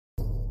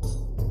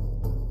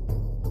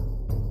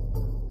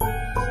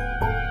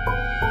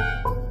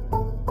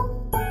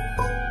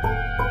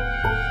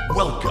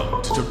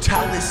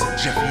Totalis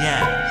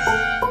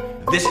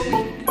Jeffian. This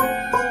week,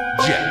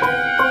 Jeff.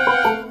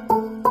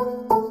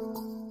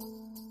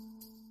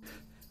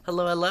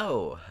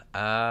 Hello.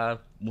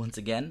 Once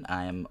again,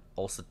 I am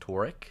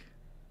Ulsatoric.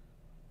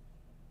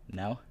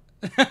 No?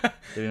 Did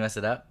we mess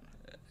it up?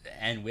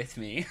 And with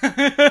me.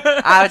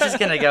 I was just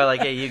gonna go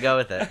like, hey, you go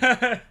with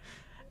it.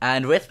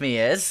 And with me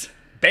is...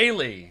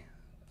 Bailey.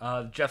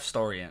 Jeff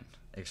Storian.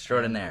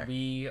 Extraordinaire. And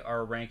we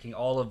are ranking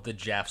all of the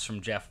Jeffs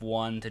from Jeff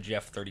 1 to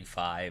Jeff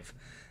 35.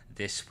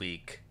 This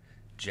week,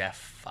 Jeff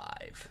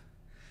 5.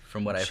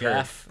 From what I've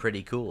Jeff- heard,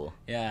 pretty cool.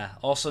 Yeah,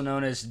 also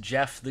known as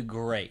Jeff the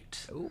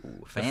Great. Ooh,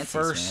 The fancy,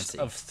 first fancy.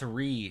 of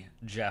 3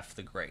 Jeff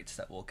the Greats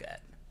that we'll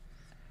get.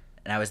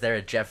 Now, is there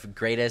a Jeff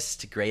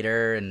Greatest,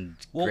 Greater, and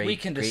Well, great, we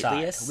can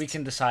decide. Greatliest? We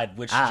can decide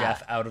which Ah.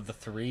 Jeff out of the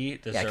 3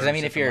 deserves Yeah, because I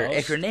mean, it if the you're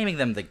most. naming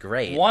them the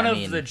Great, One I of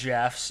mean, the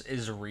Jeffs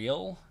is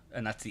real,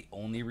 and that's the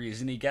only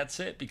reason he gets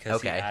it,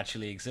 because he Okay.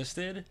 actually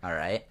existed. all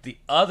right, The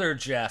other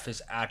Jeff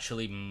is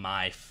actually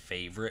my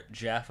favorite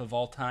Jeff of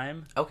all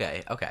time.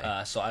 okay.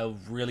 So I'll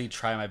really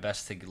try my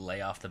best to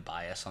lay off the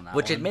bias on that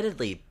Which one.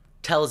 admittedly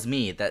tells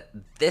me that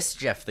this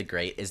Jeff the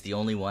Great is the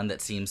only one that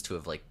seems to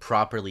have like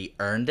properly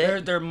earned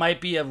it. There might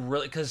be a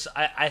really... Because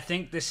I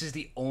think this is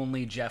the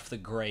only Jeff the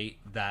Great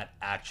that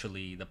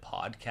actually the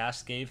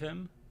podcast gave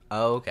him.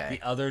 Oh, okay.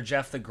 The other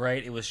Jeff the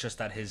Great, it was just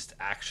that his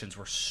actions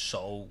were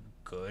so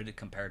good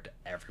compared to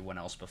everyone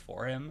else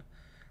before him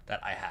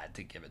that I had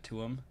to give it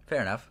to him.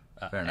 Fair enough.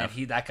 Fair enough.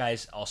 And that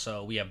guy's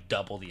also... We have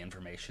double the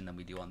information than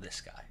we do on this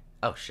guy.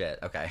 Oh shit.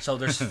 Okay. So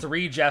there's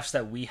 3 Jeffs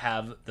that we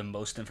have the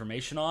most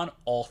information on.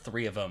 All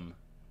 3 of them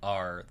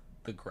are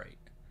the great.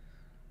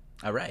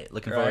 all right.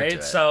 Looking forward to Right?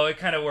 it. So it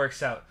kind of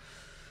works out.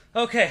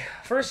 Okay,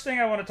 first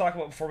thing I want to talk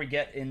about before we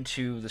get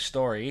into the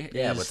story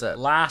Yeah, is what's up?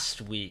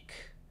 last week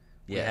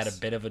we Yes. had a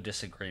bit of a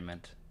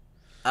disagreement.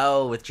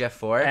 Oh, with Jeff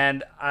 4?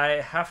 And I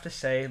have to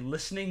say,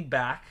 listening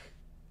back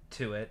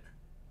to it,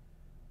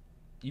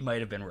 you might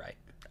have been right.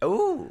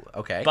 Oh,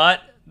 okay.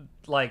 But,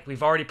 like,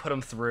 we've already put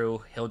him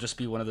through. He'll just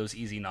be one of those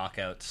easy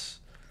knockouts.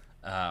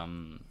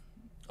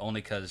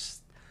 Only because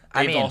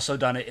they've also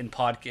done it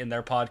in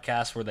their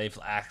podcast where they've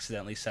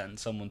accidentally sent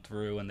someone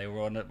through and they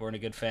weren't a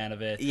good fan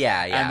of it.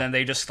 Yeah. And then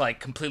they just, like,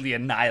 completely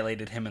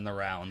annihilated him in the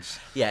rounds.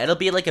 Yeah, it'll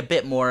be like a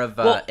bit more of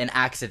Well- an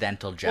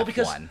accidental Jeff Well,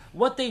 because 1.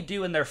 what they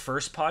do in their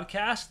first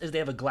podcast is they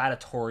have a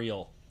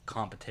gladiatorial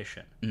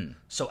competition.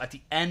 So at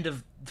the end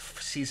of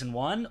season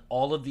 1,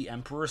 all of the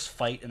emperors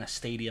fight in a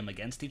stadium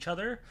against each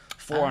other,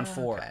 4 on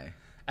 4. Okay.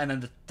 And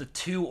then the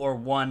 2 or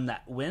 1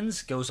 that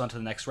wins goes on to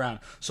the next round.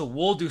 So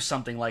we'll do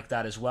something like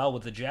that as well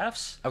with the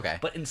Jeffs. Okay.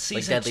 But in Like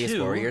season Deadliest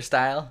 2, Warrior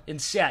style? in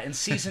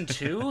season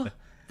 2,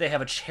 they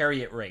have a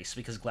chariot race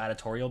because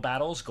gladiatorial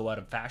battles go out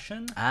of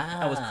fashion.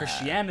 And with Ah.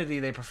 Christianity,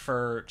 they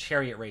prefer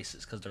chariot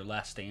races because they're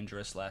less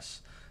dangerous,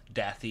 less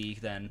deathy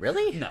than...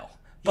 Really? No.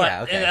 But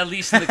Yeah, okay. at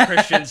least in the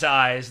Christians'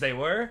 eyes, they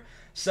were.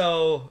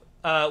 So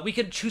we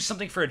could choose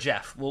something for a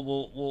Jeff.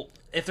 We'll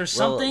if there's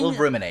something... We'll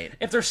ruminate.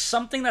 If there's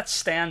something that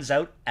stands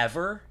out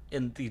ever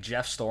in the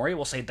Jeff story,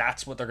 we'll say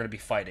that's what they're going to be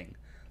fighting.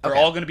 They're Okay.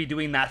 all going to be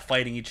doing that,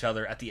 fighting each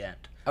other at the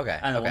end. Okay,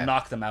 And then okay. we'll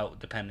knock them out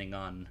depending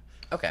on...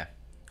 Okay.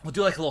 We'll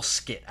do like a little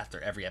skit after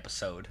every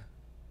episode,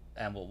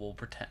 and we'll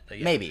pretend.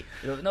 That, Maybe.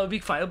 It'll be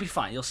fine. It'll be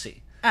fine. You'll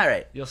see. All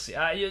right. You'll see.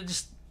 You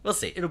just We'll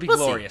see. it'll be We'll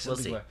see. glorious. We'll It'll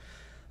be see. glorious.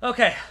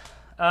 Okay.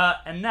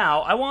 And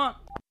now I want.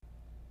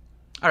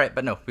 All right,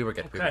 but no, we were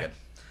good. We were Okay. good.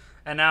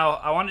 And now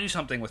I want to do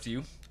something with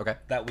you Okay.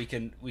 that we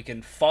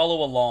can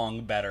follow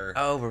along better.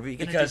 Oh, were we going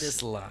to do Because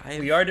this live?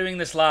 We are doing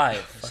this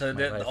live, so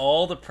my that life.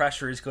 all the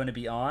pressure is going to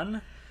be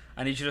on.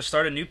 I need you to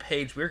start a new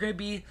page. We're going to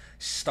be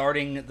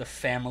starting the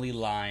family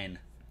line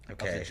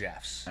of Okay. the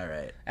Jeffs. All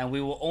right. And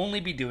we will only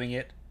be doing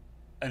it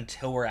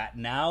until we're at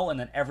now, and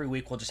then every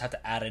week we'll just have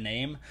to add a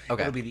name.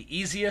 Okay. It'll be the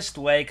easiest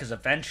way, because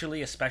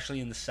eventually,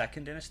 especially in the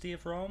second dynasty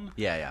of Rome,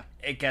 Yeah.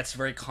 it gets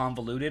very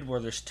convoluted where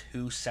there's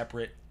 2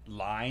 separate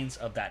lines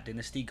of that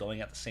dynasty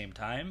going at the same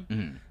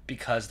time,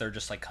 because they're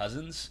just like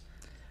cousins.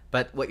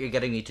 But what you're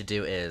getting me to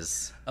do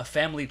is A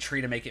family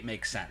tree to make it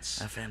make sense.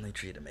 a family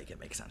tree to make it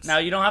make sense. Now,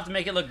 you don't have to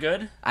make it look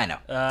good. I know.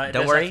 it does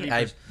Don't have worry. to be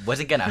I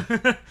wasn't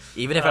gonna.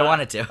 Even if I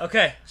wanted to.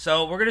 Okay,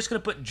 so we're just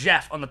going to put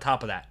Jeff on the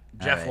top of that.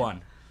 Jeff right.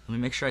 1. Let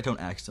me make sure I don't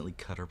accidentally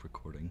cut our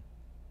recording.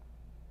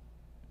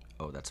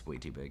 Oh, that's way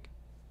too big.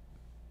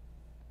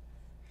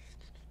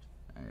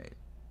 All right.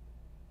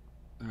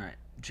 All right,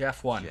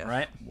 Jeff 1, Jeff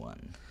right?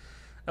 1.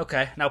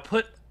 Okay, now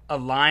put a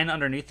line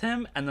underneath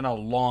him and then a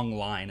long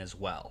line as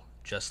well.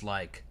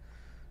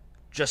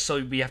 Just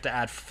so we have to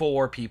add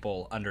 4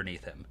 people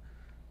underneath him.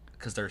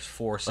 Because there's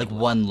 4 Like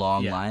symbols. one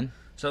long Yeah. line.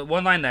 So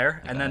 1 line there,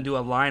 and got then it. do a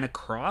line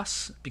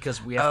across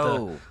because we have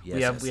Oh, to.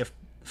 yes, we yes. have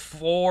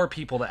 4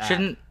 people to add.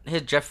 Shouldn't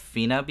his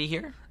Jeffina be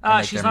here? And,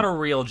 like, She's they're- not a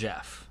real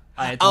Jeff.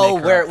 I had to Oh,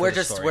 make her up for we're the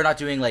just story. we're not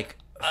doing like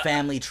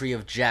family tree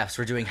of Jeffs.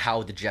 We're doing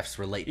how the Jeffs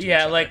relate to each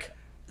Yeah, other. like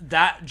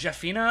that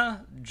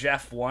Jeffina,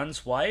 Jeff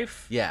 1's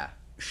wife. Yeah.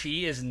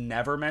 She is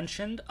never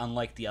mentioned,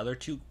 unlike the other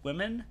 2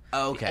 women.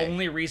 Okay. The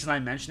only reason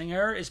I'm mentioning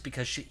her is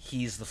because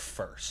he's the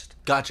first.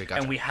 Gotcha.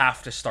 And we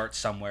have to start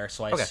somewhere,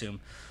 so I Okay. assume.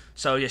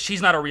 So yeah,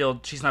 she's not a real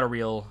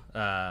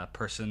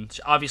person.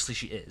 Obviously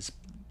she is,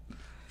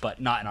 but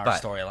not in our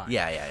storyline.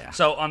 Yeah.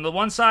 So on the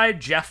one side,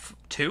 Jeff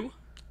 2.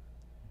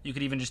 You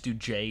could even just do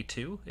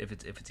J2 if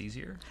it's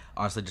easier.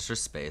 Honestly, just for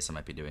space, I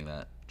might be doing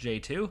that.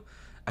 J2, Why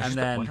and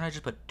then don't I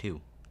just put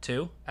 2?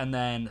 2, and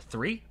then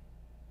 3,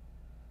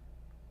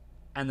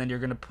 and then you're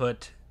gonna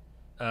put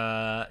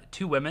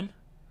 2 women,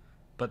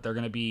 but they're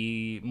gonna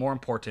be more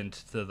important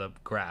to the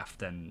graph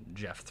than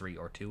Jeff 3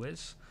 or 2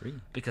 is, 3.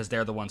 because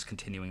they're the ones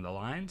continuing the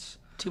lines.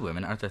 2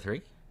 women, aren't there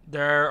 3?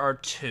 There are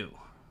 2.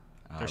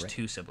 There's right.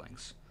 2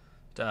 siblings.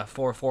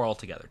 4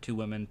 altogether. 2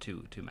 women,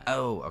 2 men.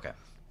 Oh, okay.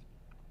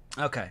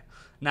 Okay.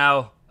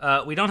 Now,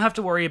 we don't have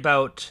to worry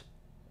about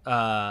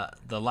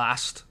the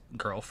last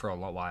girl for a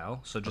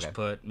while, so just Okay.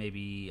 put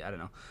maybe, I don't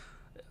know,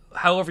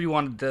 however you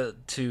wanted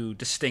to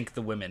distinct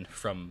the women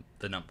from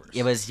the numbers.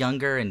 It was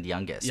younger and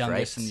youngest,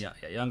 youngest right?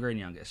 and younger and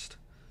youngest.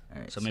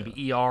 All right, So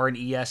maybe ER and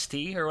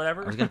EST or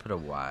whatever. I was going to put a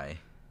Y.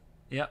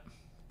 Yep.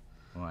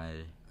 Y.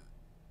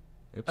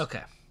 Oops.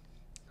 Okay.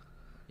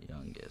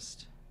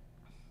 Youngest.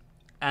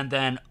 And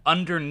then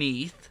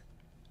underneath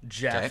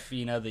Jeff, Okay.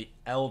 you know, the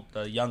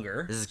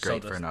younger. This is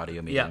great for an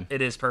audio medium. Yeah,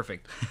 it is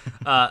perfect.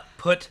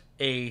 Put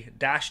a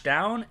dash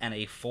down and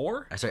a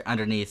 4 Sorry,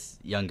 underneath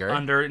younger.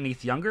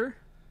 underneath younger.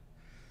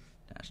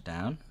 Dash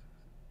down.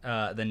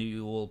 Then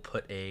you will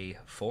put a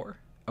 4.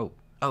 Oh,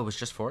 it was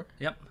just 4?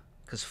 Yep,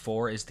 because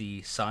 4 is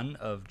the son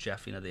of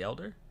Jeff, you know, the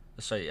elder.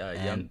 Sorry,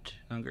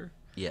 younger.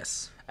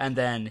 Yes. And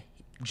then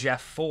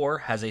Jeff 4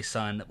 has a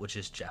son, which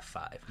is Jeff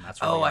 5. And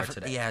that's where we are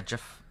today. Yeah,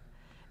 Jeff.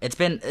 It's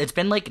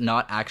been like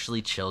not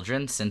actually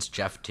children since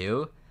Jeff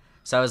 2.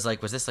 So I was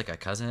like, was this like a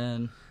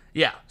cousin?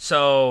 Yeah,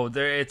 so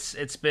there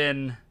it's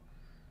been,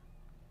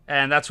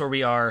 and that's where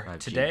we are 5G.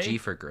 today. G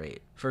for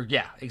great.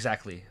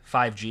 Exactly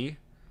 5G,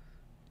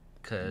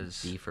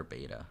 because B for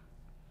beta.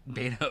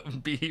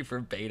 B for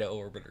beta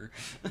orbiter.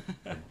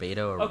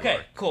 Beta or Okay,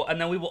 Roar. cool. And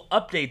then we will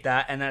update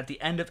that, and at the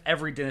end of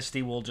every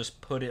dynasty, we'll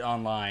just put it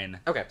online.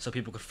 Okay. So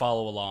people could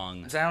follow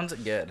along. Sounds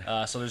good.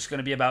 So there's going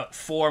to be about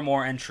 4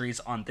 more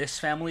entries on this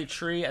family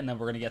tree, and then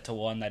we're going to get to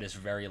one that is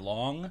very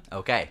long.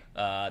 Okay.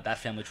 That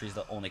family tree is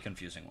the only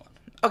confusing one.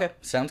 Okay,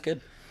 sounds good.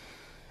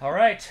 All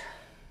right.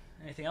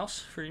 Anything else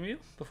for you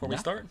before we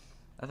No. start?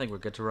 I think we're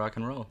good to rock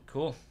and roll.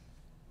 Cool.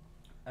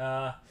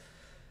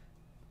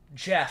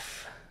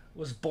 Jeff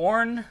was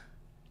born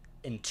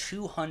in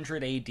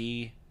 200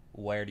 AD.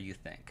 Where do you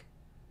think?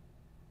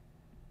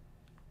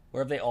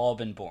 Where have they all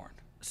been born?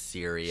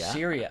 Syria.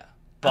 Syria. Oh,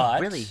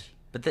 But really?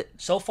 But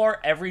so far,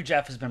 every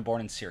Jeff has been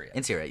born in Syria.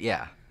 in Syria,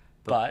 yeah.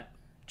 But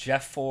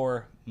Jeff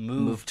 4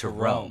 moved to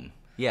Rome.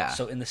 Yeah.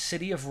 So in the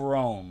city of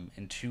Rome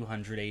in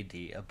 200 AD,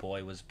 a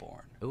boy was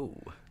born.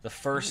 Ooh. The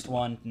first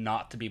one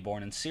not to be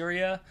born in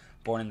Syria,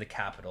 born in the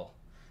capital.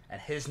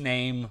 And his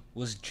name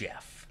was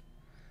Jeff.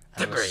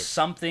 And it was Great.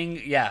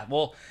 something, yeah.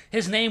 Well,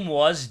 his name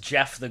was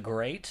Jeff the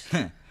Great.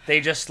 They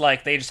just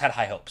had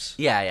high hopes.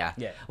 Yeah.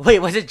 Yeah. Wait,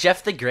 was it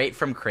Jeff the Great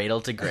from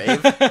Cradle to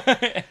Grave?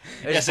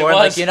 Yes, it born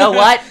was. like, you know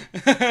what?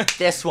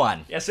 This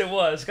one. Yes, it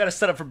was. Got to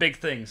set up for big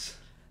things.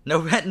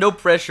 No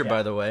pressure,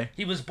 by the way.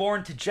 He was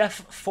born to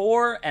Jeff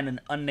 4 and an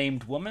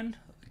unnamed woman.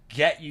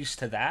 Get used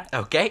to that.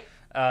 Okay.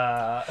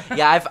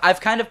 Yeah,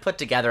 I've kind of put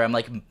together. I'm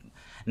like,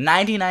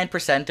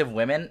 99% of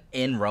women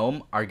in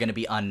Rome are gonna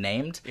be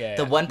unnamed. Yeah,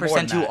 the more 1%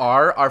 than who that.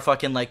 are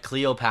fucking like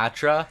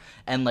Cleopatra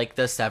and like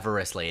the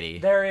Severus lady.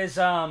 There is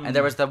And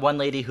there was the one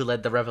lady who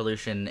led the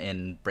revolution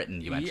in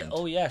Britain. You mentioned.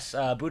 oh yes,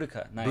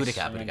 Boudica. Nice.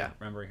 Boudica.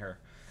 Remembering her.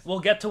 We'll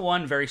get to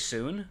one very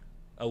soon.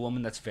 A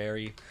woman that's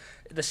very.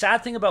 The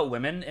sad thing about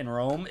women in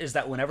Rome is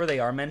that whenever they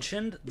are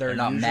mentioned, they're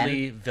not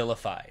usually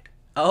vilified.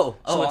 Oh.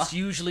 So it's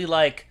usually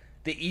like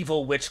the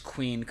evil witch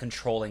queen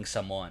controlling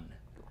someone.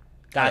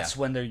 That's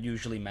when they're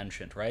usually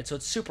mentioned, right? So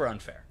it's super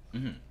unfair.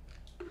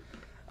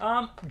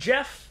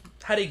 Jeff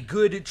had a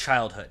good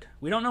childhood.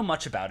 We don't know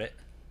much about it,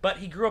 but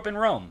he grew up in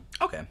Rome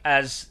okay.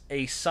 as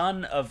a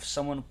son of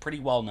someone pretty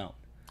well known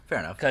Fair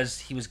enough. because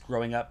he was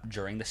growing up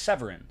during the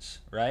Severans,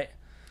 right?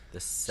 The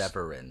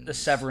Severans. The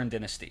Severan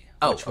dynasty,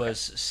 Oh, which okay. was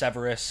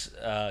Severus,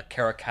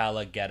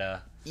 Caracalla,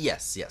 Geta,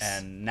 Yes.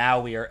 and now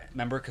we are,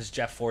 remember, because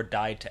Jeff 4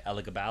 died to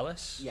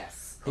Elagabalus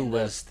yes. who In the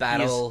was-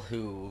 battle?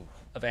 Who?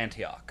 of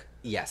Antioch,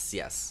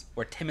 Yes.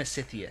 where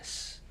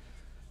Timothythius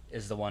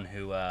is the one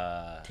who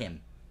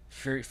Tim.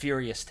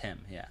 Furious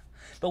Tim, yeah.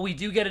 But we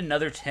do get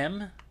another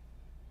Tim,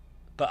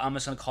 but I'm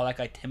just gonna call that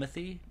guy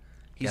Timothy.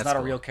 He's That's not a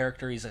cool. real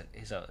character. He's a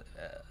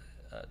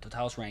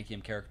Totalis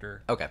Rankium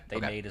character. Okay, They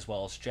okay. made as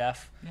well as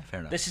Jeff. Yeah,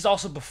 fair enough. This is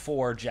also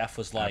before Jeff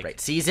was like, Right.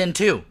 Season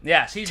 2.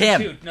 yeah, season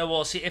Tim. 2. No,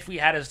 well, see, if we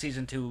had a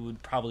season 2, it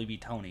would probably be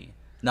Tony.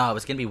 No, it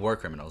was gonna be War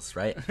Criminals,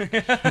 right?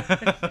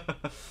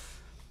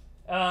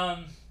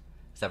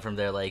 Is that from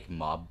their like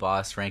mob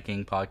boss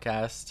ranking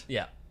podcast?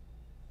 Yeah.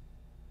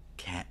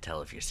 Can't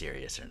tell if you're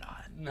serious or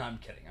not. No, I'm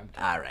kidding.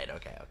 All right.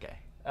 Okay.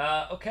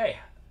 Okay.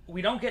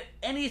 We don't get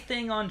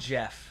anything on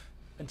Jeff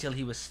until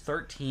he was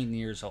 13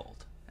 years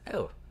old,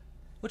 Oh.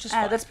 which is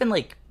fine. That's been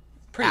like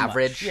Pretty much.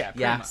 average. Yeah,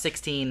 pretty much.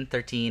 16,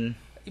 13.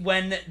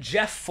 When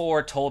Jeff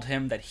 4 told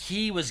him that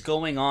he was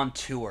going on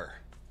tour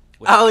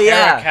with Oh,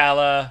 yeah.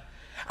 Caracalla.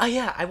 Oh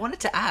yeah, I wanted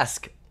to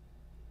ask,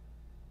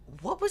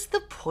 what was the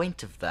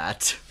point of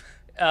that?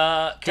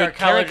 Caracalla just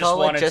Caracalla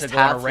wanted just to go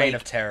on a have, reign like-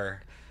 of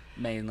terror,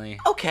 mainly.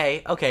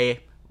 Okay.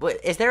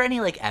 Is there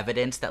any like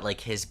evidence that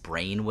like his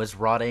brain was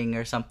rotting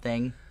or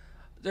something?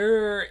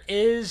 There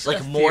is Like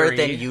a more theory.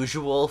 than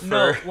usual for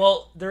No,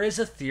 well, there is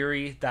a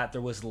theory that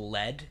there was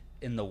lead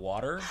in the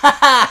water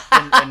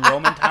in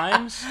Roman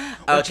times,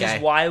 which Okay.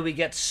 is why we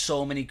get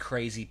so many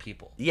crazy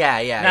people.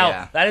 Yeah,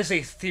 Now, that is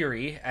a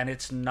theory, and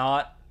it's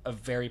not a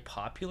very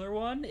popular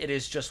one. It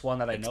is just one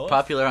that I know of.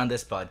 Popular on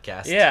this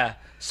podcast. Yeah.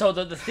 So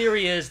the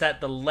theory is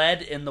that the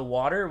lead in the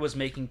water was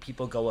making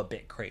people go a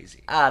bit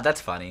crazy. Ah,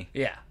 that's funny.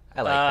 Yeah.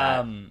 I like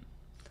that.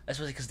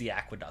 Especially because the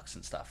aqueducts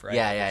and stuff, right?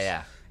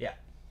 Yeah. Yeah.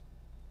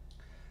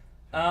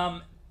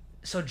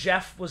 So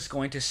Jeff was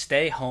going to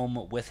stay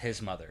home with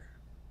his mother.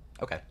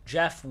 Okay.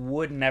 Jeff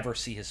would never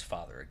see his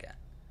father again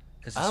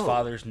because his Oh.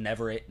 father's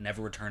never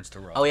returns to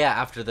Rome. Oh yeah,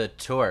 after the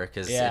tour,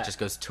 because Yeah. it just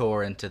goes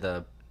tour into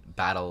the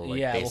battle like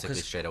Yeah, well, basically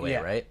 'cause- straight away, yeah.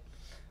 right?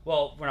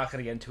 Well, we're not going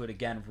to get into it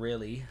again,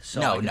 really. So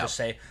No, I can no. just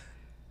say,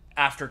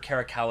 after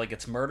Caracalla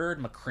gets murdered,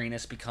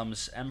 Macrinus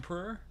becomes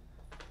emperor,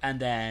 and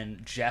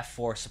then Jeff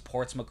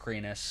supports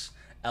Macrinus.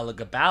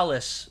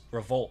 Elagabalus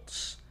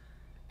revolts,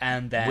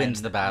 and then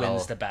Wins the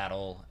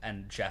battle.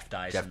 and Jeff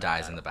dies. Jeff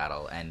dies in the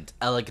battle, and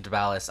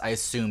Elagabalus, I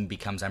assume,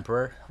 becomes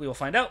emperor. We will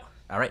find out.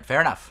 All right,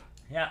 fair enough.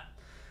 Yeah.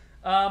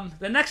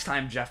 The next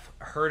time Jeff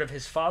heard of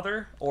his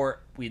father,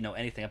 or we know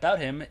anything about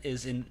him,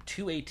 is in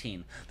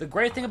 218. The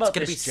great thing about It's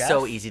gonna be this Jeff,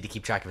 so easy to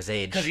keep track of his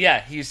age. because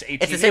he's 18.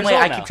 It's the same way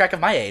years I old now. keep track of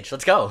my age.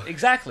 Let's go.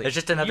 Exactly. There's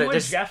just another. You and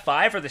There's, Jeff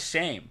 5 are the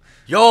same.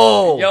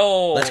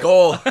 yo, let's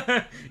go.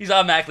 He's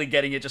automatically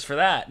getting it just for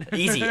that.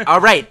 Easy. All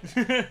right.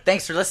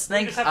 Thanks for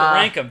listening. You just have to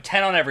rank him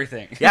 10 on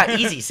everything. Yeah,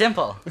 easy,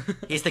 simple.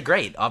 He's the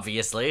great,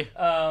 obviously.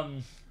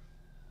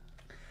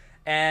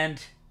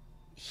 And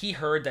he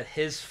heard that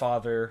his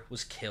father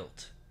was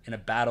killed in a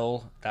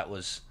battle that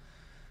was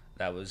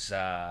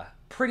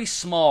pretty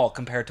small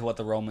compared to what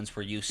the Romans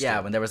were used to. Yeah,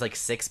 when there was like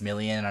 6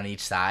 million on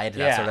each side.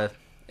 Yeah, That sort of.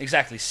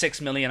 exactly.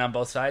 6 million on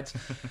both sides.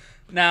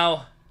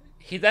 Now,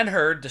 he then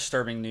heard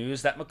disturbing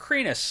news that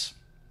Macrinus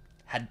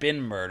had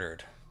been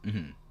murdered.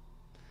 Mm-hmm.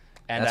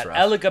 And That's that rough.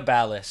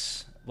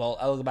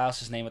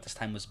 Elagabalus' name at this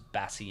time was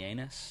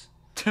Bassianus.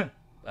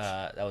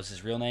 That was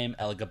his real name.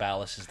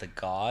 Elagabalus is the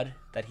god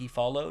that he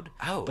followed.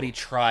 Oh. But he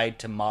tried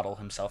to model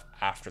himself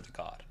after the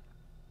god.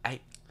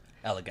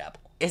 Elagabal.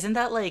 Isn't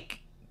that like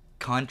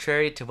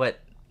contrary to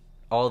what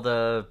all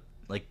the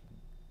like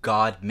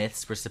god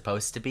myths were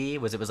supposed to be?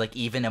 It was like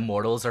even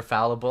immortals are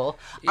fallible.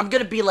 I'm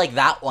gonna be like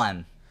that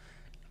one.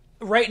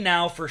 Right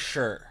now, for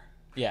sure.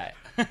 Yeah.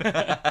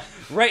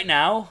 Right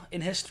now,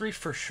 in history,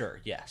 for sure,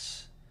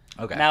 yes.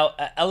 Okay. Now,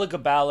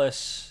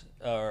 Elagabalus,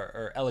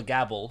 or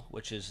Elagabal,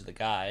 which is the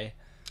guy,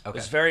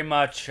 was very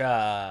much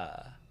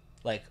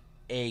like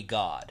a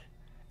god.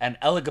 And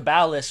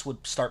Elagabalus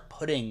would start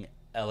putting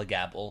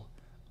Elagabal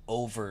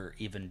over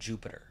even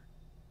Jupiter,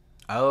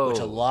 which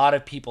a lot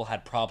of people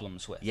had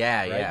problems with.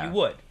 Yeah, right? yeah. You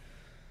would.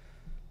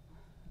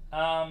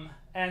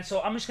 And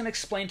so I'm just going to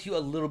explain to you a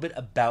little bit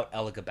about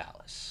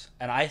Elagabalus.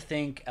 And I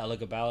think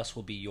Elagabalus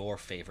will be your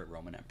favorite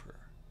Roman emperor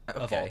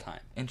of all time.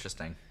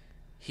 Interesting.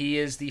 He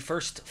is the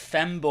first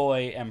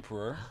femboy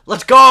emperor.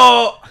 Let's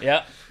go.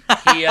 Yeah.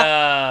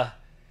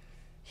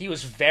 He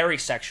was very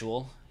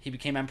sexual. He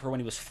became emperor when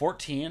he was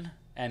 14,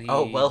 and he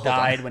hold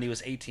died on. when he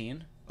was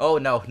 18. Oh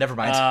no, never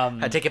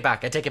mind. I take it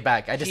back.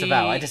 I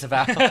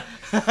disavow.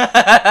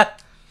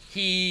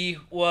 He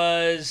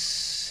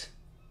was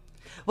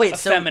Wait,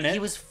 so effeminate. he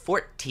was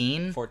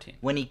 14? 14.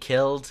 When he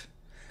killed...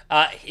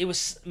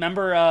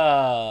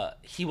 remember,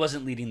 he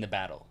wasn't leading the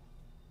battle.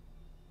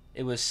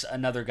 It was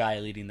another guy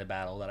leading the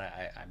battle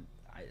that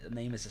the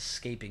name is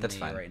escaping me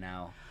fine. right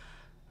now.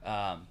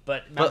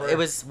 But remember, Well, it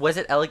was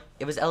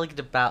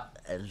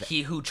Elagabalus...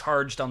 he who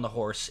charged on the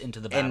horse into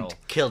the battle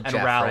And killed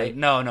Jeff, rallied. right?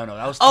 No, that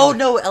was Oh Tim-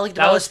 no, that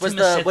Elagabalus was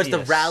the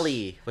Timothyus.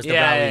 rallying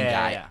Yeah,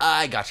 guy. yeah.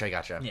 I gotcha.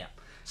 Yeah.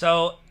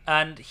 So,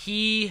 and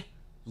he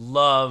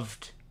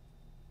loved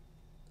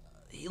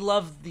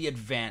the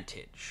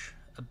advantage.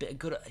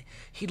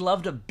 He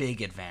loved a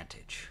big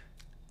advantage.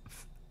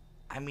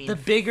 I mean, The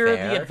bigger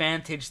fair. the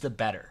advantage, the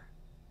better.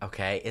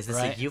 Okay, is this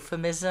Right. a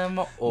euphemism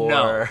or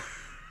No.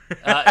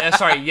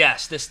 Sorry.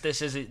 Yes.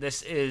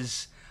 This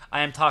is.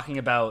 I am talking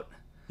about.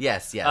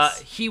 Yes.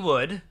 He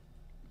would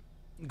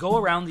go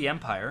around the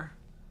empire.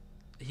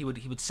 He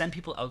would send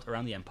people out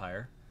around the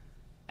empire,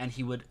 and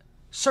he would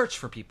search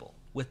for people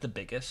with the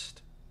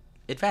biggest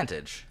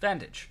Advantage.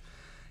 advantage.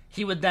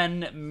 He would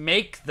then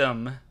make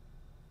them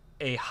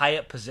a high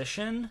up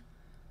position.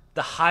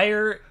 The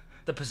higher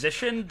the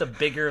position, the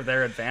bigger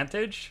their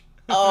advantage.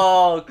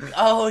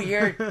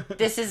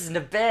 This isn't a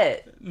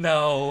bit.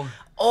 No,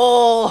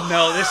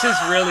 Oh. this is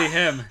really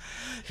him.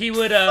 He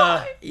would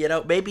You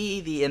know,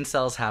 maybe the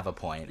incels have a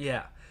point.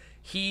 yeah.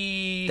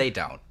 They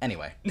don't.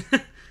 Anyway.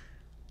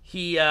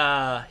 He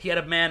had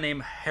a man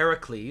named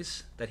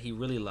Heracles that he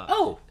really loved.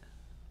 Oh.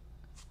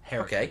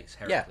 Heracles.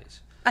 Okay.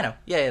 Heracles. I know.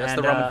 Yeah, that's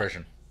And, the Roman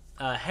version.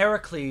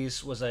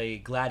 Heracles was a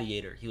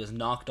gladiator. He was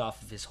knocked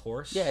off of his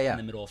horse in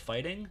the middle of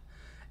fighting,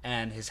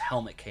 and his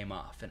helmet came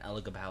off, and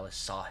Elagabalus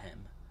saw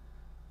him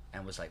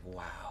and was like,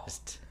 wow.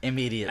 Just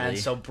immediately. And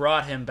so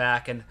brought him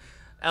back, and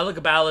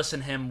Elagabalus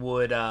and him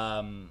would...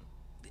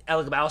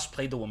 Elagabalus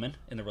played the woman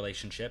in the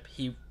relationship.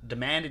 He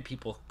demanded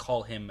people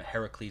call him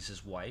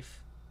Heracles'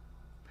 wife.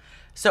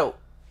 So,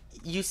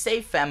 you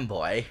say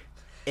femboy.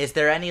 Is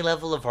there any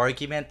level of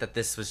argument that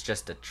this was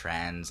just a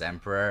trans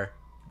emperor?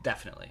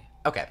 Definitely.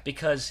 Okay.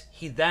 Because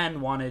he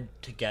then wanted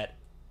to get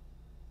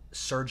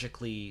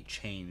surgically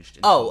changed.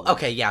 Into Oh,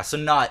 okay, yeah, so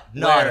not a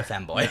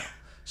femboy.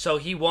 So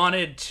he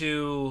wanted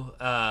to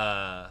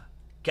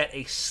get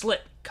a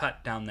slit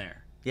cut down there.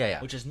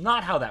 Yeah. Which is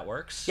not how that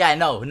works. Yeah,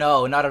 no,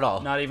 not at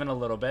all. Not even a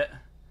little bit.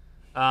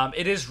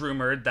 It is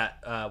rumored that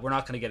we're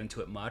not going to get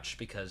into it much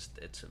because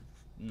it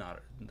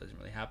doesn't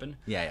really happen.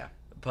 Yeah.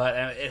 But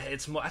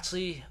it's more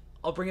actually.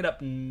 I'll bring it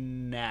up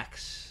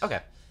next.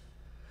 Okay.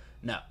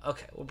 No,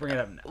 okay, we'll bring it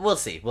up next. We'll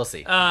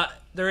see.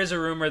 There is a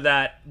rumor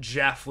that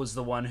Jeff was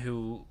the one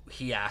who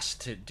he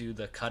asked to do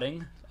the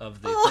cutting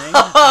of the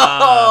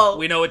thing.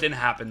 We know it didn't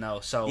happen though,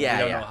 so we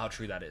don't know how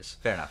true that is.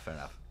 Fair enough.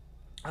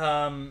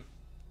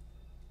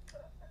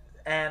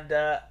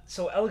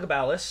 So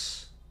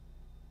Elagabalus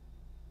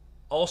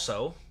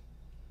also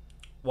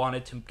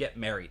wanted to get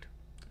married.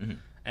 Mm-hmm.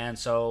 And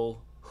so,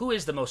 who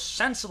is the most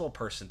sensible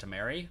person to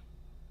marry?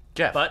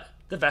 Jeff. But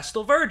the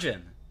Vestal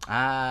Virgin.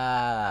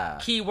 Ah.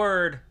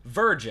 Keyword,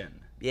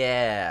 virgin.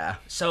 Yeah.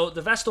 So,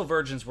 the Vestal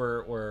Virgins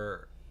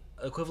were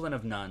equivalent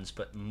of nuns,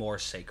 but more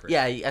sacred.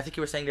 Yeah, I think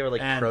you were saying they were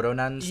like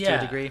proto-nuns to a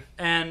degree.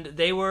 And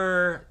they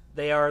are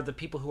the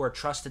people who are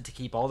trusted to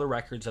keep all the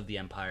records of the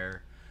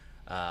empire.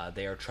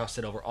 They are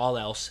trusted over all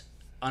else.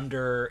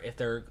 If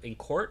they're in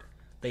court,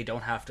 they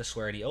don't have to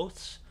swear any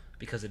oaths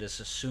because it is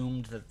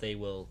assumed that they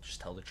will just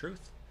tell the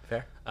truth.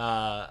 Fair.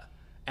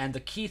 And the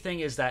key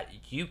thing is that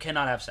you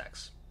cannot have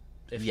sex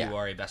if you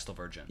are a Vestal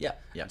Virgin. Yeah.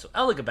 And so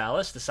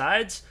Elagabalus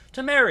decides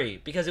to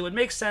marry because it would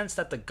make sense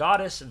that the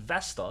goddess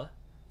Vesta,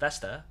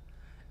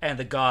 and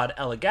the god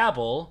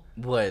Elagabal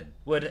would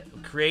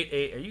create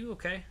a... Are you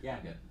okay? Yeah,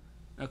 I'm good.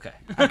 Okay.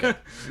 I'm good.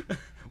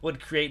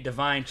 Would create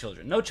divine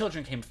children. No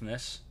children came from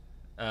this.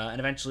 And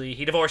eventually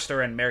he divorced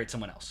her and married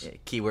someone else. Yeah,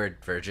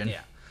 keyword virgin.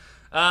 Yeah.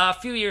 A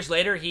few years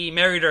later, he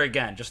married her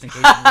again, just in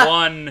case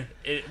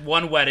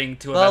one wedding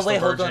to a Vestal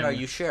Virgin. Hold on. Are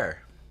you sure?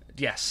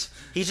 Yes.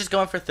 He's just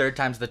going for third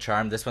time's the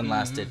charm. This one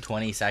lasted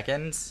 20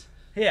 seconds.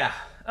 Yeah.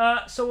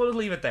 So we'll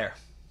leave it there.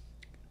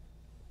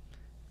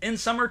 In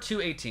summer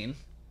 218,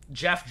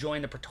 Jeff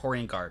joined the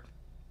Praetorian Guard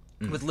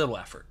with little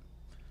effort.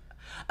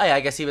 Oh yeah,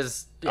 I guess he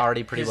was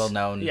already pretty well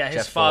known. Yeah, his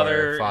Jeff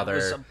father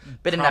was a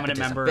bit of nepotism.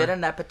 Member. Bit of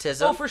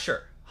nepotism. Oh, for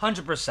sure.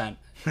 100%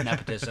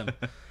 nepotism.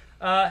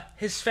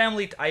 His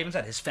family, I even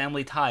said his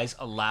family ties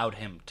allowed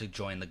him to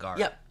join the Guard.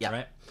 Yep.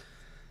 Right?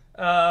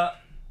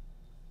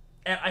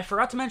 And I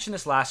forgot to mention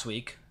this last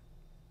week,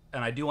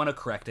 and I do want to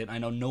correct it. I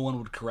know no one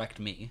would correct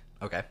me.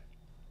 Okay.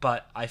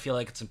 But I feel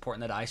like it's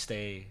important that I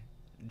stay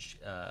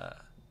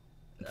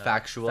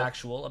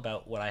factual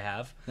about what I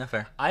have. Yeah,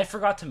 fair. I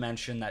forgot to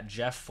mention that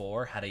Jeff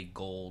 4 had a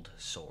gold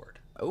sword.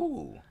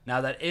 Ooh. Now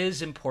that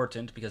is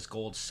important because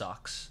gold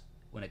sucks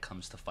when it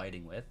comes to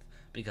fighting with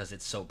because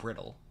it's so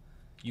brittle.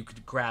 You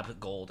could grab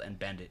gold and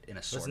bend it in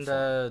a sword Wasn't form.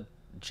 the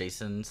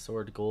Jason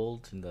sword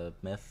gold in the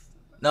myth?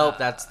 Nope,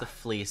 that's the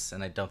fleece,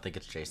 and I don't think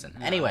it's Jason.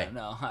 Anyway.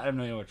 No, I have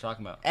no idea what you're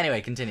talking about.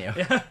 Anyway, continue.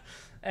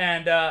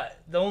 And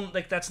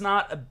that's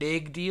not a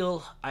big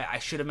deal. I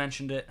should have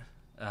mentioned it.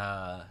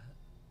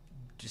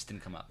 Just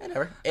didn't come up.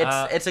 Whatever.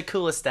 It's a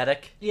cool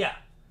aesthetic. Yeah.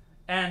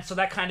 And so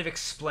that kind of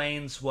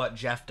explains what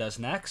Jeff does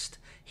next.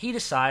 He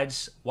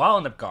decides, while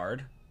in the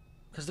Guard,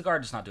 because the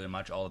Guard is not doing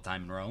much all the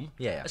time in Rome.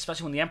 Yeah.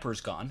 Especially when the Emperor's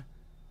gone.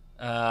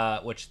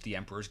 Which the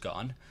Emperor's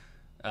gone.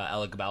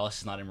 Elagabalus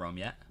is not in Rome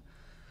yet.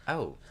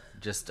 Oh,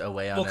 just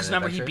away on. Well, because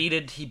remember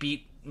adventure? he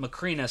beat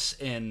Macrinus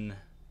in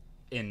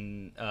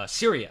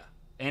Syria,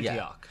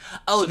 Antioch. Yeah.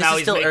 Oh, so this now is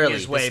he's still making early.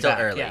 his way This is still back.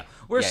 early. Yeah,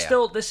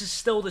 this is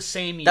still the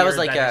same year. That was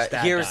like his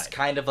dad here's died.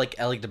 kind of like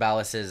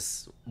Elagabalus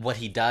is what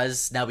he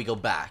does. Now we go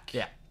back.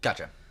 Yeah,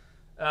 gotcha.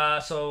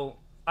 So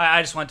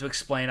I just wanted to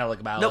explain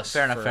Elagabalus. Nope,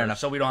 fair enough.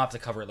 So we don't have to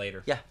cover it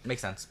later. Yeah,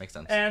 makes sense.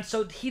 And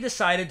so he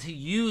decided to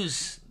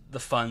use the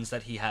funds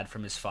that he had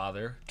from his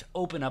father to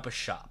open up a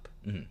shop,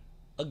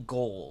 a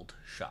gold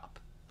shop.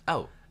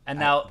 Oh. And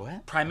now,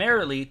 what?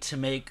 primarily to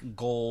make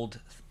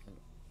gold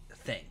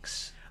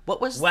things.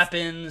 What was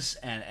weapons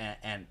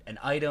and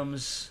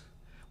items?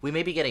 We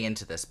may be getting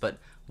into this, but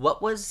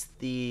what was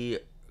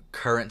the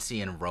currency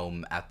in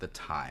Rome at the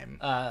time?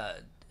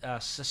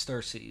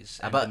 Sesterces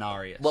and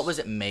denarius. What was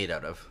it made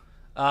out of?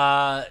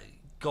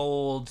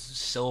 Gold,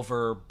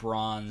 silver,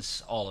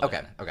 bronze, all of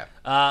it. Okay.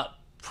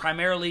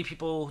 Primarily,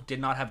 people did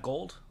not have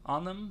gold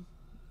on them.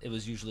 It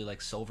was usually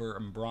like silver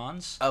and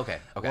bronze. Okay.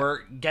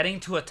 We're getting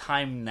to a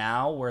time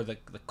now where the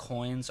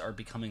coins are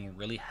becoming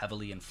really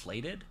heavily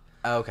inflated.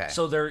 Okay.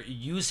 So they're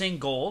using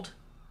gold,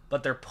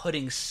 but they're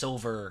putting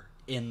silver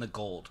in the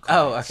gold coins.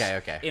 Oh,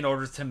 okay. In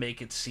order to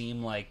make it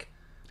seem like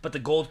but the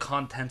gold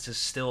contents is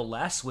still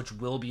less, which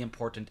will be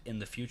important in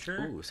the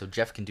future. Ooh, so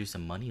Jeff can do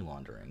some money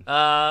laundering.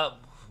 Well,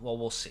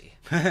 we'll see.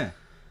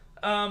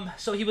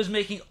 So he was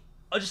making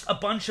just a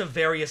bunch of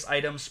various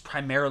items,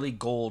 primarily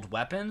gold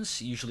weapons,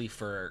 usually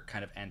for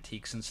kind of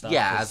antiques and stuff.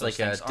 Yeah, 'cause as those like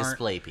a things aren't-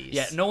 display piece.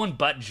 Yeah, no one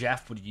but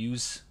Jeff would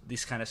use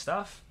these kind of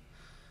stuff.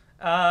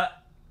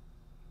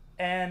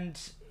 And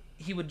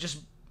he would just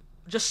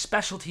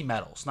specialty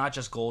metals, not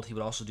just gold. He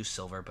would also do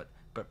silver,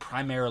 but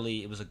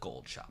primarily it was a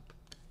gold shop.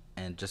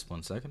 And just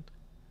 1 second.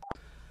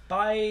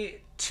 By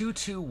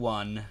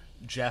 221,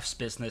 Jeff's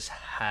business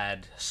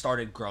had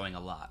started growing a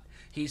lot.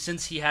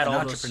 Since he had An all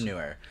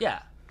entrepreneur.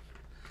 yeah.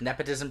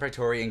 Nepotism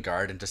Praetorian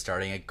Guard into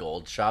starting a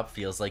gold shop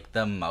feels like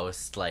the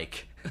most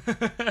like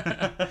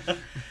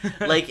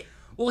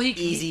Well,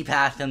 easy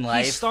path in He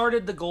life.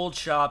 started the gold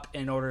shop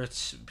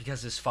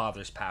because his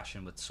father's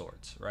passion with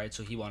swords, right?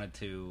 So he wanted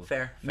to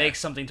make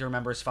something to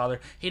remember his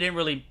father. He didn't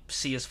really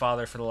see his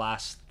father for the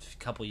last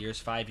couple years,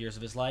 5 years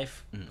of his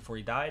life before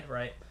he died,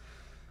 right?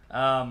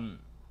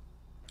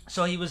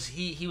 So he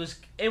was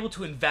able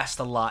to invest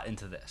a lot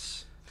into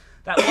this.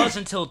 That was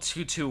until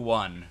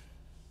 221,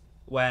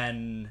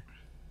 when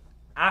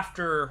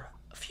after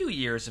a few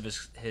years of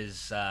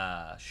his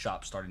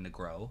shop starting to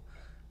grow,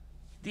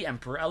 the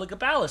Emperor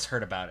Elagabalus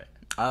heard about it.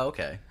 Oh,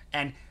 okay.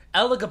 And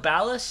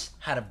Elagabalus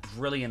had a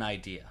brilliant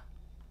idea.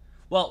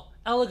 Well,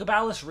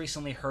 Elagabalus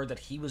recently heard that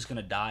he was going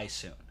to die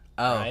soon.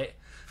 Oh, right?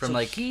 from so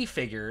like he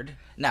figured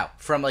now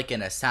from like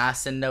an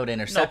assassin note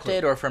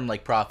intercepted, or from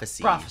like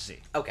prophecy.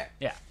 prophecy. Okay.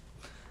 Yeah.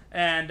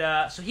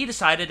 And so he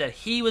decided that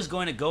he was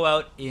going to go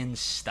out in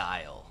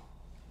style.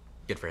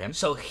 Good for him.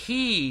 So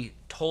he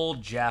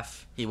told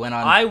Jeff, He went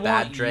on I Bad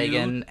want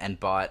Dragon you- and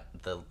bought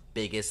the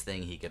biggest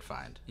thing he could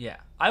find. yeah,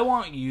 I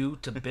want you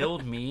to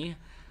build me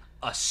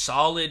a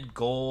solid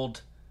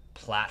gold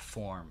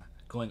platform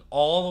going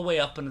all the way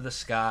up into the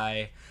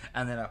sky,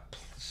 and then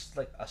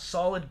a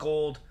solid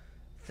gold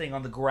thing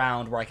on the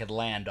ground where I could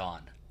land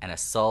on. And a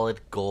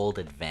solid gold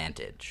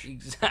advantage.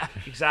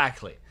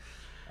 Exactly.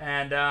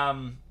 And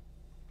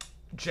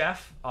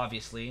Jeff,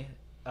 obviously,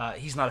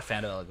 he's not a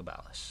fan of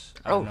Elagabalus.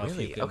 I don't know if you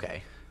really? could-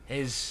 Okay.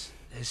 His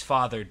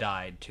father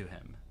died to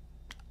him.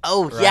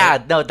 Oh, Right?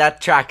 yeah. No,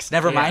 that tracks.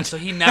 Never Yeah, mind. so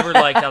he never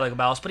liked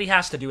Elagabalus, but he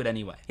has to do it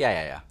anyway.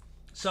 Yeah.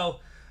 So,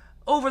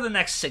 over the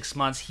next 6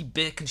 months, he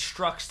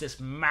constructs this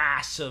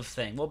massive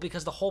thing. Well,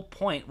 because the whole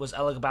point was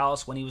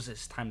Elagabalus, when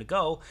his time to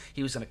go,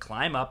 he was going to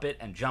climb up it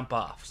and jump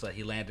off so that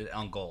he landed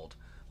on gold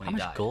when How he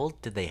much died.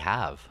 gold did they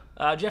have?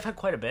 Jeff had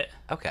quite a bit.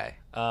 Okay.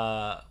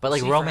 But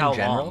like Rome in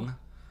general?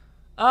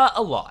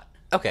 A lot.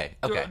 Okay.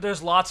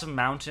 There's lots of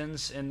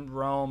mountains in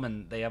Rome,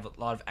 and they have a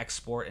lot of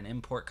export and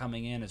import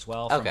coming in as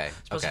well.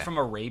 Especially from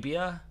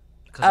Arabia,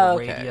 because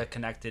Arabia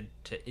connected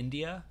to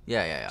India.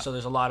 Yeah. So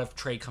there's a lot of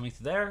trade coming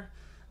through there.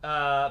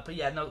 But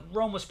yeah, no,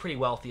 Rome was pretty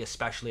wealthy,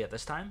 especially at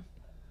this time.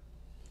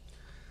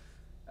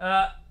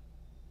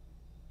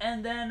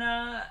 And then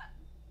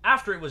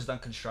after it was done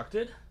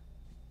constructed,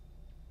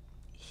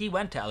 he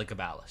went to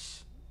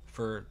Elagabalus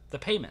for the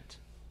payment.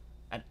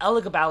 And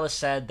Elagabalus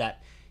said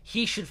that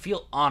he should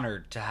feel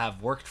honored to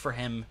have worked for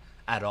him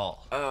at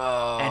all.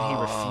 And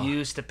he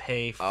refused to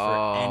pay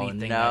for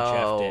anything that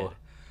Jeff did,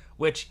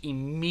 which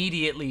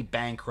immediately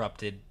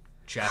bankrupted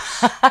Jeff's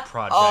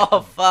project.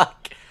 Oh,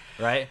 fuck.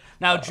 Right?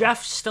 Now,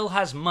 Jeff still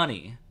has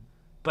money,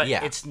 but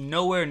Yeah. it's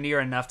nowhere near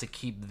enough to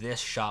keep this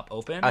shop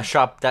open. A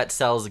shop that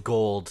sells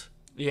gold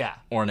Yeah.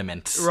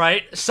 ornaments.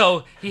 Right?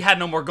 So he had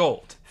no more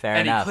gold. Fair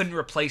and enough. he couldn't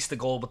replace the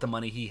gold with the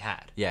money he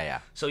had. Yeah.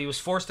 So he was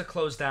forced to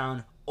close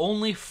down,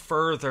 only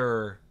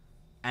further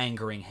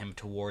angering him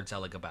towards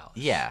Elagabalus.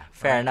 Yeah,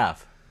 fair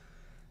enough.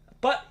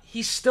 But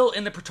he's still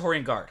in the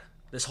Praetorian Guard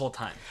this whole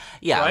time.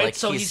 Yeah, right? like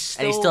So he's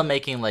still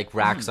making like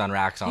racks on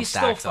racks on He's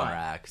stacks still on fine.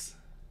 racks.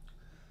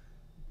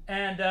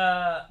 And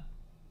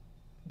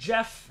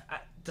Jeff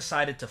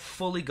decided to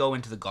fully go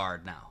into the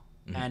Guard now.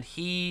 And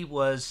he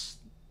was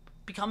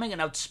becoming an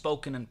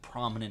outspoken and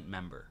prominent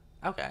member,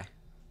 Okay.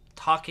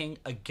 talking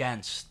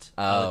against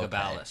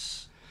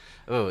Elagabalus.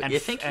 Ooh, And you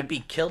f- think he'd and-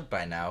 be killed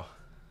by now?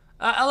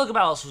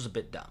 Elagabalus was a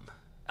bit dumb.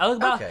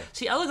 Okay.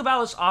 See,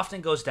 Elagabalus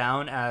often goes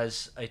down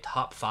as a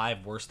top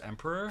 5 worst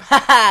emperor.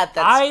 That's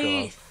I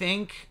cool.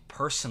 think,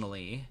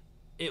 personally,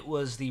 it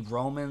was the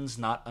Romans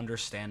not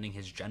understanding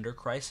his gender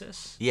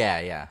crisis.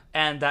 Yeah.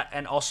 And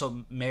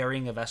also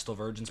marrying a Vestal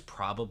Virgin's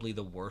probably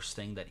the worst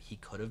thing that he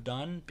could have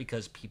done,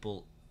 because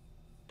people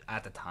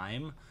at the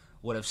time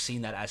would have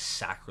seen that as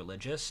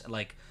sacrilegious.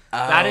 Like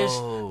that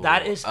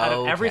is out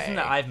of everything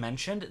that okay. I've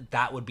mentioned,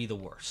 that would be the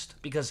worst,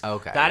 because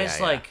Okay, that yeah, is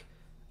yeah.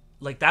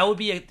 like that would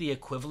be the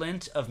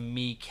equivalent of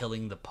me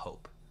killing the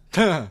Pope.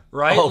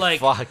 Right? Oh, like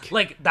fuck.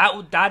 like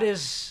that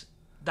is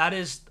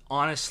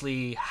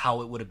honestly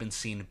how it would have been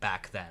seen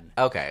back then.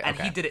 Okay, And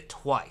okay. he did it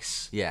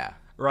twice. Yeah.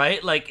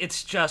 Right? Like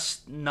it's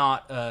just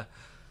not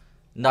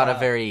Not a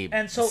very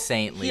and so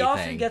saintly he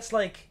often thing. gets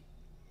like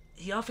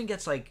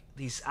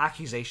these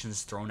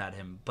accusations thrown at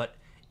him, but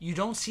you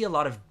don't see a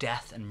lot of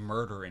death and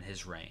murder in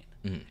his reign.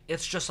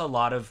 It's just a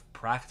lot of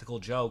practical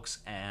jokes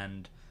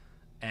and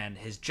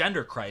his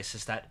gender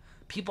crisis that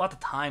people at the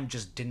time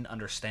just didn't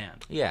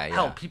understand. Yeah, yeah.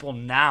 Hell, people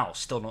now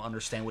still don't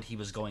understand what he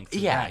was going through.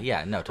 Yeah, then,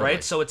 yeah, no, totally.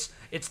 Right? So it's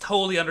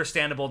totally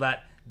understandable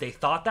that they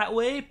thought that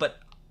way, but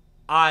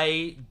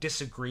I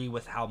disagree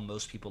with how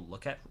most people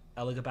look at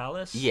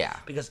Elagabalus. Yeah.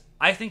 Because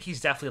I think he's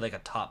definitely like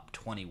a top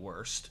 20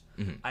 worst.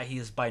 He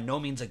is by no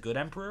means a good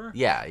emperor.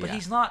 Yeah, But yeah.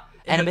 he's not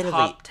in And the admittedly,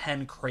 top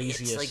 10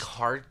 craziest. It's like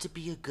hard to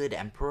be a good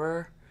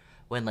emperor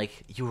when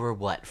like you were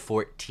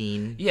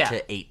 14 Yeah.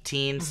 to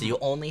 18, so you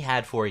only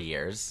had 4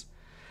 years,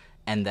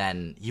 and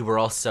then you were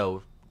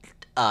also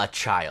a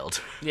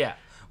child. Yeah.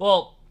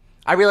 Well,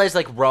 I realized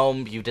like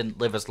Rome, you didn't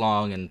live as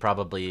long, and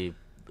probably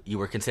you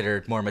were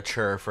considered more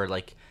mature for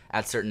like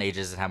at certain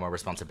ages and had more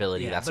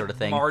responsibility, that sort but of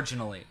thing.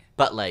 marginally.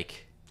 But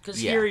like,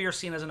 Because yeah. here you're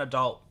seen as an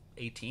adult,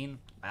 18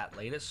 at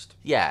latest.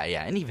 Yeah,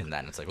 yeah, and even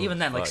then, it's like Even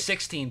then, like fuck.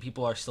 16,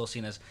 people are still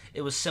seen as.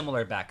 It was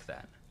similar back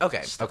then.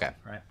 Okay, Still, okay.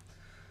 Right.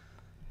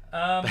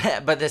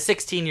 But the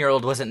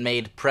 16-year-old wasn't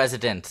made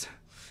president.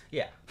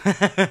 Yeah.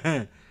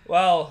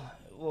 Well,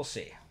 we'll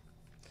see.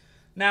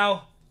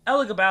 Now,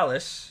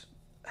 Elagabalus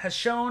has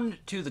shown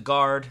to the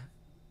Guard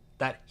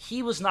that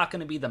he was not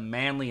going to be the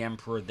manly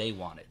emperor they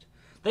wanted.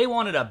 They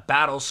wanted a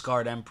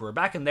battle-scarred emperor.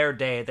 Back in their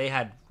day, they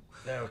had...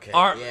 Okay.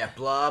 Yeah,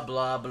 blah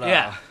blah blah.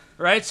 Yeah,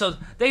 right? So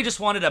they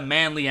just wanted a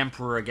manly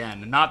emperor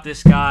again, not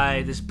this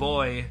guy, this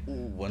boy. Ooh,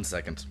 1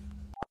 second.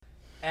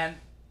 And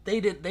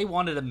they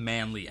wanted a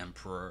manly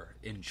emperor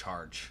in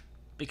charge.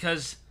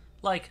 Because,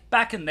 like,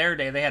 back in their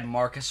day, they had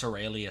Marcus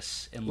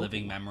Aurelius in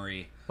living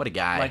memory. What a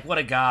guy. Like, what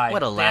a guy.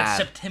 What a They had lad.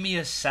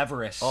 Septimius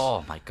Severus.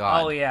 Oh my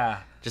god. Oh,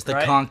 yeah. Just the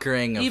Right?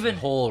 conquering of Even-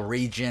 whole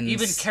regions.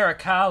 Even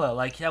Caracalla,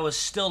 like, that was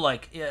still,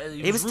 like, he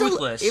was was still-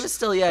 ruthless. he was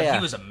still, yeah, but yeah.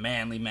 he was a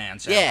manly man.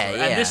 Yeah, Emperor.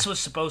 yeah. And this was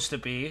supposed to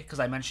be, because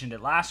I mentioned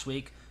it last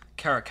week,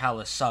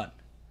 Caracalla's son.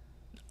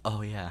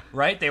 Oh yeah.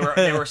 Right? They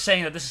were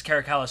saying that this is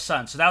Caracalla's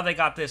son. So now they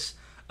got this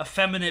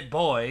effeminate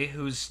boy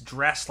who's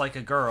dressed like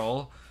a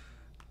girl,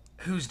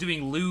 who's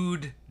doing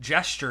lewd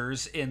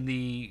gestures in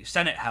the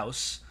Senate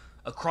house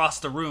across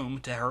the room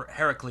to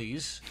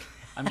Heracles.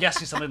 I'm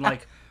guessing something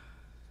like...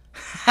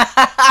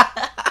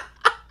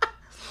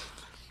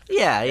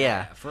 Yeah,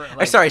 yeah. for, Or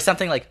like- sorry,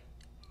 something like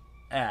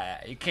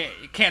you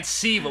can't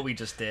see what we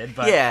just did,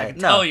 but Yeah, I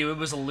can no. tell you it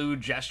was a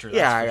lewd gesture. That's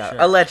yeah, for yeah. sure.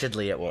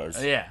 Allegedly it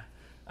was. Yeah.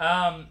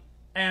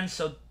 And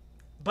so,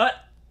 but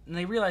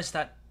they realized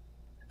that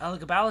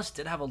Elagabalus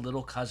did have a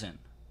little cousin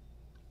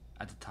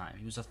at the time.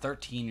 He was a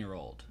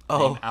 13-year-old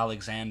named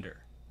Alexander,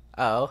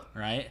 Oh.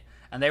 right?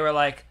 And they were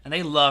like, and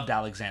they loved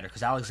Alexander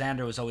because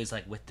Alexander was always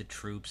like with the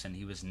troops and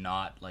he was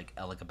not like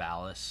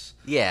Elagabalus,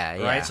 Yeah,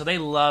 yeah. right? So they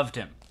loved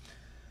him.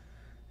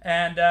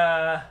 And,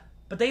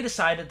 but they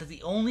decided that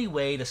the only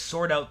way to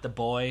sort out the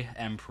boy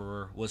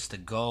emperor was to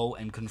go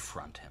and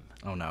confront him.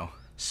 Oh no.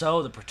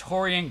 So the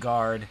Praetorian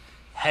Guard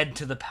head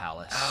to the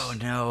palace. Oh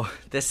no.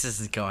 This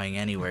isn't going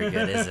anywhere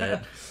good, is it?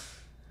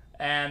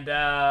 And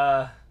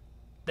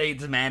they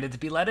demanded to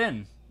be let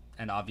in.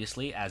 And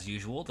obviously, as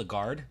usual, the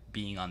guard,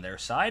 being on their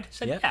side,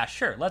 said, Yep. yeah,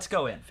 sure, let's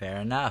go in. Fair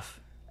enough.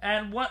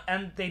 And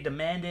they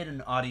demanded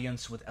an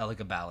audience with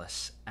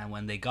Elagabalus. And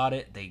when they got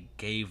it, they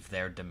gave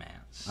their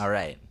demands. All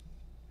right.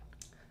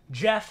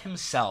 Jeff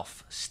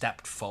himself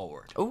stepped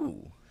forward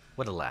Ooh,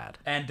 what a lad.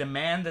 and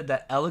demanded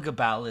that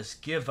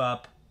Elagabalus give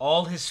up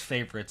all his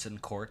favorites in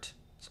court,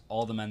 so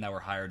all the men that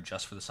were hired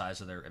just for the size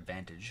of their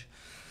advantage.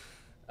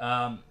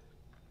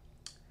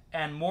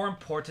 And more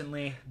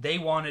importantly, they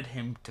wanted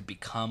him to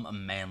become a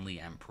manly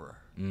emperor.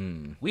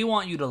 We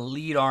want you to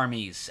lead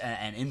armies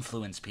and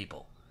influence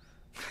people.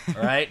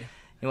 All right?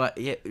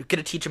 You're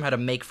gonna teach him how to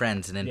make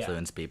friends and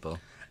influence people.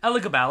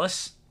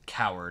 Elagabalus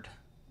cowered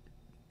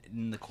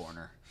in the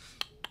corner.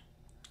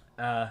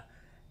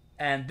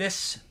 And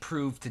this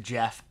proved to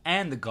Jeff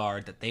and the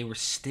guard that they were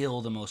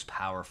still the most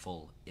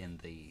powerful in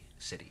the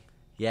city.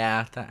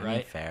 Yeah, that I mean,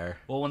 Right? fair.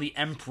 Well, when the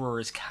emperor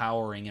is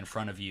cowering in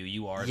front of you,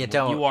 you are You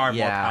more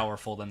yeah.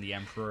 powerful than the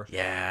emperor.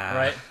 Yeah.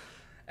 Right?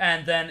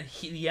 And then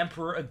the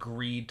emperor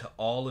agreed to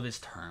all of his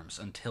terms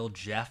until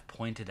Jeff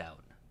pointed out,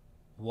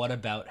 what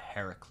about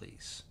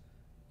Heracles?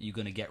 You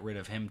gonna get rid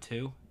of him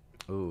too?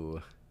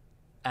 Ooh.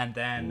 And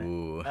then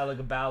Ooh.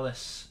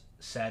 Elagabalus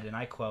said, and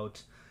I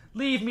quote,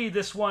 "Leave me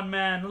this one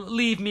man,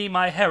 leave me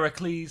my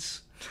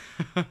Heracles."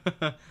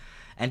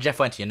 And Jeff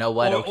went, you know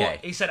what? Or Okay.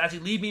 he said, actually,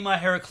 "Leave me my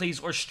Heracles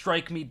or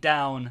strike me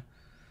down."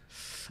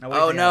 Now, wait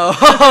Oh for the no! end.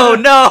 Oh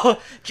no!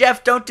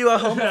 Jeff, don't do a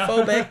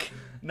homophobic.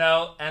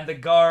 No, and the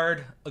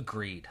guard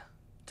agreed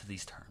to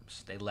these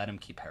terms. They let him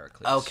keep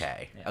Heracles.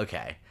 Okay.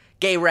 Okay.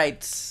 Gay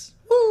rights.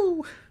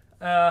 Woo!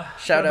 Shout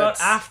But about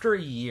outs. after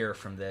a year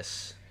from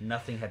this,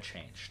 nothing had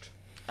changed.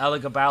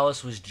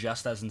 Elagabalus was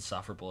just as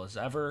insufferable as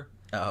ever.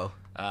 Oh.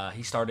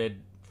 He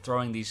started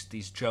throwing these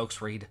jokes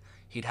where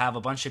he'd have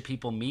a bunch of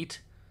people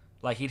meet,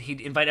 like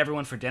he'd invite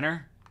everyone for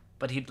dinner,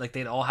 but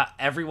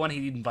everyone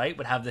he'd invite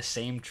would have the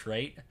same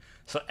trait,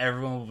 so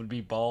everyone would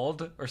be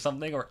bald or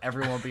something, or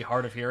everyone would be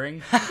hard of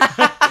hearing,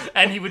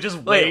 and he would just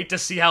wait to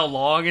see how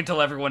long until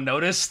everyone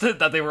noticed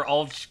that they were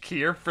all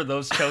here for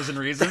those chosen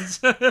reasons.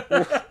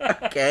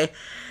 Okay.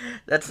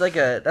 That's like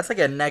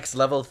a next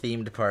level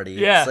themed party.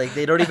 Yeah. It's like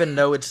they don't even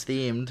know it's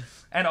themed.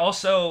 And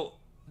also,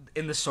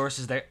 in the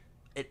sources, there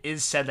it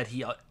is said that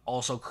he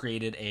also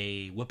created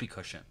a whoopee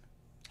cushion.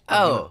 That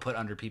he Oh, would put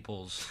under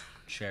people's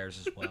chairs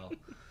as well.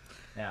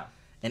 Yeah.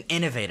 an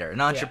innovator,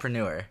 an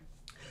entrepreneur.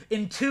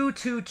 In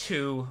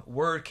 222,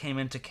 word came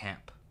into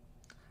camp.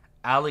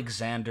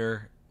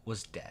 Alexander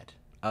was dead.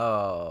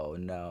 Oh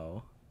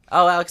no.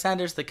 Oh,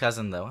 Alexander's the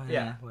cousin though.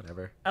 Yeah.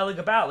 Whatever.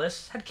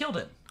 Elagabalus had killed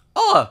him.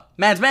 Oh,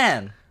 man's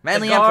man,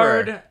 manly The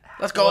guard emperor.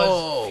 Let's go.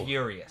 was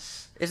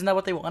furious. Isn't that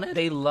what they wanted?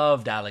 They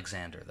loved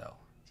Alexander, though.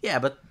 Yeah,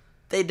 but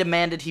they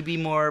demanded he be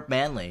more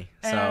manly.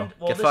 So And,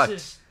 well, get this fucked.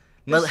 is-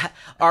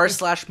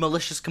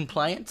 R/malicious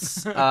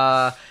compliance.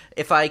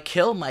 If I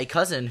kill my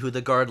cousin who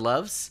the guard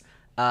loves,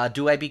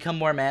 do I become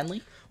more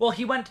manly? Well,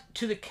 he went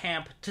to the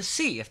camp to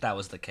see if that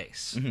was the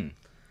case. Mm-hmm.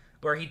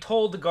 Where he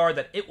told the guard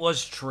that it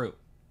was true.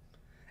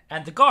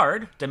 And the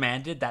guard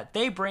demanded that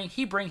he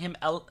bring him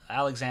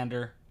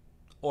Alexander,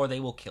 or they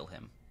will kill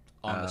him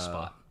on the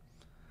spot.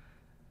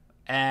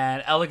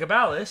 And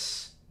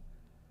Elagabalus,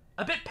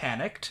 a bit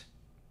panicked,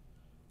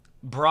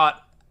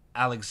 brought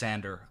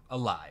Alexander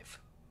alive.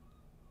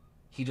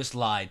 He just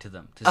lied to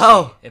them to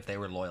see if they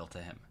were loyal to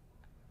him.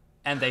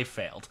 And they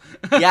failed.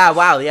 Yeah,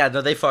 wow, yeah,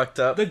 no, they fucked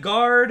up. The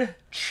guard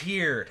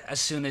cheered as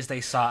soon as they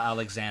saw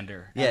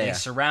Alexander. And Yeah, they yeah.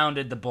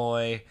 surrounded the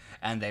boy,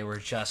 and they were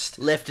just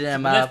Lifting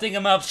him throwing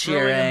him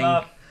cheering.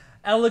 up.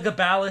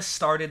 Elagabalus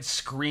started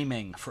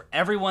screaming for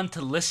everyone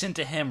to listen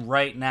to him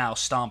right now,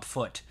 stomp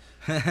foot.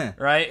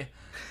 Right?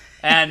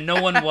 And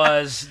no one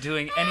was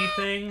doing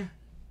anything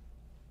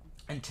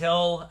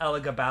until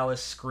Elagabalus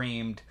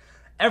screamed,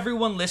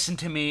 "Everyone listen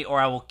to me or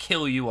I will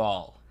kill you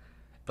all."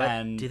 But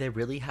and do they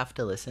really have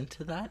to listen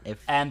to that?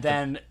 and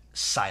then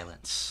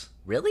silence.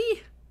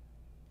 Really?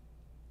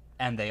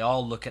 And they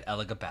all look at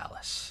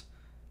Elagabalus.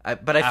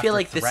 But I feel After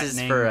like this is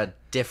threatening- for a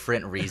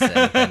different reason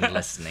than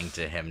listening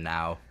to him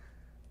now.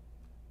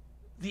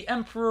 The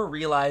Emperor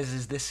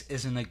realizes this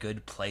isn't a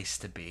good place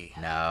to be.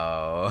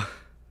 No.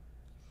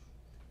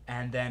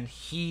 And then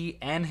he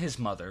and his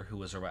mother, who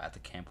was at the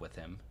camp with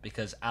him,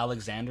 because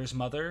Alexander's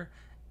mother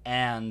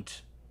and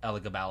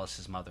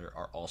Elagabalus' mother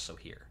are also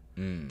here.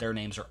 Their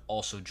names are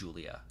also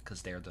Julia,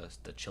 because they're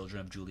the children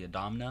of Julia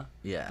Domna.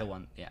 Yeah. The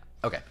one, yeah.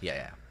 Okay,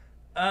 yeah.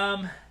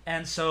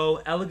 And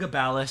so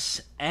Elagabalus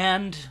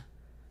and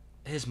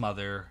his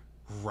mother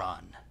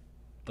run.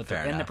 But they're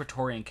Fair in the enough.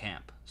 Praetorian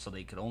camp, so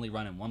they could only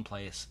run in one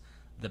place,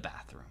 the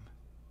bathroom.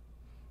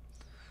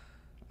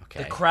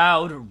 Okay. The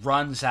crowd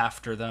runs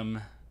after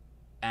them,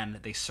 and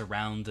they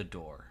surround the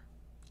door.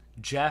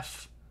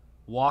 Jeff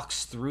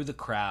walks through the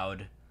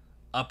crowd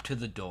up to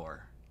the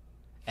door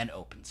and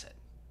opens it.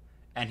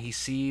 And he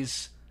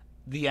sees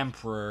the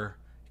Emperor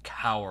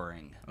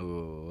cowering.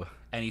 Ooh.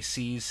 And he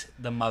sees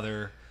the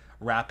mother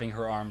wrapping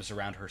her arms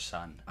around her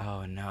son.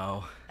 Oh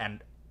no.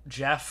 And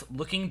Jeff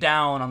looking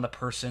down on the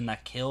person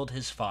that killed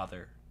his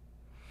father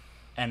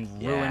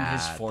and ruined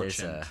his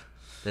fortune,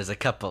 There's a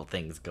couple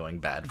things going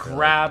bad for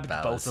grabbed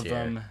Elagabalus both of here.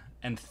 them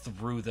and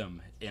threw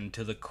them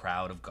into the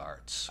crowd of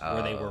guards,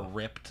 where they were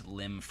ripped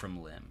limb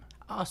from limb.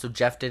 Oh, so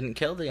Jeff didn't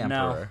kill the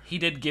No, Emperor. he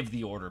did give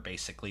the order,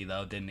 basically,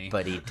 though, didn't he?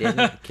 But he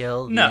didn't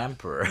kill the no,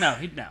 Emperor. No,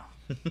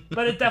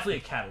 but it's definitely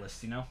a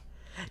catalyst,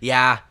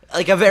 Yeah,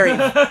 like a very,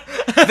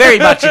 very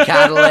much a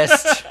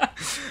catalyst.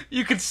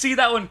 You could see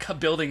that one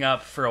building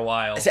up for a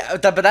while.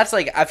 But that's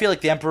like, I feel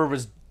like the Emperor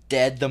was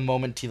dead the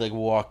moment he like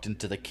walked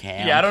into the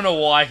camp. Yeah, I don't know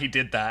why he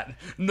did that.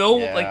 No,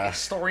 Yeah. like,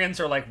 historians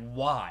are like,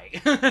 why?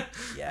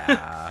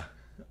 Yeah.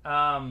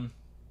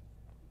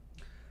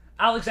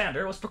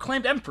 Alexander was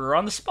proclaimed emperor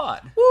on the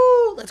spot.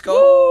 Woo! Let's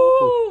go.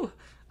 Woo!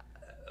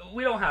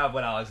 We don't have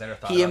what Alexander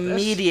thought He about this.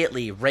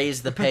 immediately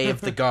raised the pay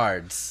of the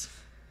guards.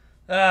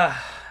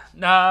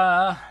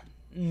 No.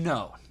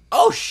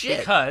 Oh shit!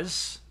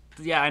 Because,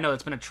 yeah, I know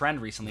it's been a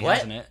trend recently, What?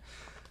 hasn't it?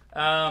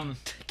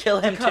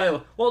 Kill him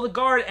too. Well, the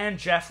guard and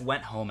Jeff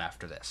went home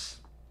after this.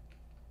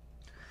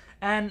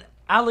 And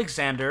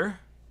Alexander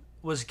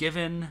was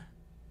given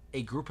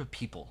a group of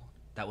people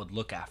that would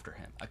look after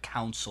him, a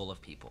council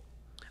of people,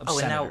 of Oh,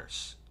 and now-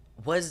 senators.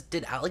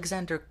 Did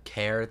Alexander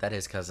care that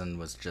his cousin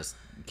was just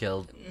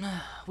killed?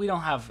 We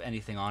don't have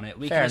anything on it.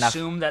 We Fair can enough.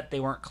 assume that they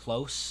weren't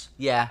close.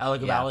 Yeah.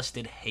 Elagabalus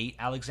did hate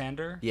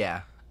Alexander,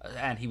 Yeah.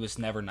 and he was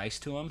never nice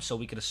to him, so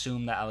we could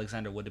assume that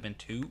Alexander would have been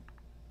too.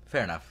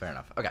 Fair enough.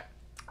 Okay.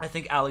 I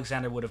think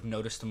Alexander would have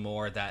noticed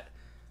more that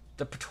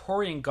the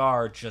Praetorian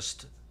Guard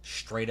just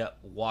straight up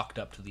walked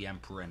up to the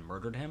Emperor and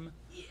murdered him.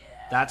 Yeah.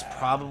 That's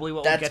probably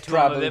what we'll That's get to him a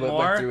probably bit what more.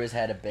 went through his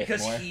head a bit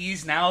because more.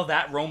 he's now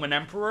that Roman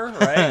Emperor,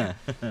 right?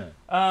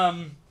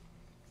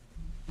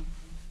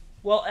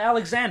 Well,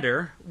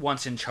 Alexander,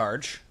 once in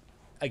charge,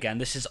 again,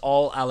 this is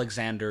all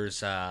Alexander's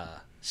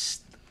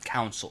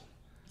council.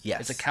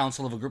 Yes. It's a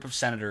council of a group of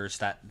senators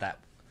that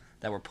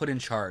were put in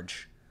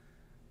charge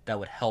that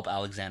would help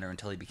Alexander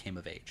until he became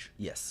of age.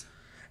 Yes.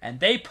 And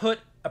they put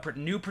a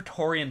new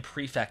Praetorian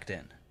prefect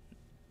in,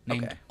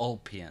 named Okay.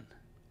 Ulpian.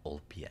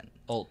 Ulpian.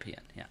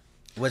 Ulpian, yeah.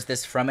 Was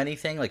this from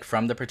anything? Like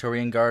from the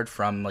Praetorian Guard?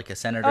 From like a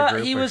senator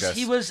group?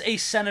 He was a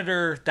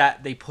senator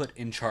that they put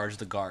in charge of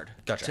the guard.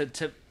 Gotcha.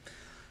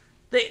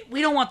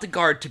 We don't want the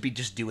guard to be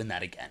just doing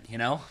that again, you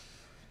know?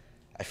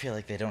 I feel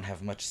like they don't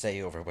have much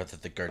say over whether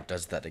the guard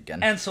does that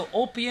again. And so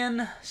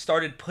Ulpian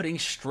started putting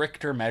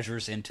stricter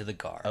measures into the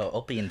guard. Oh,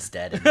 Ulpian's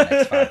dead in the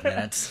next 5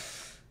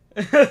 minutes.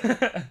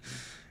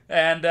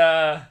 And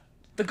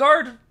the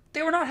guard,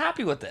 they were not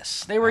happy with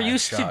this. They were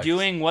used to shocked.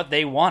 doing what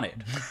they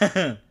wanted.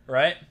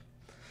 Right?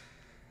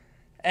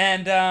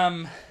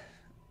 And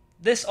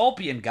this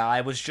Ulpian guy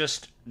was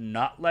just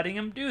not letting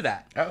him do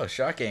that. Oh,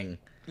 shocking.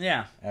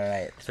 Yeah. All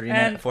right,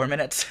 4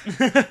 minutes.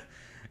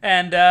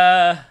 And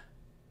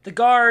the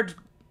guard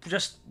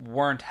just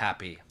weren't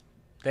happy.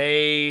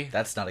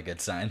 That's not a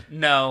good sign.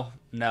 No.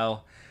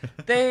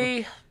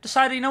 They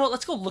decided, you know what,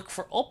 let's go look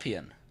for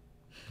Ulpian.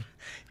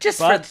 Just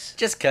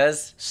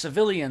cause.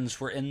 Civilians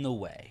were in the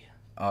way.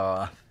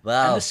 Well,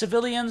 And the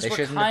civilians they were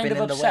shouldn't have kind been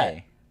of in the upset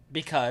way.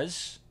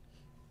 because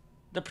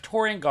the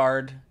Praetorian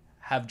Guard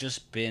have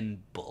just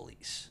been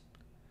bullies.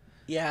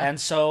 Yeah. And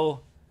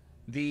so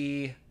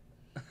the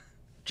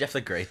Jeff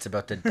the Great's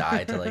about to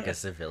die to like a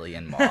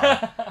civilian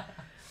mob.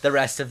 The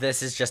rest of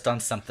this is just on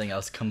something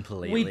else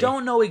completely. we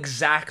don't know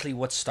exactly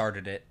what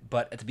started it,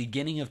 but at the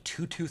beginning of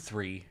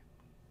 223,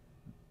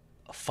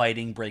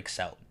 fighting breaks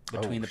out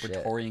between Oh, the shit.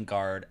 Praetorian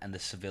Guard and the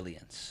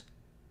civilians.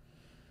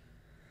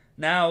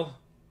 Now,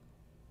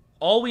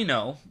 all we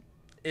know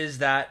is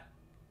that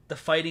the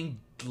fighting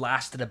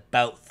lasted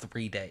about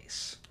 3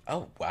 days.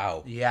 Oh,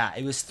 wow. Yeah,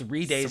 it was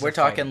 3 days. So we're of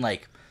talking fighting.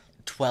 like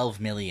 12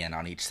 million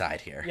on each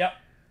side here. Yep.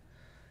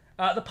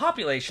 The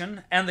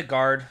population and the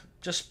guard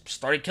just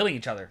started killing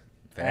each other.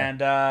 Fair. And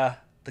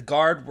the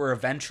guard were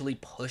eventually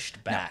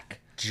pushed back.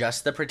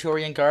 Just the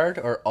Praetorian Guard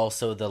or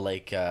also the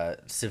like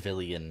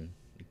civilian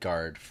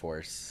guard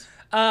force?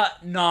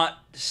 Not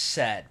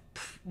said.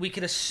 We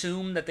could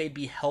assume that they'd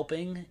be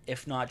helping,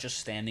 if not just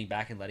standing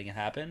back and letting it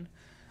happen.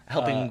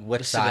 Helping which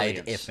the side,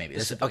 civilians. if maybe.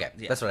 The civi- Okay,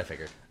 yeah. that's what I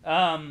figured.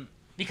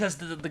 Because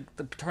the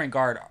Praetorian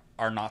Guard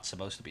are not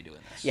supposed to be doing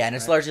this. Yeah, and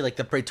it's largely like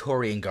the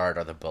Praetorian Guard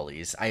are the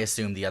bullies. I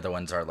assume the other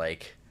ones are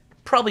like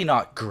probably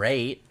not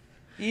great,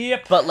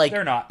 Yep, but like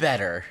they're not.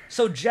 better.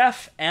 So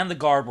Jeff and the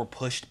guard were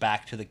pushed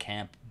back to the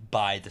camp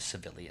by the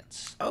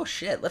civilians. Oh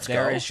shit, let's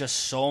There go. is just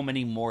so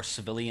many more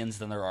civilians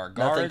than there are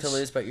guards. Nothing to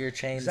lose but your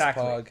chains,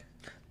 Exactly. Pog.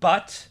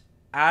 But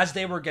as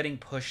they were getting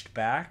pushed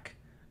back,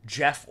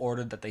 Jeff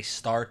ordered that they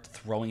start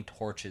throwing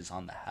torches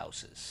on the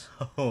houses.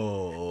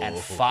 Oh. And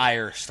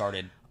fire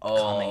started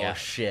coming Oh out.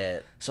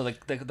 shit. So the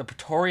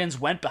Praetorians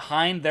went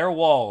behind their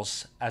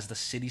walls as the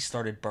city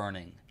started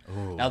burning.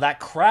 Ooh. Now that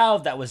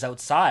crowd that was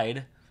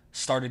outside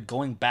started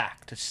going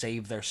back to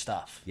save their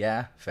stuff.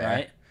 Yeah, fair.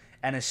 Right?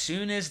 And as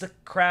soon as the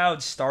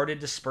crowd started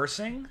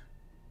dispersing,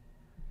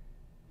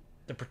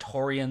 the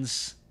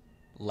Praetorians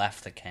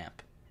left the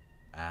camp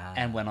Ah.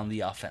 and went on the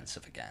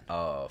offensive again.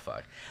 Oh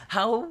fuck!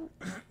 How?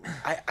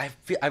 I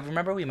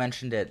remember we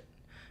mentioned it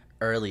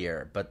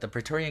earlier, but the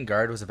Praetorian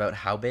Guard was about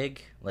how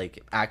big?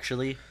 Like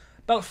actually,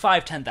 About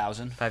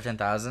 5,000-10,000.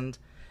 5,000-10,000,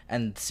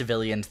 and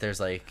civilians.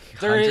 There's like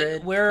There,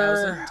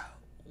 100,000.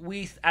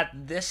 we at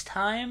this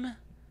time,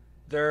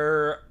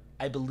 there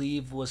I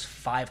believe was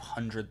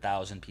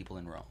 500,000 people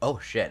in Rome. Oh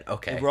shit!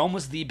 Okay. Rome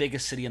was the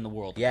biggest city in the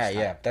world. at Yeah, this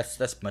time. yeah.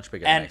 That's much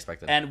bigger than I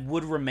expected. and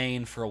would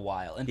remain for a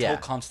while until Yeah.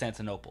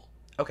 Constantinople.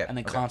 Okay, And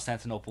then okay.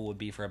 Constantinople would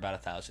be for about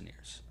 1,000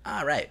 years.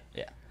 Ah, right.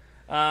 Yeah.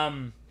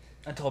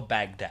 Until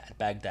Baghdad.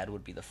 Baghdad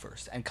would be the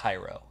first, and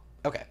Cairo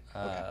Okay.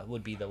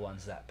 would be the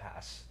ones that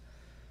pass.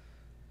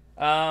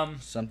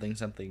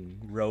 Something.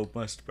 Rome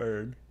must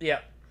burn.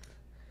 Yeah.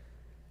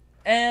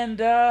 And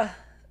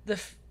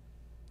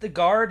the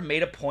guard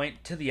made a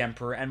point to the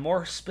emperor, and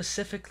more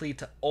specifically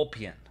to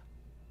Ulpian,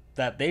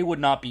 that they would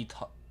not be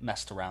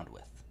messed around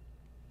with.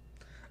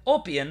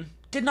 Ulpian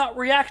did not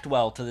react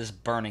well to this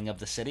burning of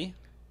the city.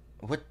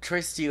 What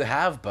choice do you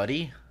have,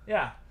 buddy?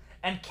 Yeah.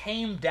 And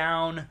came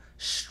down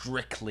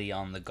strictly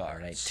on the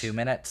guards. Right. 2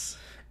 minutes.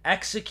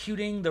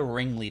 Executing the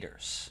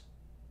ringleaders.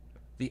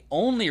 The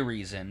only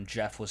reason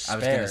Jeff was I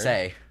spared was gonna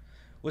say.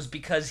 was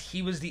because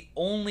he was the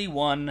only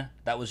one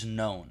that was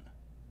known.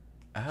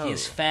 Oh.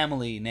 His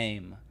family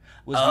name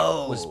was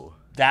Oh.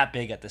 that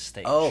big at this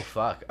stage. Oh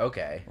fuck.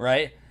 Okay.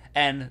 Right?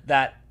 And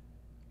that,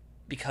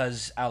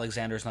 because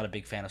Alexander's not a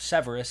big fan of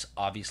Severus,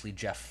 obviously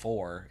Jeff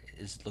 4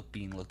 is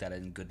being looked at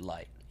in good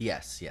light.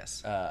 Yes.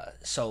 Yes.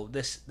 So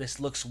this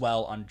looks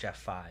well on Jeff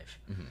 5.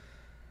 Mm-hmm.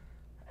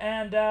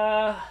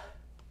 And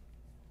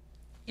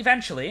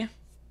eventually,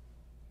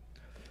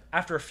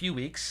 after a few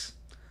weeks,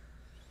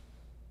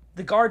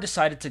 the guard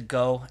decided to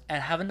go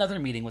and have another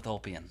meeting with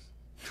Ulpian.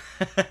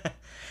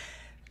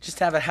 Just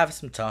have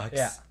some talks.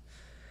 Yeah.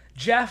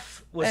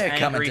 Jeff was They're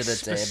coming angry to the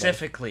table.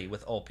 specifically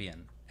with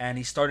Ulpian, and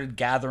he started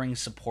gathering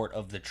support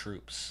of the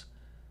troops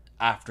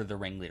after the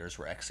ringleaders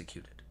were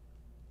executed.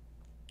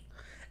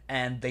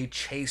 And they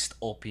chased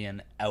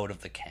Ulpian out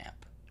of the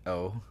camp.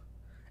 Oh.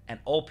 And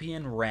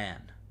Ulpian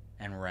ran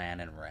and ran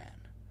and ran.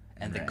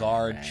 And the Ran,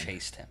 guard ran.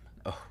 chased him.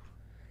 Oh.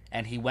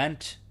 And he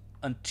went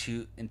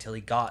until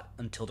he got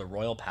until the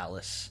royal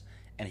palace,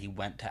 and he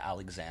went to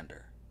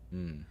Alexander.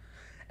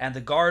 And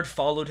the guard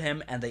followed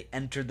him, and they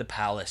entered the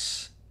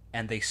palace,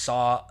 and they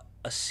saw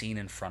a scene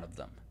in front of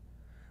them,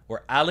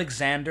 where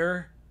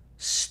Alexander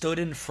stood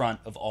in front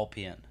of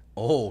Ulpian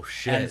Oh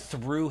shit! and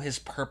threw his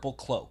purple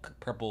cloak.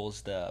 Purple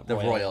is the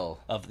royal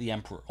of the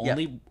emperor. Yeah.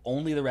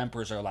 Only the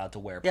emperors are allowed to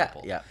wear Yeah,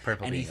 purple. yeah,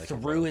 purple And he being like a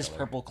threw royal his color.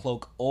 purple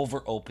cloak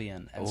over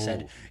Ulpian and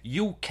said, Oh.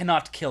 "You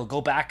cannot kill. Go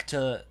back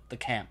to the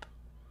camp."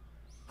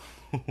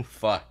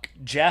 Fuck.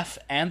 Jeff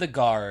and the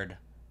guard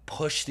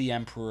push the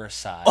emperor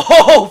aside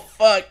Oh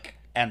fuck!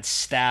 and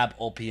stab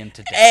Ulpian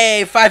to death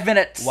Hey, 5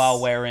 minutes. while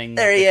wearing.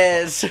 There he the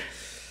is.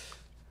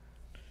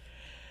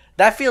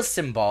 That feels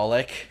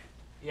symbolic.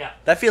 Yeah.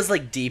 That feels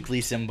like deeply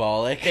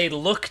symbolic. They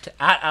looked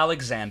at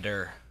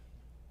Alexander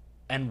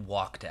and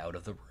walked out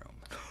of the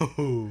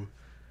room.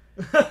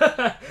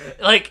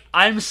 Like,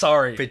 I'm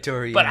sorry,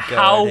 Praetorian but Guard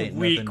how ain't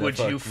weak nothing to would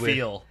you fuck with.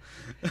 feel?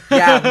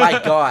 Yeah,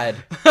 my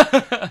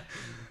god.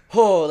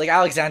 Oh, like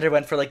Alexander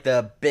went for like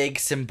the big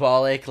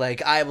symbolic,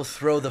 like I will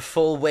throw the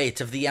full weight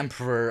of the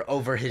emperor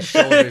over his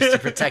shoulders to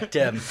protect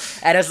him.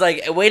 And it's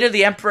like, weight of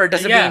the emperor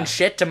doesn't Yeah. mean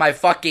shit to my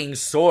fucking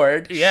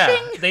sword. Yeah,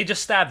 Shing. they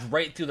just stabbed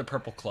right through the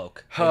purple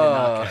cloak. They did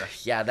not Oh, care.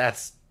 yeah,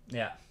 that's.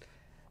 Yeah.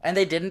 And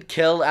they didn't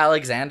kill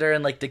Alexander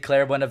and like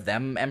declare one of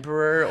them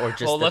emperor, or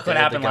just Well, that look what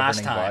they're happened the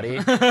last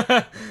governing time.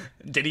 body.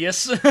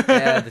 Didius.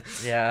 Yeah,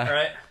 yeah. All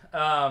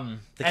right.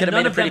 They and could've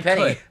none made a of them pretty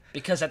penny. could,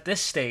 because at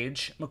this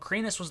stage,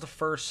 Macrinus was the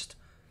first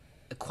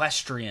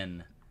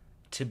equestrian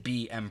to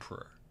be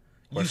emperor.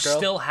 You Horse girl?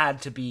 still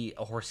had to be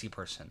a horsey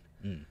person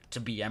to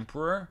be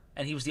emperor,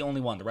 and he was the only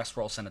one. The rest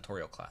were all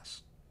senatorial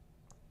class.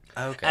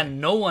 Okay.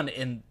 And no one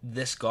in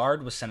this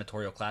guard was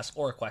senatorial class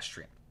or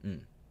equestrian.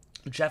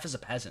 Jeff is a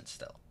peasant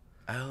still.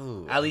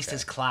 oh, At least okay.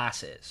 his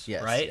class is,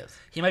 Yes, right? yes.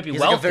 He might be He's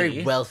wealthy, like a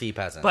very wealthy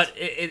peasant. but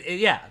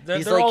yeah, they're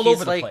He's all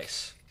over the like,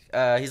 place.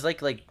 He's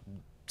like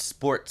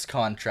sports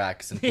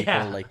contracts and people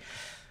Yeah. like.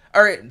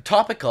 Or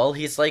topical,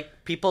 he's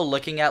like people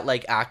looking at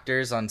like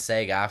actors on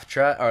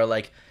SAG-AFTRA are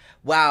like,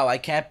 wow, I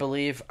can't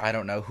believe, I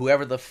don't know,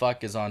 whoever the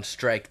fuck is on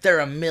strike,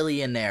 they're a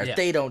millionaire. Yeah.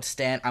 They don't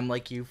stand. I'm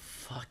like, you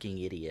fucking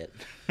idiot.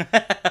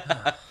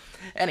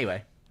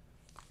 Anyway.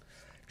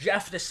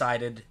 Jeff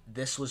decided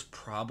this was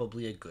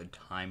probably a good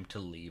time to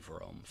leave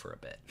Rome for a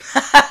bit.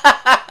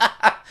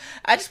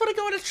 I just want to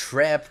go on a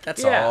trip.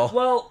 That's all.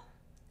 Well,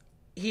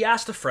 he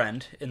asked a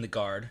friend in the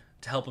guard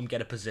to help him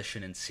get a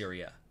position in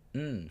Syria.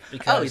 Because,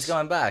 Oh, he's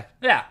going back.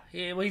 Yeah,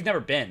 he's never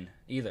been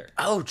either.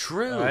 Oh,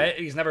 true. All right,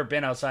 he's never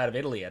been outside of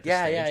Italy at this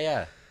Yeah, stage.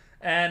 yeah,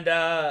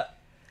 yeah.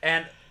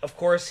 And of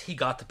course he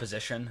got the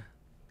position.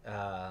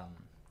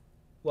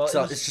 Well,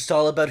 So it's just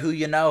all about who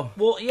you know.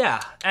 well,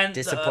 yeah, and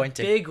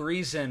Disappointing. a big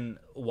reason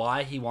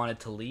why he wanted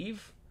to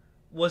leave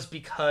was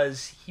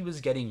because he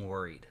was getting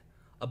worried.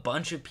 A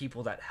bunch of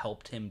people that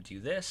helped him do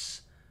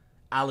this,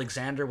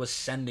 Alexander was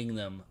sending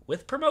them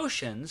with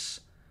promotions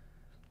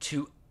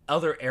to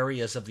other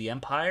areas of the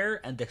empire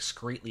and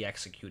discreetly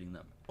executing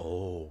them.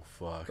 Oh,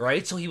 fuck.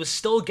 Right? So he was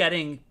still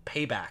getting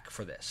payback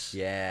for this.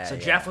 Yeah, So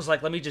yeah. Jeff was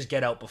like, let me just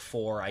get out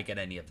before I get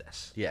any of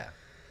this. Yeah.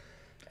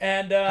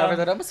 And However,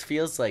 that almost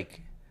feels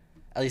like,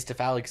 at least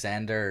if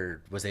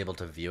Alexander was able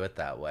to view it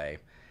that way,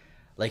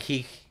 like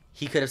he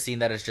could have seen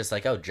that as just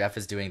like, oh, Jeff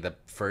is doing the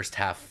first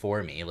half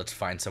for me. Let's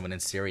find someone in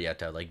Syria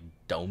to like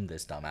dome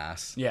this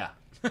dumbass. yeah.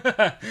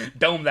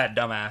 Dome that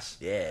dumbass.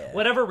 Yeah.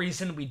 Whatever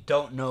reason, we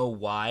don't know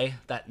why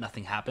that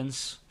nothing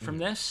happens from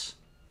this.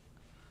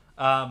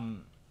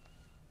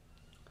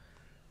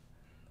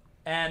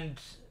 And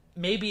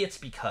maybe it's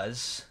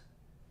because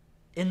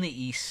in the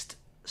East,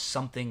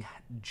 something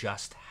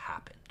just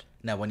happened.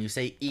 Now, when you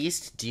say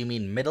East, do you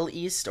mean Middle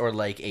East or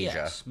like Asia?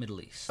 Yes,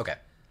 Middle East. Okay.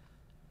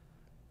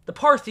 The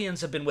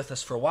Parthians have been with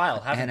us for a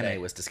while, haven't Anime they?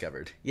 was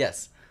discovered.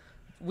 Yes.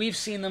 We've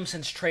seen them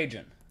since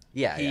Trajan.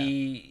 Yeah.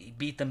 He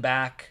beat them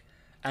back,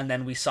 and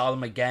then we saw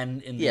them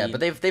again in Yeah, the...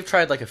 but they've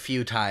tried like a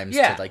few times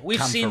Yeah, to like we've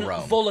come seen for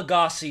Rome.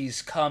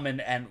 Volagases come,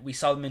 and we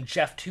saw them in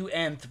Jeff 2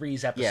 and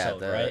 3's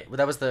episode, right?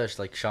 That was the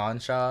like Sean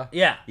Shaw.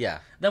 Yeah. Yeah.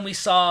 Then we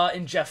saw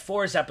in Jeff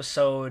 4's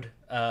episode,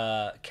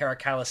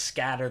 Caracalla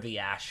scatter the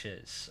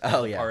ashes of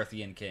Oh, the yeah.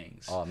 Parthian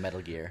kings. Oh,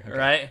 Metal Gear. Okay.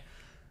 Right?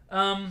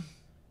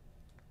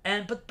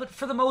 But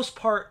for the most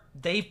part,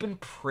 they've been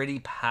pretty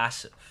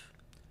passive.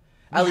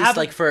 At We least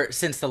haven't- like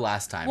since the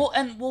last time.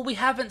 Well, we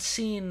haven't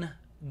seen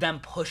them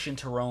push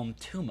into Rome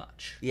too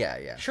much. yeah,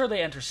 yeah. Sure,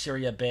 they enter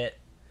Syria a bit.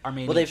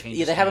 Armenia Well, they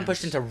changes haven't hands.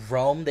 pushed into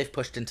Rome. They've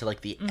pushed into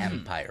like the Mm-hmm.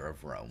 Empire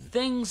of Rome.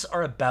 Things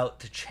are about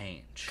to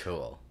change.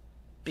 Cool.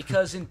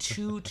 Because in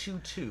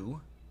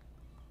 222,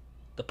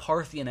 the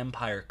Parthian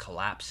Empire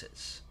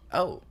collapses.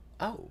 Oh,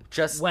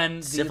 just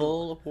When the-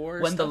 civil war.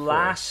 When the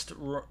stuff,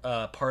 or-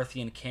 last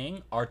Parthian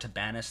king,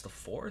 Artabanus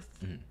IV,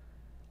 Mm-hmm.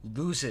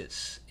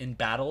 loses in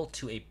battle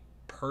to a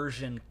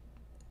Persian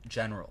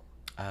general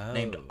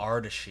named Oh.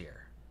 Ardashir.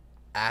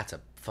 That's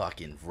a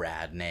fucking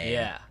rad name.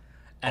 Yeah.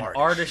 And Ardashir.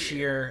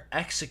 Ardashir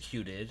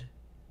executed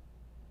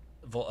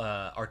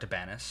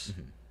Artabanus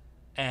Mm-hmm.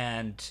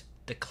 and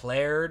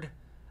declared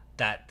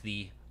that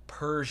the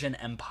Persian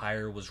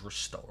Empire was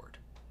restored.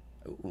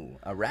 Ooh,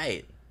 all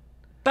right.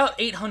 About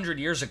 800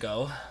 years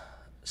ago,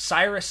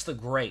 Cyrus the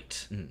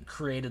Great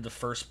created the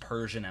first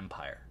Persian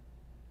Empire,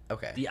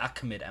 Okay. the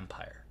Achaemenid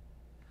Empire.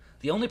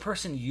 The only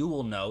person you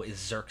will know is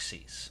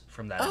Xerxes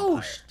from that Oh,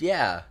 empire.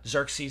 yeah.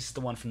 Xerxes is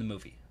the one from the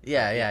movie.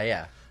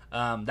 Yeah.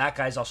 That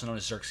guy's also known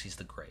as Xerxes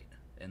the Great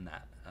in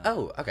that.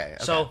 Oh, okay.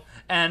 So,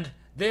 and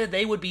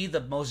they would be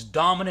the most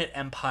dominant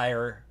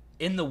empire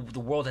in the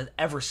world had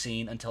ever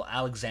seen until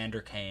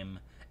Alexander came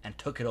and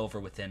took it over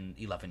within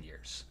 11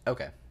 years.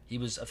 Okay. He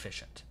was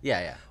efficient.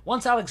 Yeah.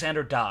 Once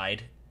Alexander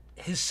died,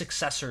 his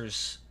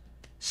successors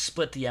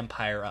split the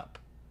empire up.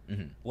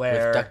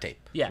 Where, With duct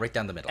tape. Yeah. Right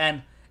down the middle.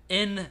 And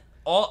in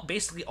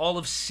basically all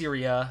of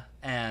Syria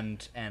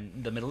and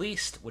the Middle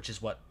East, which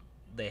is what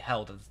they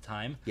held at the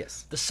time,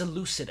 Yes. the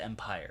Seleucid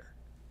Empire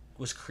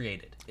was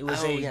created. It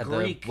was the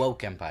Greek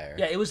woke empire.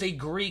 Yeah, it was a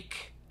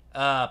Greek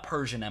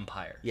Persian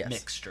Empire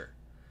mixture,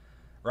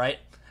 right?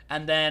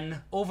 And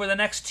then over the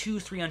next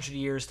 200-300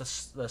 years, the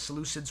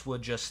Seleucids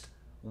would just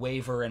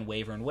waver and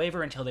waver and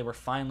waver until they were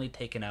finally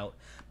taken out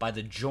by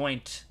the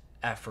joint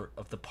effort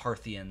of the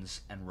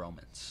Parthians and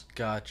Romans,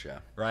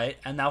 Gotcha. right?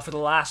 And now for the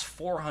last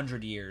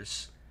 400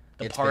 years,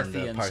 the It's been the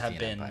Parthians have Parthian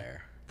been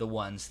Empire. the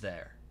ones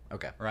there,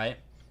 Okay. right?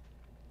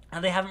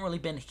 And they haven't really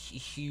been a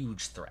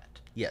huge threat,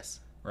 Yes.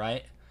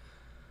 right?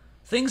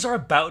 Things are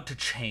about to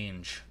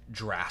change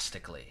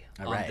drastically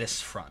on Alright.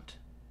 this front,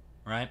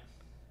 right?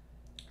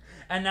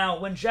 And now,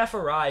 when Jeff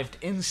arrived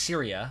in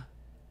Syria,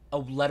 a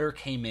letter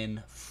came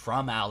in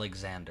from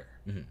Alexander.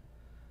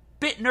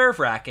 Bit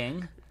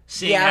nerve-wracking,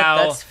 seeing Yeah, how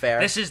that's fair.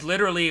 this is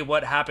literally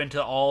what happened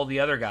to all the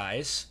other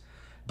guys.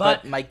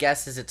 But But my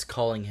guess is it's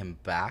calling him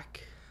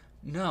back.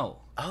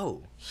 no,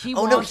 Oh. he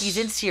Oh, no, wants- he's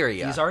in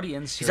Syria. He's already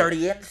in Syria. He's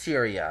already in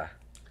Syria.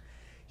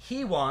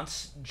 He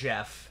wants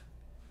Jeff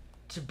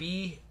to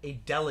be a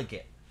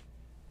delegate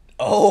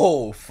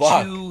Oh,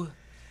 fuck. to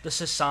the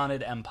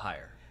Sassanid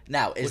Empire.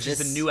 Now, Which is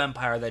the new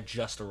empire that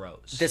just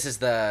arose. This is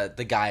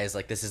the guys,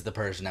 like, this is the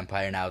Persian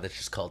Empire now that's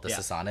just called the Yeah.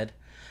 Sassanid.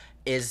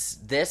 Is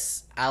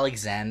this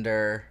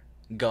Alexander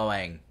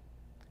going,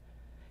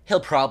 he'll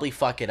probably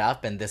fuck it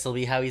up and this will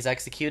be how he's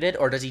executed?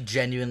 Or does he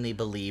genuinely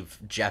believe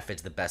Jeff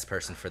is the best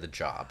person for the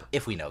job,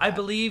 if we know that? I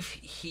believe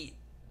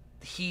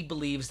he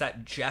believes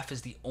that Jeff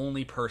is the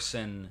only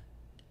person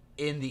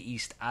in the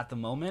East at the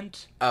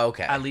moment,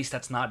 Okay. at least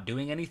that's not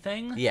doing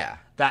anything, Yeah.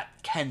 that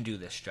can do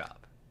this job.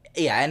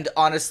 Yeah, and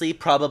honestly,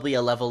 probably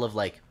a level of,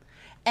 like,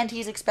 and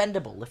he's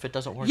expendable if it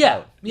doesn't work Yeah.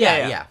 out.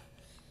 Yeah.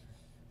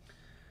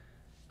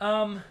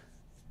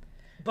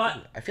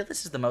 But I feel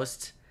this is the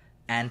most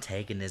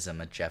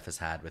antagonism a Jeff has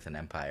had with an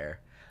empire,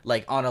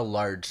 like on a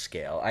large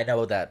scale. I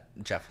know that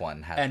Jeff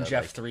 1 had and the,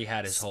 Jeff like, 3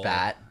 had his whole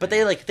spat, but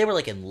they were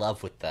like in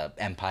love with the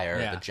empire,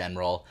 Yeah. the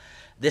general.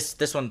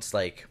 This one's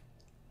like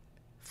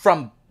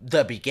from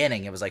the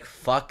beginning. It was like,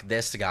 fuck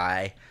this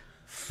guy,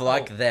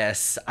 fuck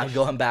this. I'm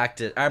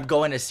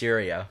going to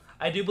Syria.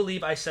 I do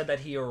believe I said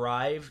that he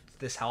arrived.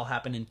 This all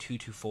happened in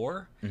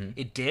 224. Mm-hmm.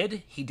 It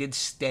did. He did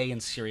stay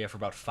in Syria for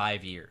about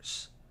 5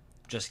 years,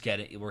 just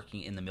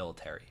working in the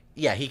military.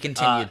 Yeah, he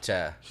continued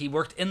to. He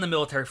worked in the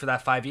military for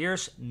that 5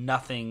 years.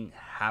 Nothing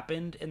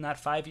happened in that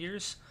 5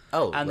 years.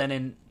 Oh, and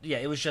then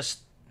it was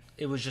just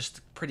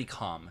pretty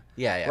calm.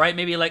 Yeah. Right,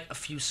 maybe like a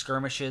few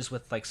skirmishes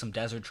with like some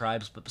desert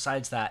tribes, but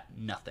besides that,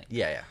 nothing.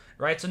 Yeah.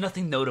 Right, so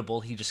nothing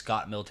notable. He just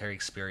got military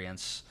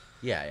experience.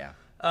 Yeah.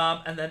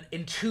 And then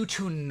in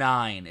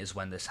 229 is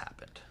when this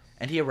happened.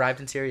 And he arrived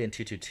in Syria in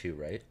 222,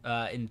 right?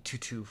 In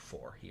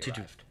 224 he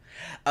arrived.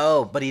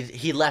 Oh, but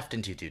he left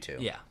in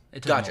 222. Yeah,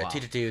 it took him a Gotcha. while.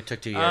 222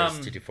 took 2 years.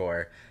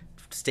 224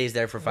 stays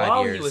there for 5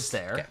 While years. he was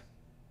there, Okay.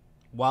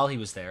 while he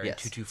was there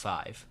Yes. in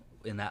 225,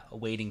 in that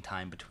waiting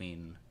time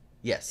between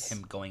Yes.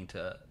 him going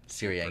to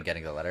Syria and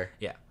getting the letter.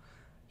 yeah,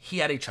 he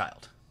had a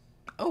child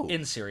Oh.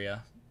 in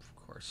Syria, of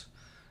course,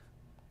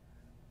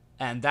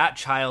 and that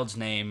child's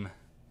name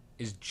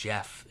is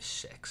Jeff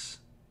 6.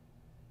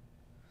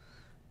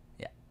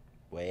 Yeah,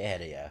 Way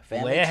ahead of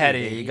you. way ahead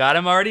of you. You got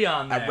him already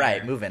on there. All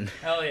right, moving.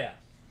 Hell yeah.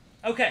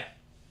 Okay.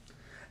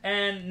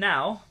 And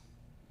now,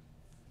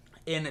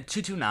 in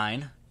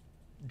 229,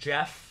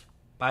 Jeff,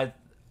 by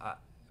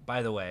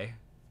the way,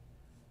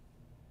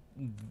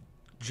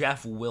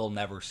 Jeff will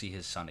never see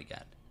his son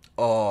again.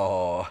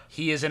 Oh.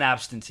 He is an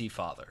absentee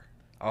father.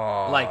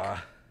 Oh.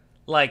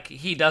 Like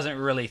he doesn't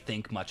really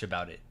think much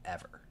about it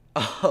ever.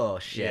 Oh,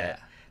 shit. Yeah.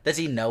 Does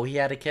he know he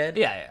had a kid?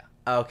 Yeah.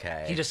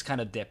 Okay. He just kind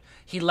of dipped.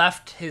 He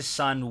left his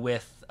son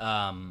with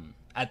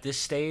at this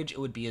stage it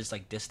would be his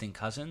like distant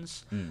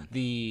cousins.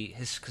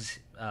 His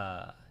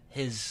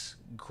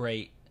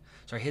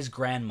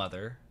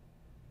grandmother,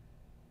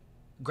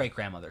 great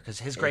grandmother, because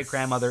his great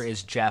grandmother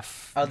is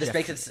Jeff. Oh, this Jeff,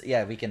 makes it.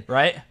 Yeah, we can.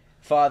 right.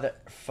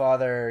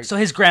 Father. So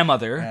his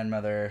grandmother,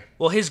 Grandmother.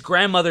 well, his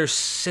grandmother's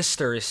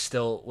sister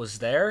was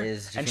there,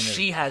 Is and Jafina-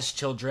 she has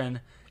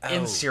children Oh.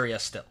 in Syria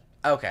still.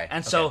 Okay.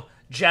 And so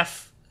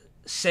Jeff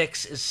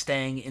 6 is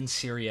staying in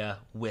Syria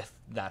with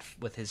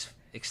his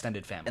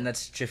extended family. And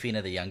that's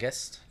Jafina the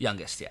youngest?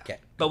 Youngest, yeah. Okay.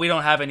 But we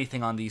don't have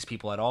anything on these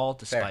people at all,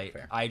 despite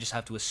fair. I just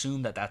have to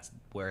assume that that's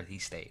where he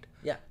stayed.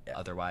 Yeah.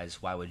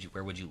 Otherwise, where would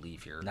you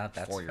leave your No,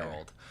 that's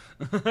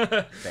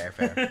 4-year-old?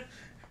 Fair.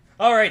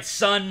 All right,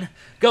 son,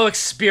 go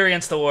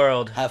experience the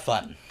world. Have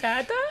fun.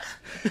 Dada?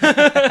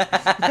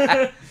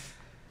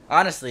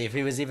 Honestly, if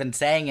he was even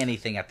saying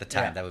anything at the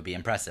time, Yeah. that would be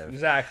impressive.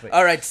 Exactly.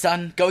 All right,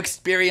 son, go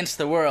experience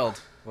the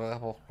world.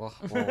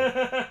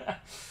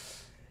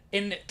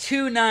 In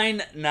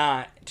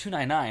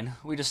 299,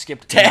 we just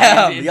skipped.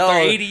 Damn, in yo.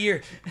 80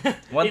 years.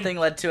 One thing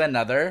led to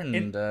another,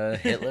 and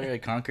Hitler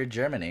had conquered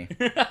Germany.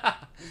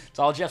 It's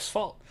all Jeff's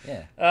fault.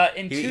 Yeah.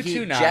 In He-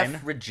 229,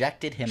 Jeff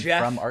rejected him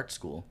Jeff- from art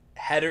school.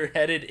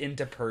 headed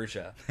into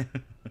Persia.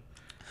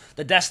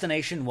 The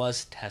destination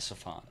was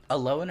Ctesiphon,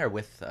 Alone or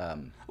with...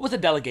 with a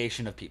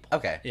delegation of people.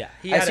 Okay. Yeah,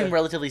 I assume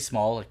relatively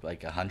small,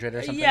 like 100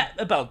 or something? Yeah,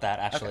 about that,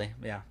 actually.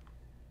 Yeah.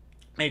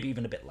 Maybe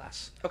even a bit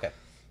less. Okay.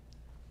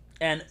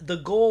 And the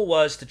goal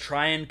was to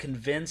try and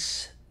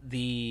convince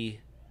the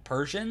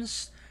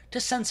Persians to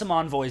send some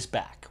envoys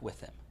back with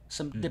him.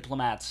 Some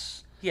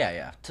diplomats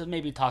Yeah. to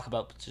maybe talk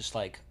about just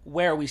like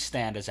where we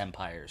stand as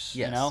empires.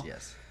 Yes, you know?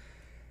 yes.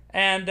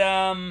 And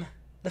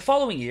the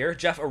following year,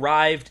 Jeff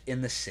arrived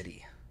in the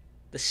city.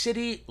 The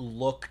city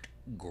looked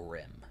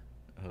grim.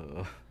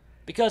 Oh.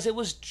 Because it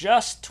was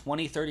just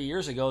 20, 30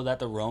 years ago that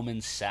the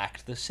Romans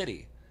sacked the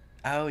city.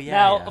 Oh, yeah.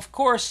 Now, yeah. of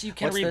course, you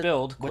can What's the-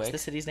 rebuild quick. What's the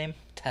city's name?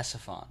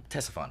 Ctesiphon.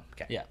 Ctesiphon.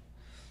 Okay. Yeah.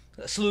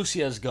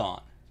 Seleucia is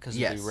gone because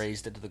Yes. we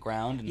razed it to the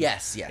ground. And,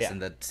 Yes, Yeah. and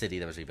the city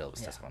that was rebuilt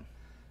was Ctesiphon.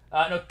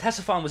 No,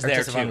 Ctesiphon was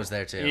there Ctesiphon too. was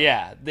there, too.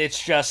 Yeah,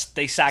 it's just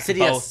they sacked City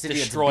both, that's- city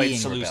that's destroyed being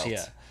Seleucia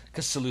rebuilt.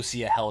 because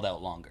Seleucia held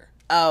out longer.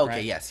 Oh, okay,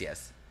 Right. yes.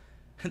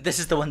 This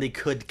is the one they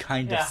could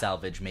kind of Yeah.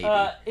 salvage, maybe.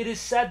 It is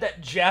said that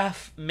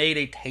Jeff made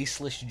a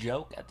tasteless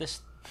joke at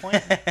this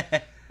point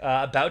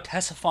about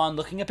Ctesiphon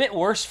looking a bit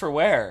worse for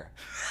wear,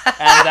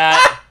 and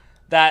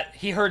that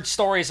he heard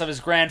stories of his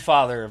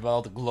grandfather of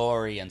all the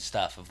glory and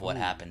stuff of what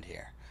happened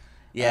here.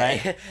 yeah,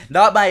 right.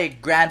 not my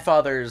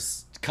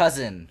grandfather's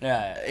cousin.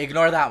 Yeah.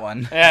 Ignore that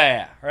one.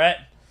 Yeah, right.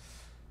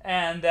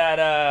 And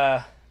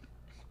that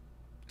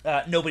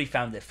nobody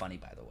found it funny,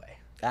 by the way.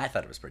 I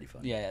thought it was pretty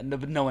fun. Yeah, no,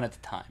 but no one at the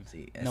time.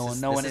 No one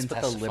This in is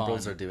what the Ctesiphon.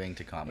 liberals are doing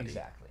to comedy.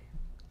 Exactly.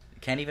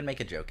 Can't even make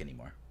a joke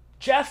anymore.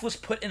 Jeff was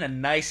put in a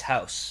nice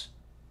house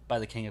by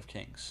the King of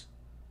Kings.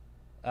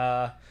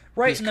 Right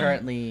He's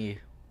currently...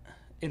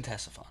 in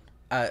Ctesiphon.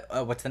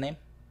 what's the name?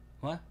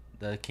 What?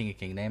 The King of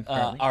King name,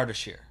 currently?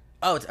 Ardashir.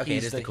 Oh, it's, okay,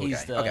 He's it is the cool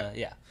he's guy. Okay.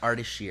 Yeah.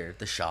 Ardashir,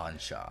 the Shah and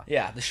Shah.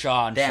 Yeah, the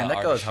Shah and Damn, Shah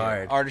that goes Ardashir.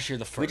 hard. Ardashir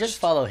the first. We just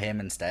follow him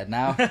instead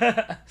now.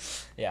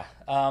 Yeah.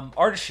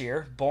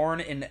 Ardashir, born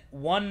in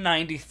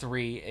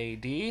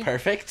 193 AD.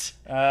 Perfect.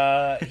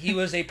 He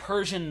was a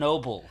Persian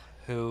noble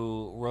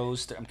who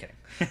rose to... I'm kidding.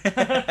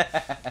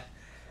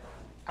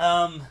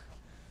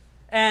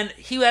 And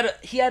he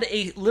had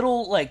a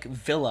little like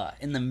villa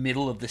in the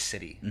middle of the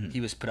city.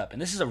 He was put up,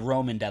 and this is a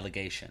Roman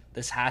delegation.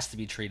 This has to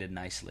be treated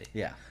nicely.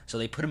 Yeah. So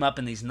they put him up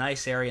in these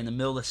nice area in the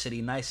middle of the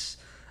city, nice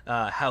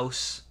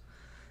house,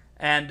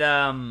 and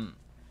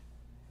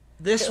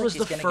this feel like was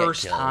he's the gonna get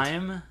first killed.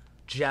 time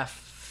Jeff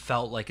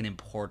felt like an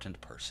important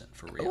person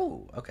for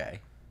real, Oh, okay.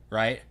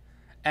 right?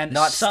 And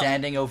Not some-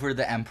 standing over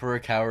the emperor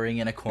cowering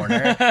in a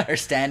corner, or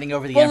standing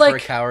over the Well, emperor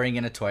like- cowering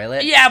in a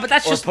toilet. Yeah, but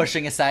that's or just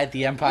pushing aside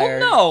the empire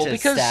Well, no, to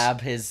because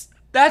stab his.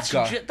 That's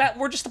God. that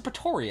we're just a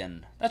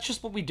Praetorian. That's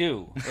just what we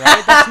do,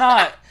 right?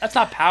 That's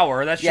not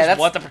power. That's Yeah, just that's-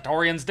 what the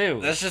Praetorians do.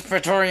 That's just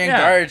Praetorian Yeah.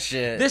 guard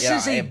shit. This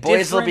is a hey,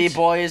 boys will be different-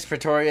 boys,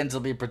 Praetorians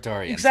will be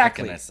Praetorians.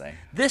 Exactly. What can I say?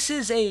 This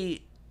is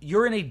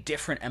you're in a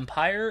different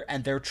empire,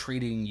 and they're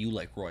treating you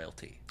like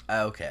royalty,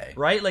 Okay.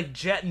 right? Like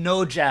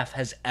no Jeff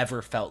has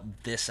ever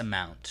felt this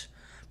amount,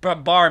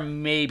 but bar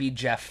maybe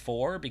Jeff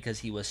 4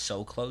 because he was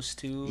so close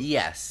to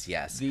Yes.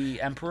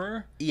 the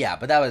emperor. Yeah,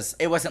 but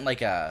it wasn't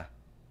like a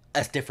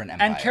different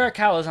empire. And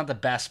Caracalla is not the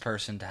best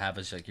person to have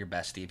as like your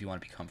bestie if you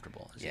want to be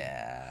comfortable. is he?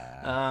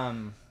 Yeah.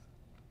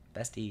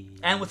 Bestie.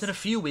 And within a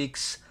few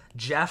weeks,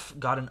 Jeff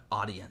got an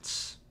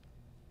audience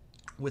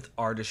with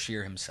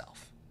Ardashir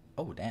himself,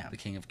 Oh, damn. the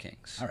King of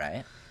Kings. All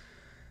right.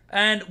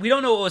 And we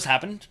don't know what was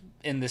happened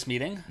in this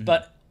meeting,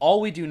 but all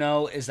we do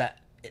know is that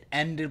it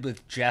ended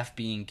with Jeff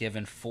being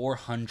given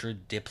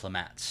 400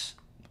 diplomats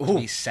to Ooh,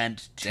 be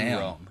sent to damn.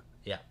 Rome.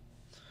 Yeah.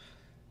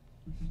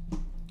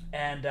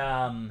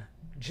 And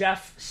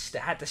Jeff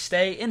had to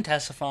stay in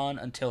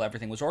Ctesiphon until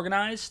everything was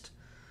organized.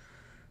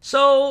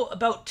 So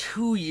about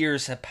 2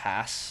 years had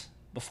passed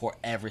before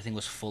everything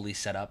was fully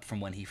set up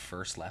from when he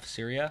first left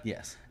Syria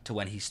Yes. to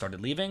when he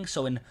started leaving.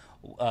 So in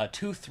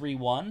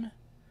 231,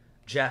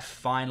 Jeff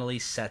finally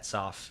sets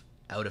off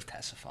out of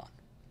Ctesiphon.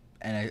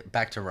 And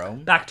back to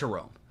Rome? Back to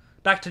Rome.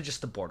 Back to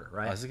just the border, Oh,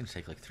 right? this is going to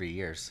take like 3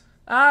 years.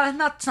 It's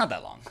not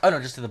that long. Oh,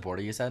 no, just to the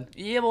border, you said?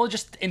 Yeah, well,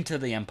 just into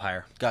the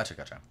empire. Gotcha.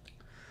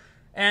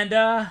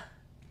 And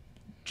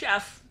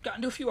Jeff got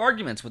into a few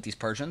arguments with these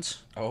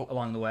Persians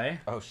along the way.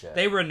 Oh, shit.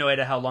 They were annoyed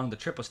at how long the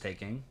trip was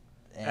taking.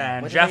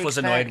 And what did Jeff they was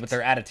annoyed expect? with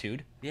their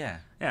attitude. Yeah.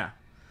 Yeah.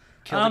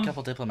 Killed a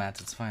couple diplomats.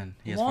 It's fine.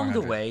 He has Along the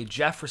 400. way,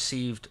 Jeff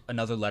received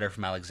another letter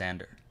from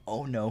Alexander,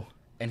 Oh no.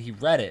 and he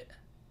read it.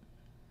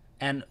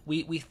 And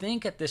we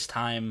think at this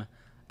time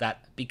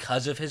that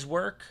because of his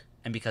work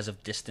and because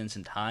of distance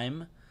and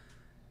time,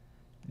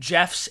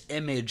 Jeff's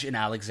image in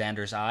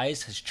Alexander's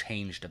eyes has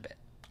changed a bit.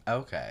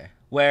 Okay.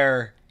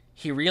 Where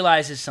he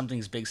realizes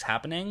something's big's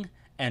happening,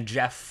 and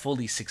Jeff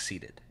fully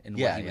succeeded in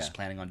what he was Yeah.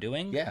 planning on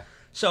doing. Yeah.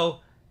 So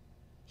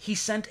he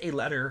sent a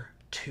letter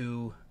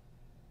to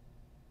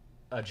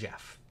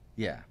Jeff.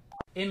 Yeah.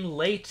 In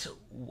late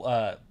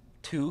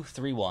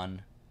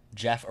 231,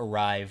 Jeff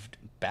arrived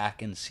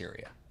back in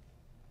Syria.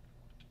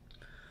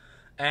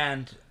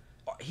 And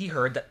he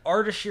heard that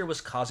Ardashir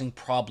was causing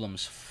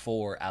problems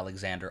for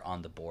Alexander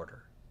on the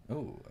border.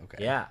 Ooh.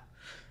 Okay. Yeah.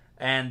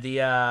 And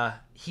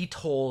he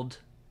told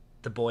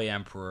the boy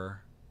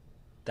emperor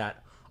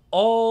that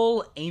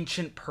all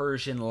ancient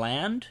Persian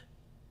land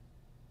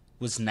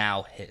was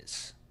now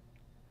his.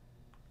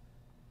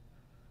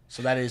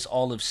 So that is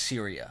all of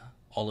Syria,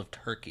 all of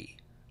Turkey,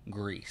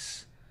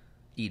 Greece,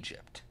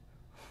 Egypt.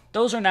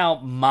 Those are now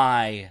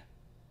my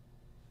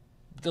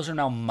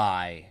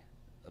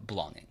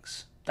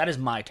belongings. That is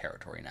my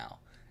territory now.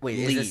 Wait,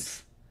 Leave. is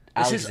this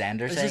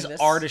Alexander saying this? this? Is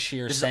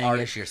Ardashir This is saying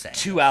Ardashir it saying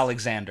to this.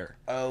 Alexander.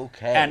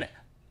 Okay. And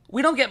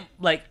we don't get,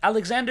 like,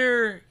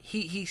 Alexander,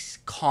 he's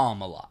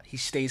calm a lot. He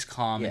stays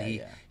calm, and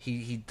Yeah,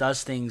 he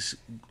does things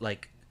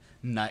like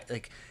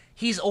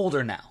he's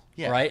older now,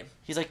 yeah. right?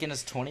 He's like in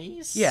his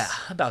 20s? Yeah,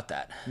 about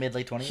that. Mid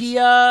late 20s?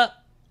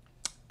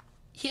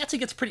 He actually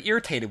gets pretty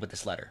irritated with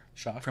this letter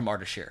Shock. from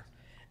Ardashir.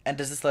 And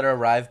does this letter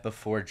arrive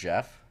before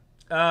Jeff?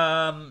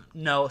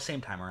 No,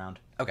 same time around.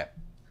 Okay.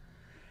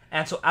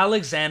 And so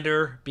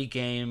Alexander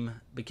began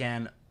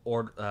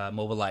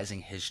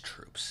mobilizing his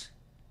troops.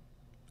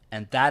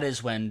 And that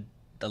is when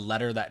the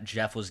letter that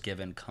Jeff was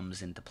given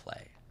comes into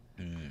play.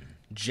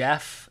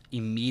 Jeff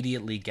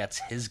immediately gets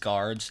his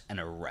guards and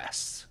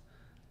arrests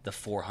the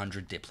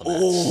 400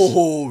 diplomats.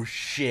 Oh,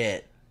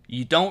 shit.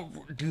 You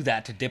don't do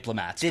that to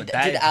diplomats. Did but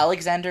that,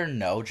 Alexander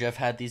know Jeff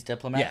had these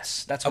diplomats?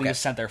 Yes, that's what he was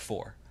sent there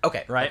for.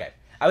 Okay. Right? Okay.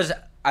 I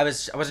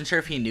wasn't sure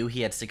if he knew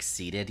he had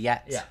succeeded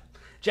yet. Yeah.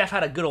 Jeff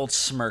had a good old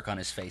smirk on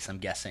his face, I'm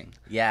guessing.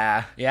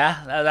 Yeah.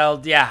 Yeah? I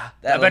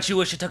That'll- bet you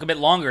wish it took a bit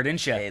longer,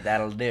 didn't you? Hey,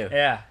 that'll do.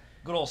 Yeah.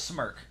 Good old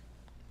smirk.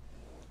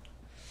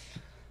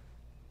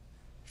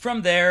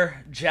 From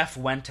there, Jeff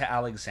went to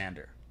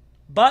Alexander.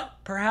 But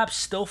perhaps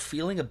still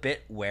feeling a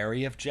bit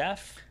wary of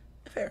Jeff,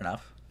 Fair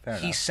enough.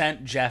 he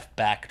sent Jeff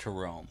back to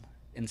Rome.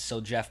 And so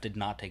Jeff did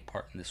not take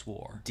part in this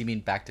war. Do you mean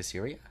back to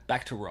Syria?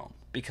 Back to Rome.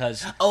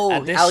 Because Oh,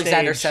 at this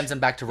Alexander stage- sends him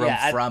back to Rome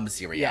from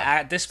Syria. Yeah,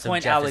 at this So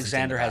point, Jeff isn't in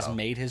Alexander the has battle.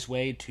 made his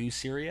way to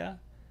Syria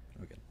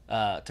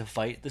Okay. to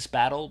fight this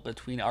battle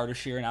between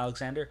Ardashir and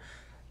Alexander.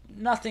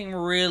 Nothing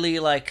really,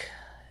 like,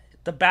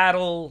 the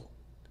battle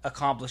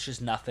accomplishes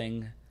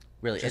nothing.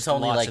 Really, Just it's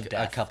only lots like of a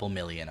death. couple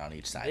million on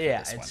each side. Yeah,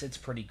 of this one. it's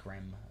pretty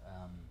grim.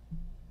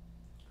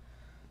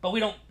 But we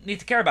don't need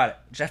to care about it.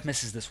 Jeff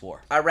misses this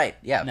war. All right.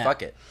 Yeah. Nah.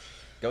 Fuck it.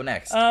 Go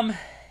next.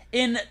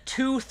 In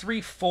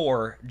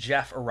 234,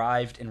 Jeff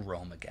arrived in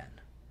Rome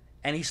again,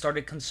 and he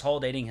started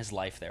consolidating his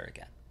life there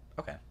again.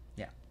 Okay.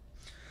 Yeah.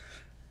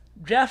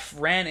 Jeff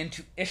ran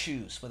into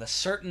issues with a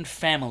certain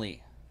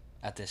family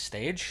at this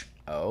stage.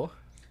 Oh.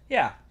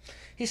 Yeah.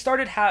 He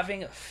started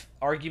having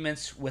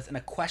arguments with an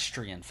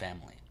equestrian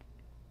family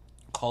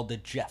called the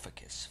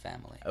Jefficus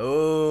family.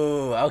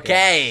 Oh.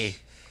 Okay.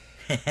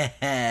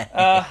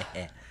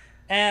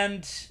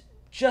 And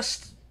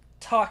just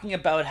talking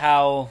about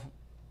how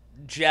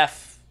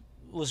Jeff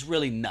was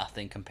really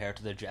nothing compared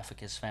to the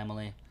Jefficus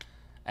family.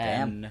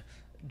 And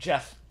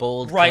Jeff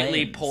Bold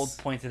rightly claims.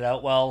 pointed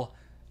out, well,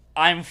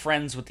 I'm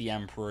friends with the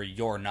Emperor,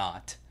 you're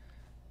not.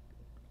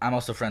 I'm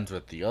also friends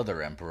with the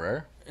other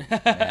emperor,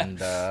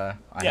 and I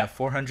Yeah. have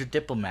 400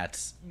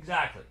 diplomats.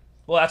 Exactly.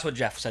 Well, that's what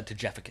Jeff said to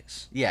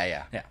Jefficus. Yeah.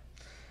 Yeah. Yeah.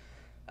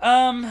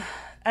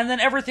 And then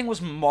everything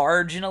was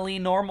marginally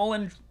normal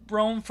in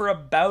Rome for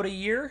about a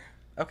year.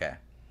 Okay.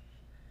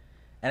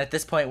 And at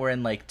this point, we're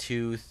in like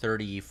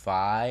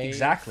 235.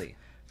 Exactly.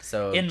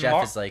 So In Jeff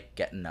Mar- is like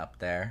getting up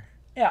there.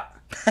 Yeah.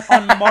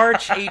 On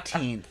March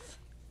 18th,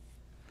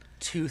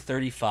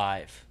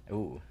 235,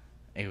 Ooh.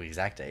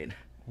 Exact date.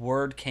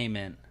 word came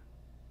in.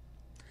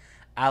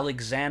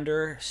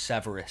 Alexander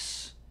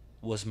Severus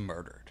was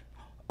murdered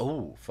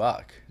Oh,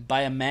 fuck.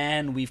 by a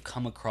man we've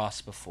come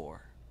across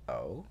before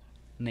Oh.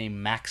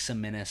 named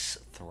Maximinus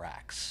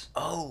Thrax.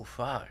 Oh,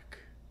 fuck.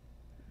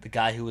 The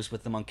guy who was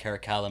with them on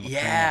Caracalla.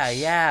 Yeah.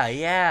 Yeah,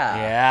 Yeah.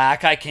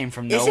 that guy came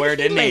from nowhere, Isn't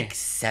he didn't like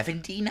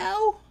 70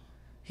 now?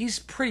 He's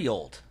pretty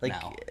old Like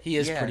now. He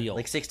is yeah, pretty old.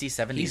 Like 60,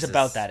 70s. He's is-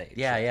 about that age.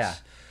 Yeah,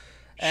 yes.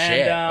 yeah. And,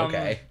 Shit,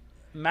 okay.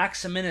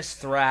 Maximinus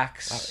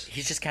Thrax.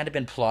 He's just kind of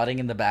been plotting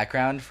in the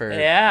background for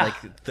Yeah,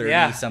 like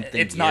 30 something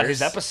years. It's not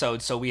his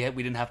episode, so we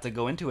didn't have to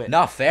go into it.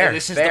 No, fair,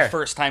 This is fair. the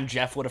first time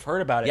Jeff would have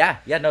heard about it.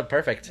 Yeah, no,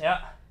 perfect.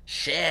 Yeah.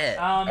 Shit.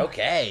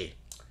 Okay.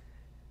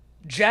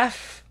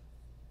 Jeff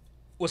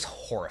was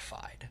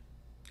horrified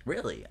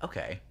Really?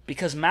 Okay.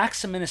 because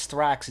Maximinus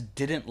Thrax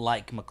didn't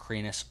like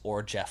Macrinus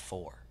or Jeff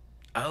IV.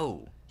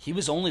 Oh. He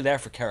was only there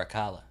for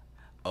Caracalla.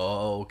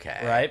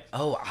 Okay. Right?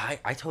 Oh,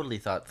 I totally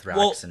thought Thrax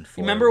Well, and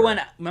 4 remember were...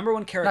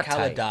 when Caracalla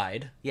tight.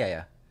 died?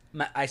 Yeah,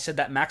 yeah. I said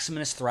that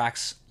Maximinus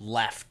Thrax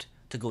left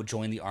to go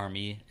join the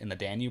army in the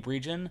Danube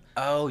region.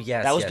 Oh,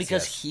 yes, That was yes,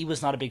 because yes. he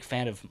was not a big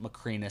fan of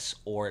Macrinus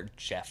or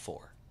Jeff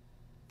 4.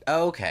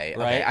 Okay,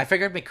 Right? okay. I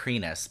figured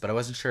Macrinus, but I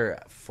wasn't sure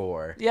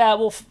 4. Yeah,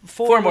 well, 4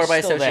 4 more was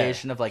by still there.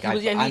 association of, like, He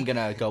was- I'm going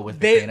to go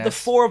with They, Macrinus. the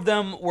 4 of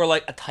them were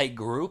like a tight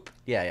group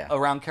Yeah, yeah.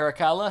 around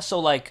Caracalla, so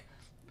like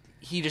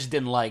he just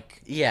didn't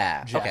like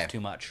Yeah, Jeff okay. too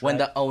much. When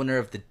right? the owner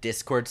of the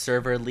Discord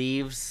server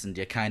leaves, and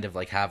you kind of,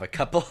 like, have a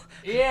couple...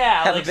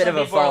 yeah, have like a bit some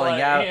of a people are falling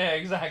like- out. Yeah,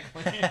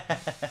 exactly.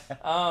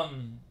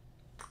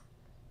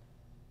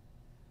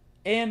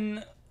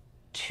 In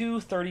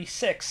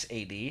 236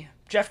 AD,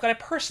 Jeff got a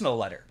personal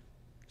letter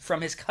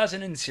from his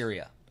cousin in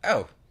Syria.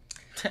 Oh,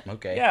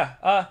 okay.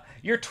 Yeah,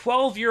 your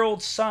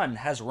 12-year-old son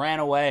has ran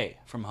away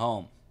from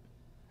home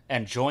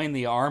and joined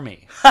the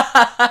army.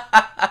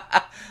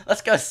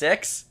 Let's go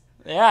 6.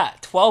 Yeah,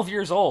 12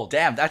 years old.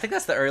 Damn, I think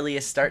that's the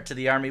earliest start to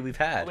the army we've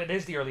had. It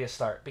is the earliest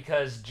start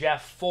because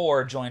Jeff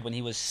 4 joined when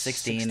he was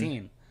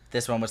 16.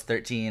 This one was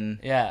 13.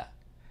 Yeah.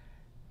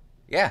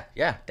 Yeah,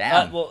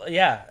 damn. Well,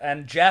 yeah,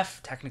 and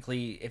Jeff,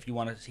 technically, if you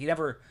want to, he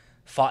never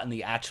fought in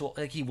the actual,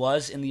 like he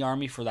was in the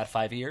army for that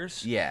 5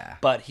 years. Yeah.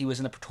 But he was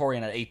in the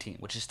Praetorian at 18,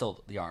 which is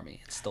still the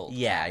army. It's still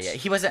Yeah.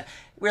 He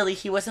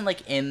wasn't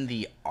like in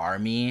the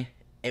army.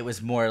 It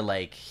was more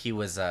like he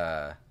was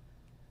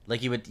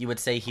like you would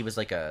say he was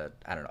like a,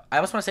 I don't know. I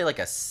almost want to say like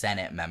a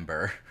Senate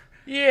member.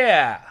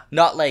 Yeah.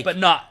 Not like But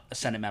not a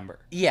Senate member.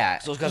 yeah.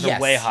 So those guys are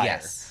way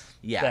higher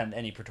Yeah. than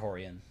any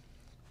Praetorian.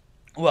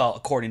 Well,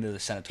 according to the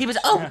Senate. He was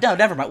no,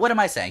 never mind. What am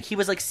I saying? He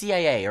was like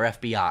CIA or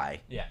FBI.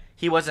 Yeah.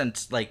 He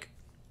wasn't like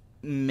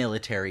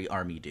military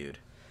army dude.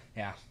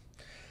 Yeah.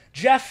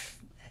 Jeff,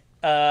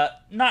 not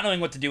knowing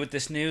what to do with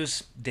this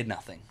news, did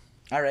nothing.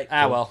 All right.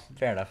 Ah, cool. well.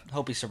 Fair enough.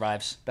 Hope he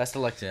survives. Best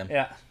of luck to him.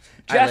 Yeah.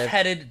 I Jeff lived.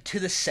 headed to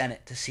the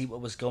Senate to see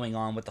what was going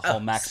on with the whole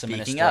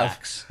Maximinus speaking of.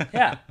 Thrax.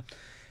 Yeah.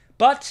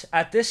 But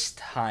at this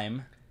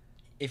time,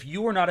 if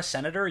you were not a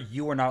senator,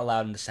 you were not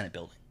allowed in the Senate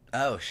building.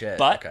 Oh shit.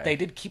 But okay. they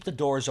did keep the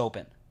doors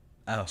open.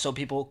 Oh. So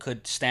people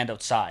could stand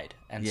outside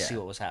and Yeah. see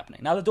what was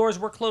happening. Now, the doors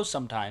were closed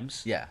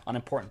sometimes Yeah. on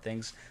important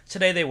things.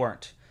 Today, they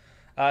weren't.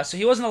 So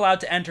he wasn't allowed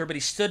to enter, but he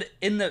stood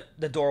in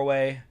the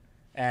doorway,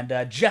 and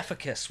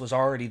Jeffacus was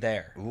already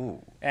there.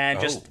 Ooh. And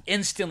Oh. just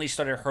instantly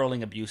started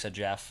hurling abuse at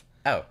Jeff.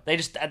 Oh. They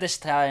just, at this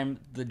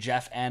time, the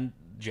Jeff and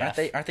Jeff...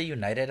 Aren't they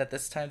united at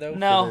this time though?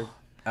 No.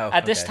 Oh.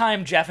 At this okay.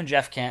 time, Jeff and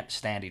Jeff can't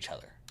stand each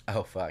other.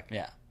 Oh fuck.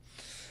 Yeah.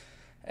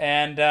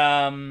 And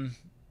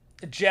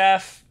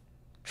Jeff,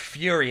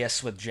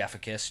 furious with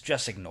Jeffacus,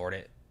 just ignored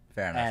it.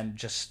 Fair enough. And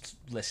just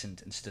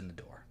listened and stood in the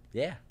door.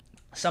 Yeah.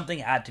 Something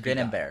had to be Grin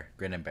done. and bear.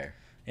 Grin and bear.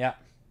 Yeah.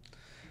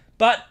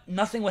 But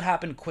nothing would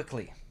happen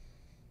quickly.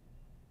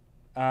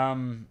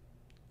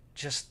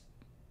 Just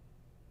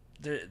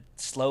they're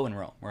slow in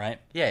Rome, right?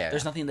 Yeah.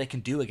 There's nothing they can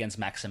do against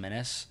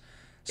Maximinus.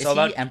 Is So he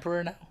about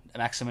emperor now?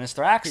 Maximinus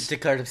Thrax,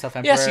 Declared himself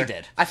emperor. Yes, he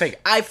did. I figured.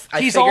 He's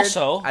figured,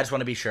 also I just want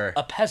to be sure.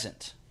 a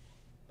peasant.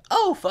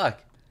 Oh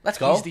fuck. Let's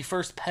go. He's the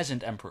first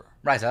peasant emperor.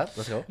 Rise up.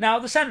 Let's go. Now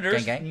the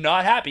senators Gang, gang.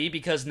 not happy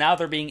because now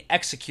they're being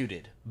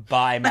executed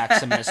by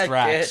Maximinus Get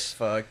Thrax,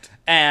 fucked.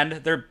 and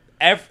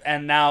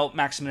and now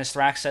Maximinus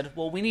Thrax said,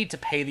 "Well, we need to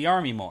pay the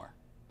army more."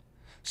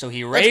 So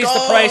he raised the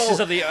go! prices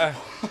of the.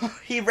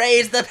 He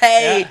raised the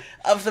pay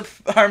Yeah. of the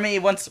army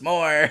once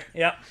more.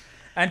 Yeah,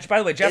 and by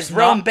the way, Jeff's Is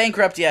Rome not,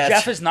 bankrupt yet?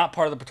 Jeff is not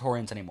part of the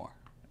Praetorians anymore.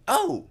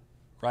 Oh.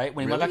 Right?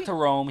 When he went Really? back to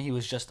Rome, he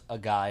was just a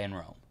guy in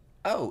Rome.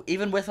 Oh,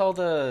 even with all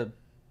the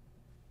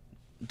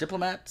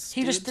diplomats?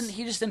 He just dudes? didn't.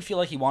 He just didn't feel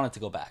like he wanted to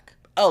go back.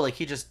 Oh, like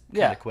he just kind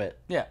Yeah. of quit.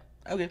 Yeah,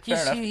 Okay, fair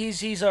enough.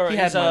 he's a He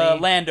had he's a money.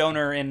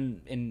 landowner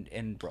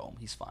in Rome.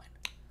 He's fine.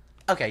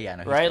 Okay, yeah,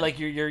 no. he's Right? good. Like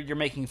you're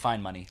making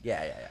fine money.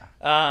 Yeah.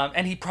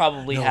 And he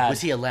probably No, had.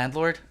 was he a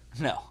landlord?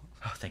 No,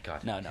 Oh, thank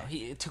God. no.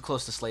 He too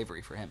close to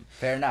slavery for him.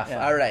 Fair enough.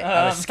 Yeah. All right,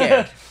 I was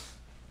scared.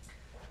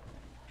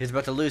 He's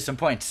about to lose some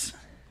points.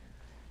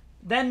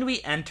 Then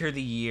we enter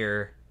the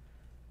year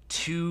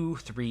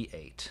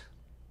 238,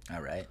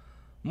 All right.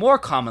 more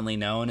commonly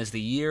known as the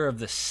year of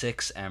the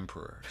Six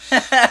Emperors.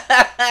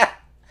 I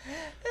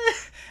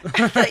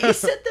thought you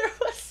said there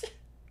was.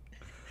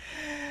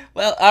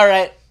 Well, all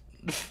right.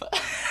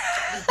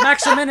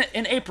 Maximinus,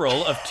 in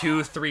April of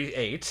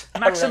 238,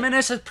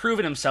 Maximinus has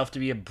proven himself to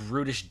be a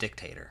brutish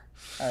dictator.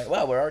 All right.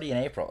 Well, we're already in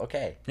April.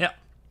 Okay. Yeah.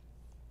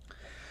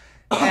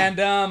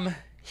 And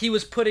he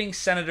was putting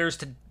senators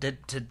to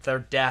their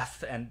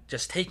death and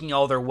just taking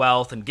all their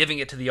wealth and giving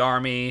it to the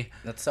army.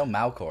 That's so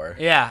Malcor.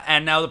 Yeah,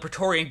 and now the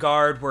Praetorian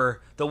Guard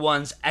were the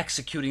ones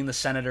executing the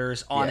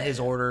senators on Yeah, his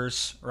yeah.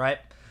 orders, right?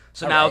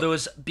 So All now right. there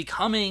was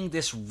becoming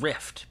this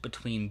rift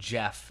between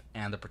Jeff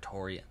and the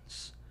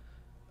Praetorians.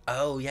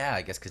 Oh yeah,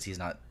 I guess because he's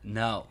not.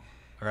 No,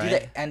 right? Do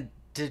they,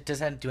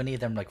 and do any of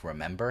them like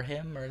remember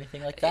him or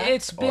anything like that?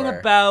 It's been Or-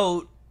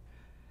 about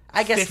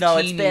I guess no.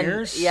 It's 15 been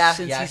years yeah.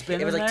 since yeah. he's been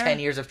It was in like there. 10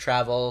 years of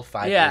travel,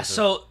 5 yeah. years.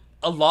 Of,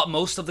 So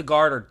most of the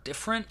guard are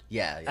different.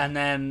 yeah. And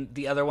then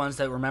the other ones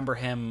that remember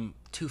him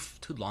too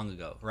long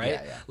ago, right?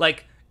 Yeah.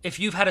 Like if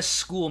you've had a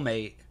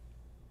schoolmate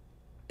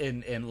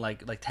in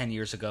like 10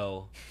 years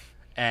ago,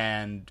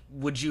 and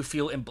would you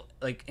feel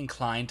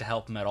inclined to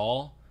help him at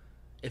all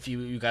if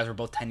you guys were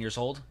both 10 years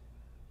old?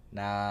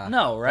 Nah.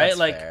 No, right? That's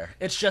Like fair.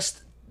 it's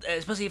just,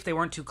 especially if they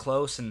weren't too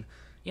close, and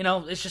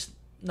it's just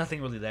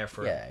nothing really there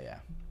for him. Yeah.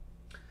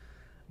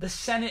 The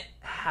Senate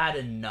had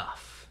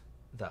enough,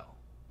 though.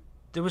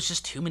 There was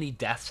just too many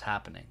deaths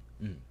happening.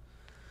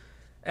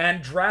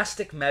 And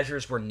drastic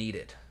measures were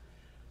needed.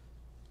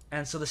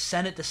 And so the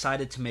Senate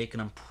decided to make an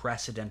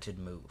unprecedented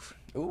move.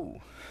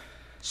 Ooh.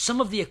 Some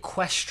of the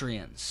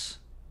equestrians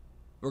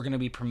were going to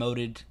be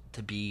promoted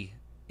to be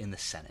in the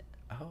Senate.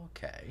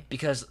 Okay.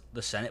 Because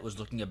the Senate was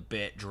looking a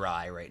bit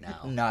dry right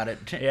now.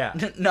 Yeah.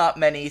 Not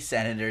many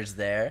senators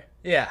there.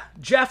 Yeah.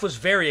 Jeff was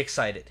very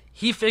excited.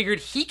 He figured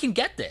he can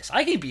get this.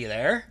 I can be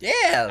there.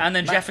 Yeah. And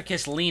then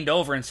Jefficus leaned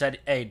over and said,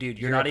 hey, dude,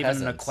 you're not a even an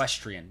peasant.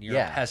 equestrian. You're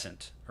Yeah. a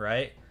peasant,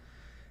 right?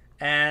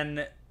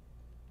 And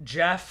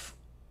Jeff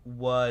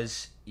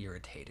was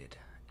irritated,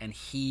 and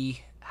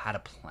he had a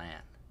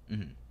plan.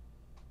 Mm-hmm.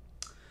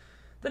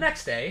 The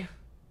next day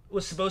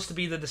was supposed to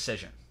be the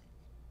decision.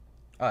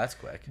 Oh, that's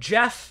quick.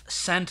 Jeff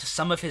sent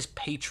some of his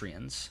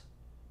Patreons,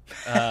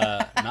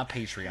 not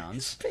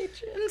Patreons.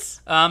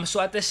 Patrons. So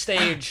at this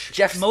stage,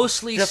 Jeff's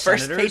mostly the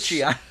senators. first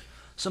Patreon.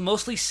 So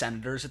mostly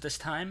senators at this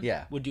time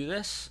Yeah. would do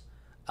this.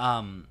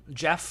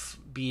 Jeff,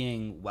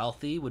 being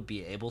wealthy, would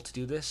be able to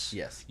do this.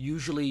 Yes.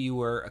 Usually you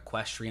were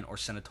equestrian or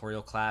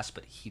senatorial class,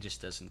 but he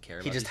just doesn't care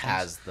about He just these things.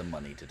 has the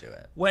money to do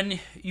it. When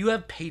you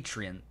have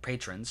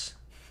patrons,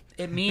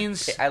 it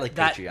means I like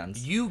that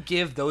Patreons. you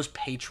give those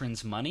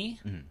patrons money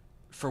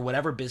for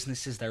whatever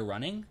businesses they're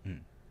running,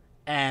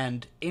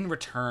 and in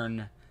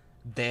return,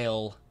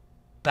 they'll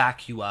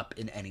back you up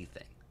in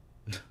anything.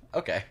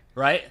 Okay.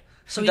 Right?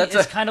 So That's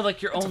it's a- kind of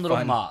like your own little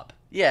fun- mob.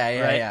 Yeah.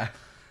 Right?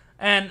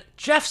 And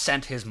Jeff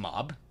sent his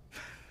mob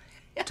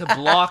to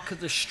block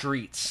the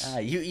streets.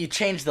 You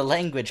changed the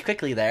language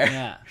quickly there.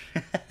 Yeah.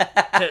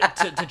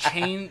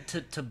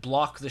 to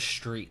block the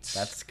streets.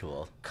 That's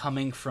cool.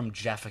 coming from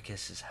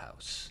Jefficus's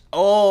house.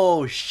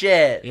 Oh,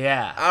 shit.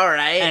 Yeah. All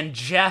right. And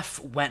Jeff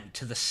went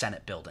to the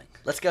Senate building.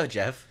 Let's go,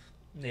 Jeff.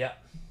 Yeah.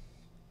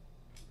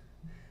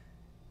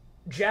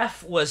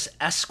 Jeff was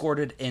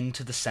escorted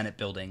into the Senate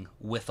building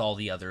with all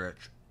the other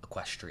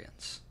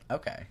equestrians.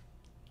 Okay.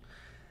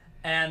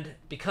 And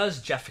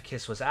because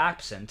Jefficus was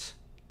absent,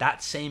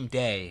 that same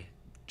day,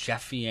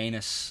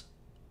 Jeffianus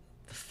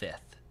V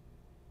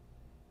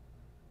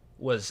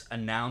was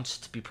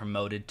announced to be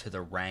promoted to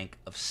the rank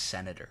of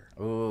senator,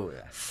 Ooh.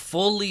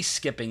 fully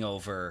skipping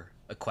over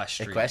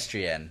equestrian.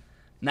 Equestrian.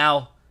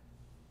 Now,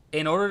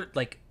 in order,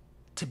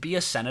 to be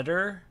a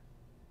senator,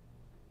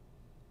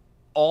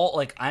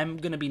 I'm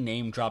going to be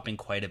name dropping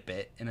quite a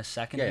bit in a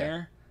second Yeah.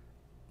 here.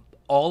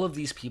 All of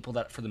these people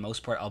that, for the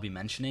most part, I'll be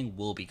mentioning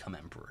will become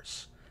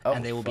emperors. Oh,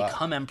 and they will fuck.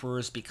 become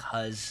emperors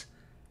because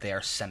they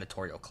are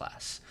senatorial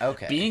class.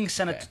 Okay, Being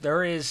okay.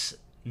 there is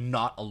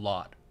not a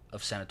lot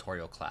of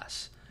senatorial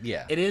class.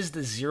 Yeah. It is the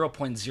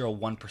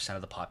 0.01%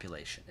 of the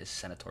population is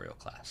senatorial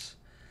class.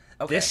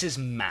 Okay. This is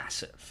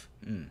massive.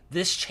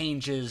 This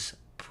changes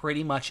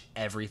pretty much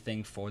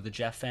everything for the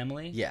Jeff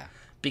family. Yeah.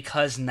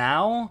 Because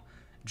now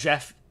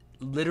Jeff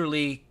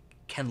literally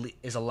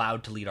is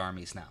allowed to lead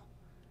armies now.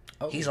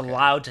 Oh, He's okay.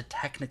 allowed to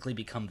technically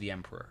become the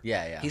emperor.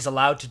 Yeah. He's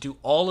allowed to do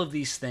all of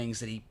these things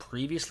that he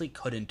previously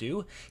couldn't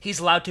do. He's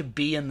allowed to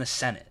be in the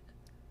Senate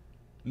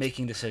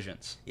making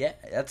decisions. Yeah,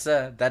 that's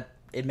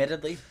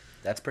admittedly,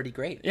 that's pretty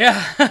great.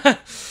 Yeah.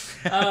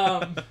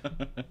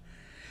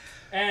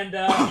 And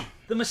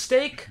the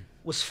mistake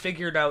was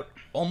figured out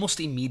almost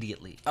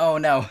immediately, Oh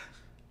no.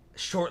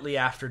 shortly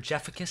after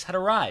Jefficus had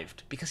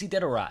arrived, because he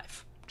did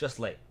arrive, just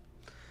late.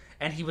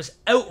 And he was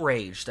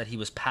outraged that he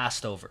was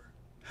passed over.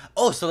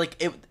 Oh, so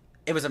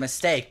it was a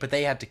mistake, but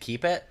they had to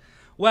keep it?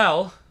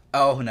 Well,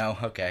 Oh no,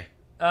 okay.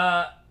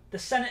 the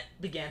Senate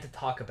began to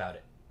talk about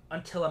it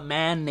until a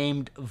man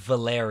named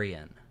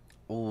Valerian,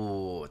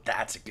 Ooh,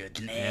 that's a good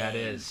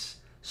name.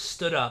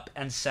 stood up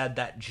and said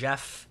that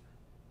Jeff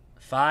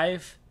V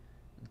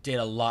did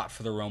a lot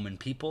for the Roman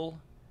people.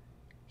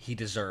 He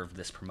deserved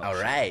this promotion.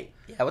 All right.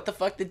 Yeah, what the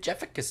fuck did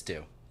Jefficus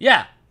do?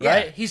 Yeah, Yeah,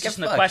 right? He's get just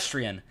an fucked.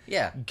 equestrian.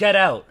 Yeah. Get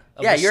out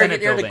of Yeah, the you're Senate an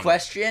building.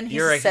 equestrian.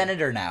 He's a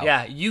senator now.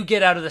 Yeah, you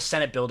get out of the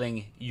Senate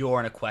building, you're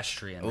an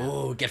equestrian. now.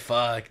 Ooh, get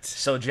fucked.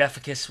 So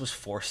Jefficus was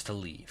forced to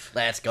leave.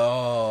 Let's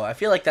go. I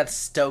feel like that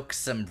stokes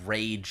some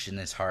rage in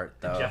his heart,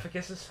 though.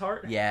 Jefficus's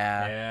heart?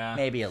 Yeah, Yeah.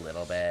 maybe a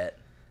little bit.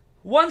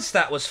 Once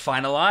that was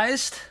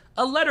finalized,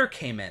 a letter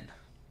came in.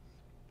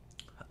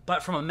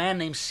 But from a man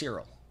named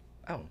Cyril.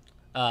 Oh,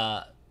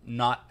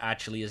 Not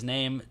actually his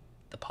name.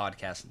 The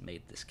podcast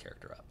made this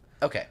character up.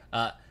 okay.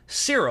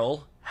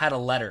 Cyril had a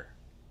letter.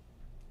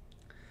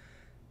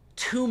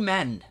 2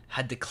 men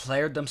had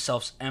declared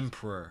themselves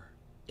emperor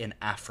in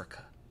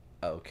Africa.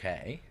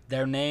 Okay.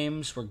 Their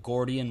names were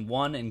Gordian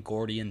I and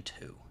Gordian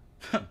II.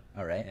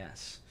 All right.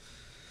 Yes.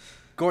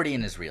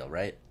 Gordian is real,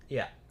 right?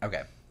 Yeah.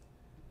 Okay.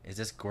 Is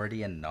this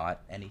Gordian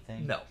not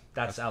anything? No,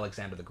 that's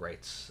Alexander the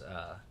Great's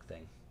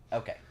thing.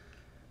 Okay.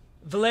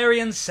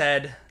 Valerian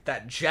said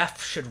that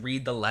Jeff should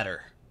read the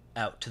letter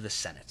out to the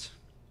Senate.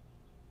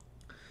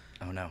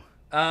 Oh no.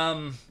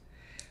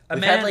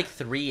 We've had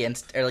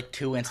like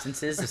two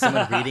instances of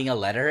someone reading a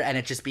letter and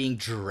it just being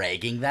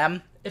dragging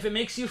them. If it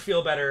makes you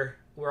feel better,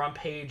 we're on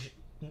page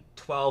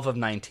 12 of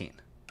 19.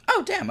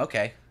 Oh damn,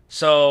 okay.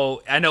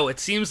 So I know it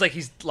seems like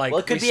he's like. Well,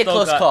 it could be a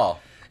close call.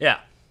 Yeah.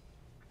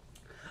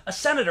 A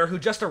senator who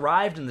just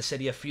arrived in the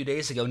city a few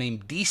days ago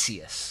named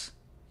Decius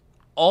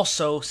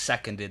also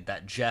seconded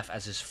that Jeff,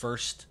 as his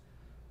first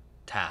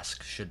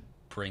task, should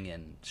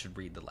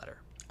read the letter.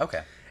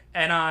 Okay.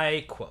 And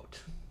I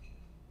quote,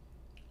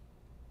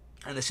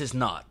 and this is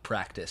not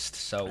practiced,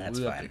 so that's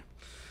fine.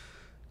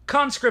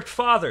 Conscript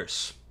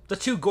fathers, the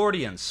two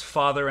Gordians,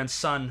 father and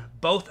son,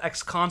 both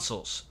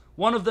ex-consuls,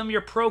 one of them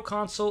your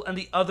proconsul and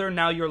the other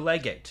now your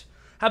legate,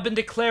 have been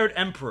declared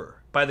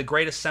emperor by the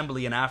great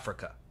assembly in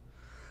Africa.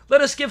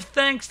 Let us give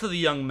thanks to the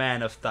young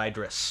man of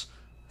Thydrus.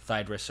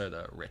 Thydrus are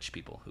the rich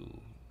people who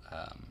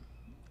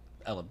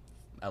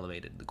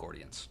elevated the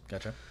Gordians.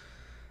 Gotcha.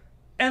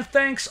 And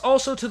thanks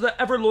also to the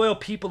ever-loyal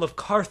people of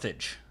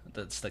Carthage.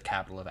 That's the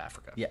capital of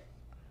Africa. Yeah.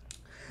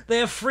 They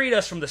have freed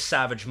us from the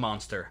savage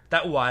monster,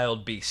 that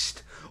wild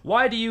beast.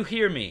 Why do you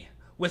hear me?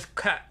 With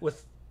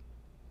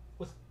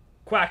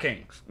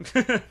quaking.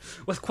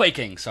 With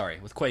quaking.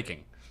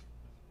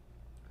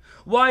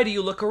 Why do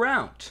you look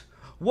around?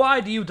 Why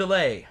do you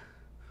delay?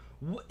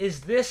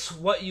 Is this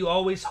what you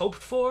always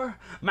hoped for?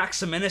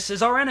 Maximinus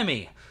is our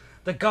enemy.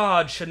 The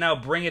gods should now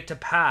bring it to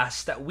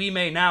pass that we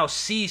may now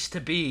cease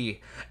to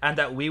be, and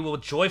that we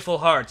with joyful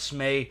hearts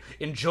may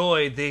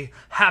enjoy the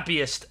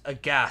happiest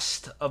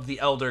aghast of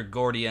the elder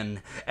Gordian,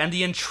 and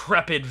the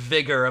intrepid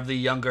vigor of the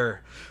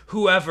younger.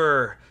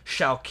 Whoever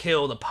shall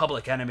kill the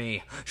public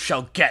enemy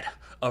shall get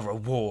a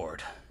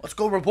reward. Let's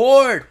go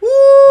reward! Woo!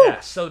 Yeah,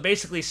 so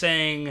basically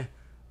saying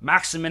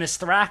Maximinus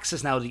Thrax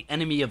is now the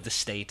enemy of the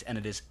state, and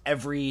it is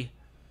every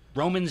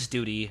Roman's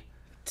duty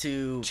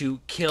to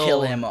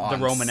kill him on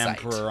the Roman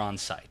sight. emperor on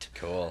sight.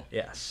 Cool.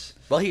 Yes.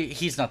 Well,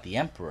 he's not the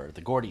emperor.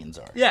 The Gordians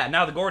are. Yeah,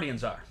 now the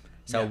Gordians are.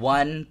 So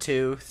 1,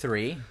 2,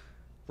 3.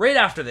 Right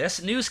after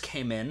this, news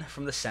came in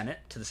from the Senate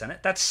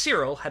that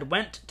Cyril had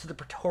went to the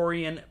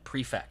Praetorian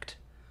prefect,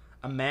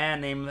 a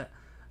man named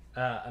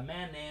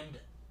Vitalianus.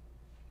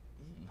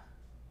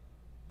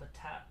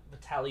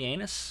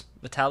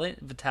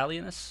 Vitellius,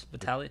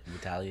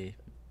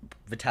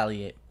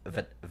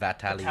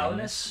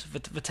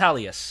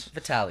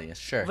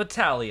 sure.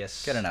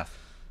 Vitalius. Good enough.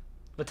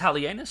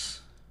 Vitalianus?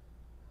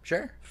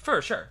 Sure.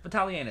 For sure.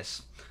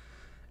 Vitalianus.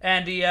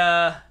 And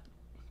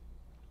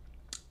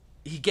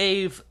he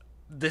gave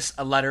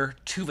a letter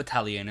to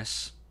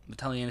Vitalianus.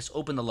 Vitalianus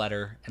opened the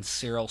letter, and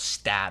Cyril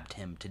stabbed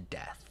him to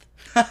death.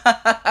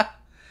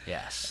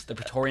 Yes, the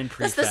Praetorian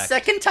prefect. That's the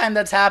second time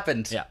that's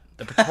happened. Yeah,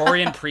 the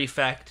Praetorian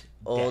prefect.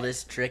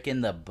 Oldest trick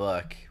in the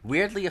book.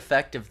 Weirdly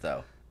effective,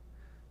 though.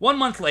 1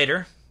 month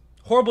later,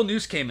 horrible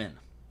news came in.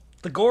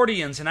 The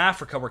Gordians in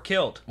Africa were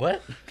killed.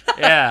 What?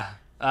 Yeah.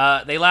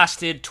 They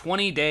lasted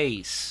 20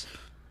 days.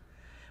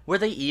 Were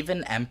they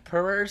even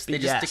emperors? They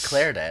just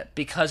declared it.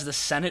 Because the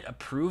Senate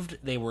approved,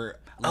 they were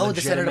legitimate.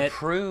 The Senate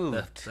approved.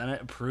 The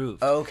Senate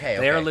approved. Okay.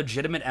 They are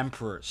legitimate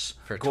emperors.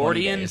 For 20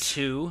 Gordian days.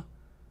 II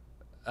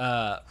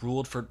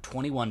ruled for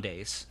 21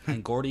 days,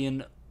 and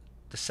Gordian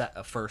the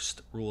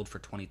first ruled for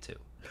 22.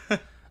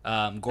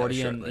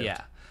 Gordian,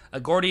 yeah.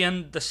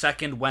 Gordian the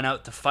second went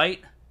out to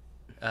fight,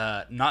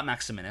 not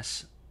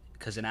Maximinus,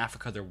 because in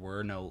Africa there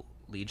were no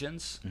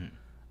legions,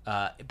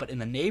 but in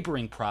the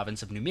neighboring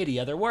province of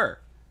Numidia there were.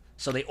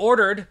 So they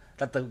ordered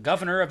that the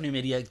governor of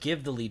Numidia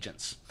give the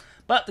legions.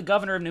 But the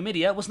governor of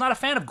Numidia was not a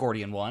fan of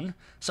Gordian I,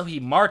 so he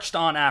marched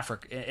on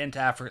into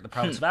Africa, the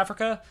province of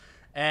Africa,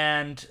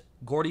 and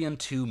Gordian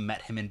II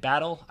met him in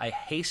battle. I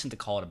hasten to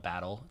call it a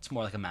battle. It's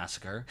more like a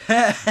massacre.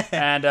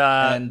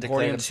 And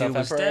Gordian II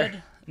was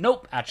dead.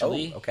 Nope,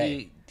 actually. Oh,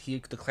 okay. He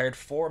declared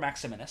for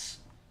Maximinus.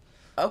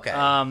 Okay.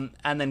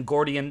 And then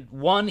Gordian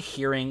I,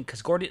 hearing...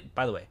 Because Gordian...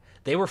 By the way,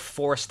 they were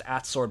forced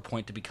at sword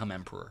point to become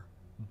emperor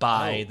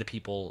by the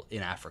people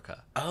in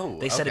Africa. Oh,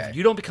 They said, if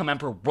you don't become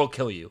emperor, we'll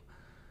kill you.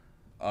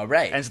 All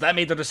right. And so that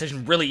made their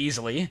decision really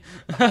easily.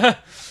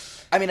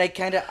 I mean, I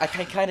kind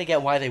of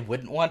get why they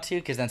wouldn't want to,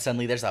 because then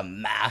suddenly there's a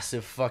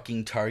massive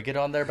fucking target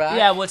on their back.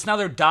 Yeah, well, it's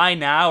now die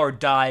now or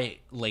die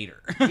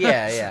later.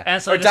 Yeah.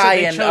 And so or die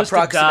in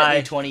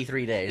approximately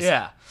 23 days.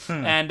 Yeah.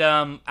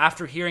 And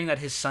after hearing that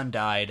his son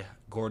died,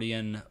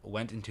 Gordian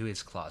went into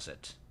his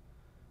closet,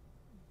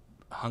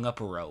 hung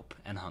up a rope,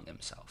 and hung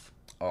himself.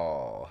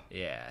 Oh.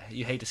 Yeah,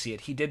 you hate to see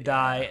it. He did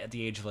die at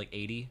the age of like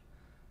 80.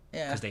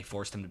 Yeah. Because they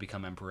forced him to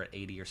become emperor at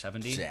 80 or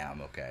 70.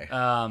 Damn, okay.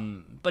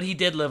 But he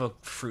did live a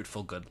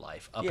fruitful, good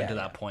life up until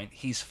that point.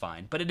 He's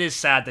fine. But it is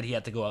sad that he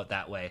had to go out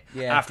that way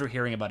after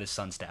hearing about his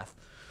son's death.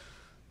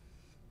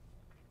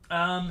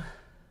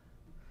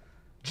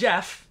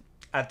 Jeff,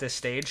 at this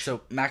stage... So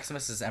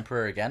Maximus is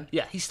emperor again?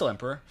 Yeah, he's still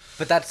emperor.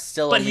 But that's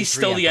still But only he's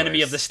 3 still the enemy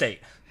emperors. of the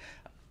state.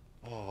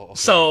 Oh, okay.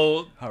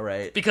 So... All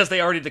right. Because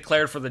they already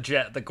declared for the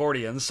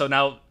Gordians, so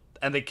now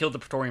and they killed the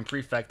Praetorian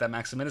Prefect that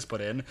Maximinus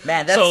put in.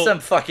 Man, that's So- some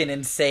fucking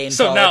insane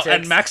So politics. now,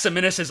 and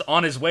Maximinus is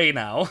on his way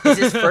now. Is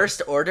his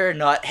first order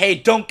not, hey,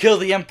 don't kill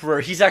the Emperor,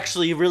 he's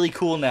actually really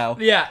cool now?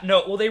 Yeah,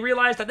 no, well, they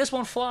realized that this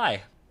won't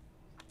fly.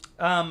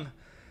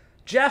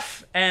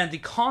 Jeff and the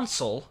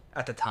consul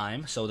at the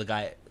time, so the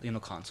guy,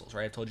 consuls,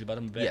 right? I told you about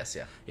him a bit. Yes,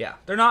 yeah. Yeah,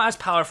 they're not as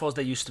powerful as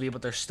they used to be,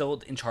 but they're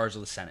still in charge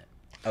of the Senate.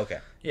 Okay.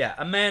 Yeah,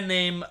 a man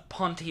named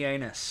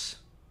Pontianus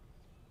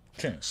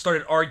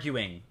started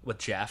arguing with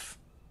Jeff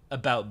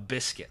about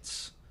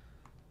biscuits.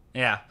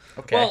 Yeah.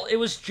 Okay. Well, it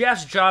was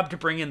Jeff's job to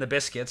bring in the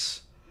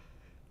biscuits.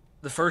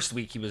 The first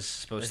week he was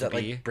supposed Is to that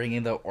be. like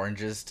bringing the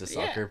oranges to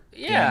soccer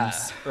Yeah,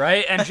 games?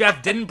 right? And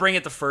Jeff didn't bring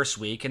it the first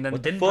week, and then the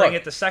didn't fuck? bring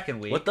it the second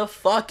week. What the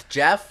fuck,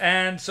 Jeff?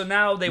 And so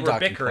now they were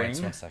Docking bickering. points,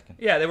 1 second.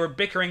 Yeah, they were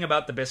bickering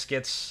about the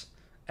biscuits,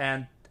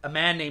 and a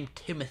man named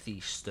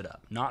Timothy stood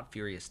up. Not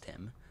Furious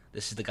Tim.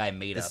 This is the guy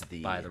made This up is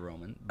the- by the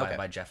Roman,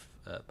 by Jeff,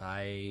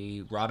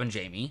 by Rob and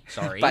Jamie.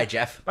 Sorry, By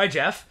Jeff. By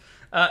Jeff.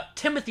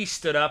 Timothy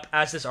stood up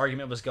as this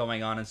argument was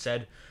going on and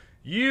said,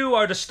 "You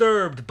are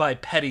disturbed by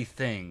petty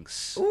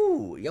things."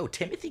 Ooh, yo,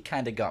 Timothy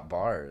kind of got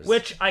bars.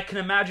 Which I can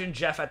imagine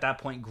Jeff at that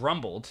point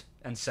grumbled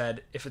and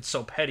said, "If it's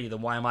so petty,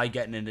 then why am I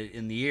getting it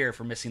in the ear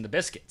for missing the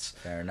biscuits?"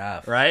 Fair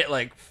enough. Right?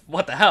 Like,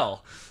 what the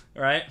hell?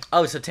 Right?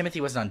 Oh, so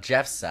Timothy wasn't on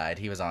Jeff's side,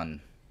 he was on...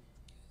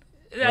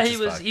 Yeah, What's he his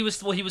was. fuck? He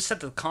was. Well, he was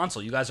sent to the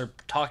consul. You guys are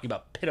talking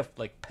about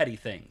petty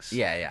things.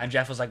 Yeah, yeah. And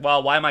Jeff was like,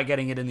 "Well, why am I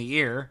getting it in the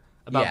ear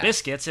about Yeah.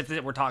 biscuits if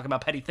we're talking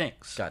about petty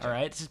things?" Gotcha. All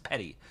right, this is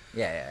petty.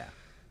 Yeah,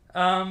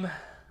 yeah.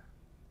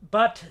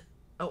 But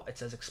it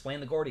says explain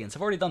the Gordians.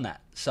 I've already done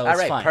that, so All it's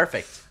right, fine.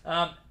 perfect.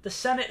 The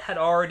Senate had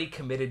already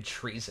committed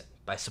treason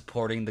by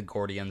supporting the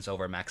Gordians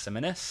over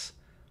Maximinus.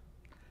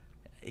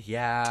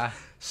 Yeah.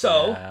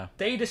 So Yeah.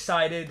 they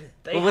decided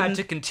they Well, had wouldn't-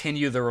 to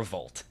continue the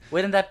revolt.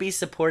 Wouldn't that be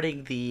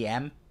supporting the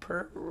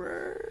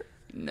Emperor?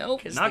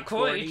 Nope, 'Cause not the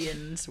quite.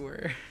 Gordians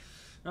were...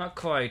 Not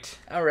quite.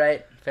 All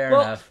right, fair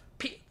Well, enough.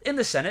 in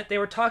the Senate, they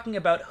were talking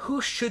about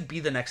who should be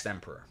the next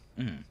emperor.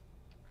 Mm-hmm.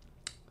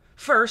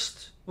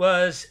 First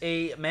was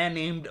a man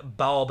named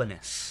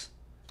Balbinus.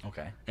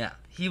 Okay. Yeah,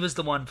 he was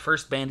the one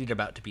first bandied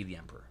about to be the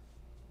emperor.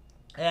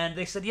 And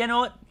they said, you know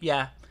what?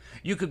 Yeah,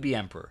 you could be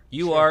emperor.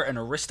 You are an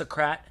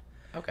aristocrat.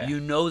 Okay. You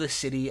know the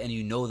city and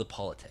you know the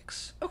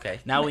politics. Okay.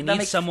 Now we That need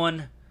makes-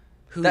 someone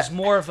who's that-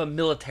 more of a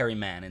military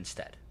man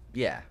instead.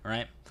 Yeah.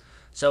 Right?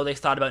 So they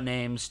thought about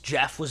names.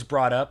 Jeff was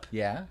brought up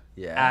Yeah.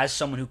 Yeah. as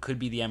someone who could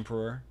be the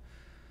emperor.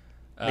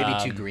 Maybe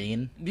too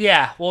green.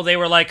 Yeah, well, they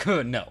were like,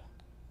 no,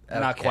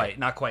 not Okay.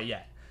 quite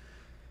yet.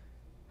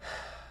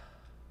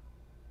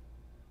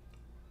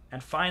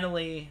 And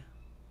finally,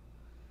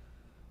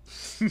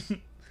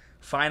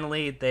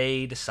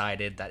 they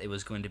decided that it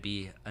was going to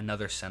be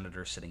another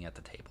senator sitting at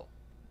the table.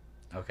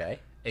 Okay.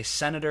 A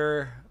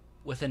senator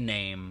with a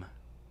name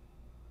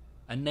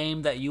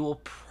that you will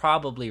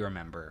probably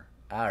remember.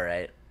 All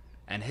right.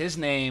 And his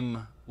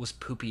name was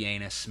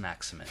Pupienus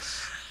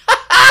Maximus.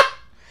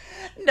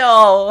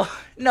 No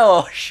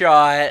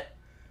shot.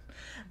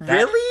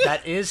 That- Really?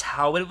 That is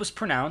how it was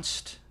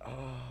pronounced.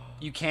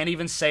 You can't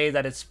even say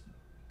that it's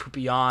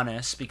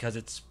Pupianus because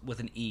it's with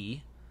an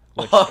E,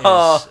 which is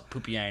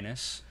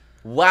Pupienus.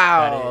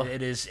 Wow.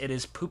 It is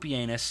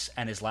Pupienus,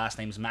 and his last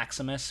name's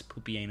Maximus,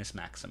 Pupienus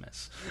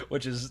Maximus,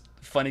 which is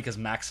funny because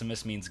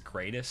Maximus means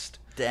greatest.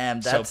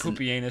 Damn, that's So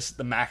Pupienus,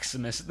 the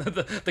Maximus,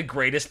 the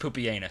greatest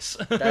Pupienus.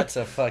 that's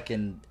a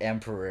fucking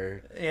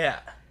emperor. Yeah.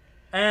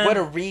 And What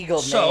a regal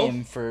so-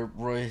 name for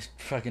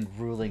fucking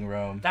ruling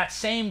Rome. that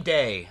same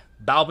day,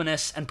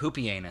 Balbinus and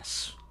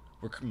Pupienus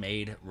were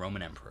made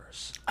Roman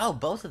emperors. Oh,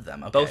 both of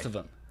them. Okay. Both of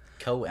them.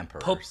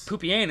 Co-emperors.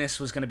 Pupienus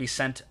was going to be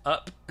sent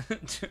up.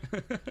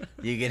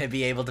 You gonna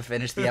be able to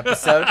finish the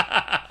episode?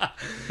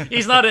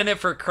 He's not in it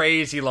for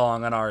crazy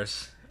long on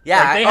ours.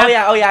 Yeah. Like, they oh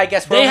had- yeah. I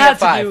guess we're they only had at to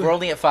 5. do- We're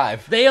only at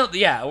 5.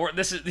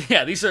 This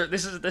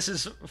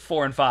is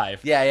 4 and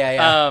 5.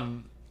 Yeah.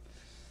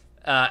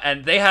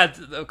 And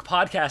the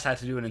podcast had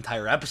to do an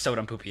entire episode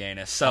on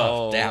Pupienus. So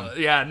Oh, damn.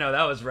 yeah, no,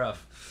 that was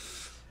rough.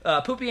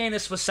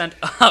 Pupienus was sent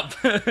up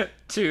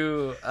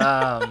to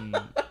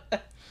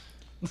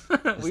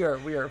we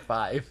are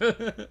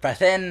 5.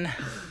 Breath in,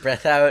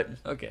 breath out.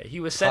 Okay, he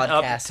was sent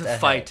up Podcast to ahead.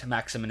 fight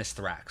Maximinus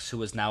Thrax, who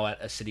was now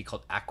at a city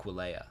called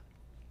Aquileia.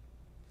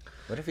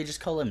 What if we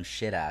just call him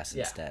shit ass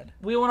instead?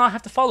 We will not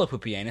have to follow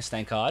Pupienus,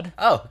 thank God,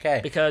 Oh, okay.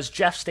 because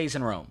Jeff stays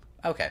in Rome.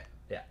 Okay.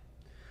 Yeah.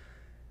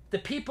 The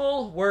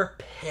people were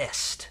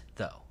pissed,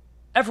 though.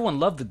 Everyone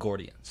loved the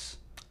Gordians.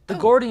 The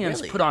Gordians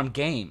really? put on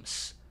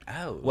games.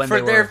 Oh, When for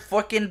they their were-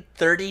 fucking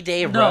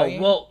 30-day No, run.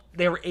 well,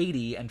 they were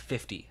 80 and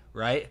 50,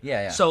 right?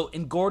 Yeah. So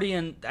in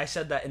Gordian, I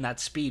said that in that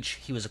speech,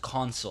 he was a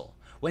consul.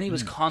 When he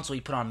was consul,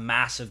 he put on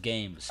massive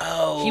games.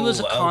 Oh, he was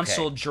a okay.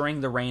 consul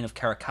during the reign of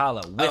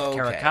Caracalla, with Oh, okay.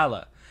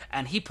 Caracalla.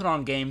 And he put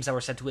on games that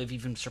were said to have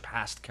even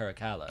surpassed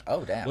Caracalla.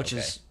 Oh, damn, Which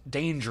okay. is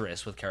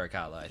dangerous with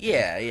Caracalla, I think.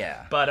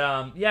 Yeah.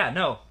 But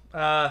no.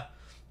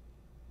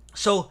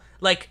 So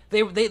like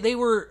they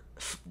were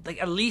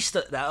like, at least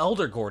the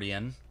elder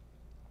Gordian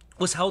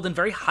was held in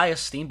very high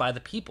esteem by the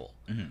people.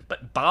 Mm-hmm.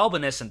 But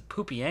Balbinus and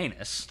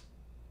Pupienus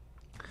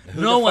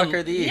Who the fuck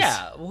are these?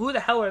 Yeah, who the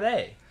hell are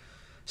they?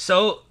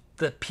 So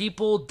the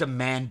people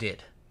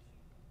demanded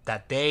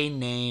that they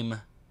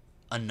name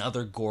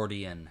another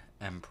Gordian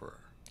emperor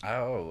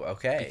Oh,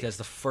 okay. because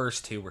the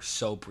first two were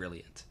so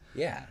brilliant.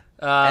 Yeah.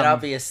 And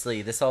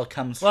obviously, this all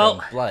comes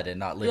from blood and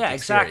not lived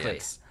exactly.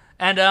 experience.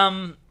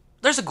 And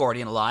there's a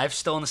Gordian alive,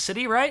 still in the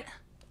city, right?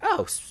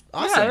 Oh,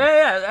 awesome.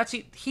 Yeah.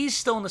 He's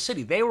still in the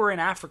city. They were in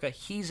Africa.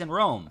 He's in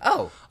Rome.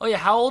 Oh, yeah.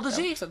 How old is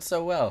he? makes sense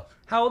so well.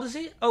 How old is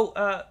he?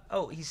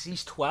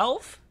 He's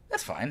 12.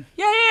 That's fine.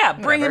 Yeah.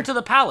 Bring him Whatever. to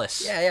the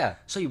palace. Yeah.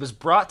 So he was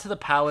brought to the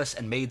palace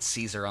and made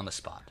Caesar on the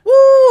spot. Woo!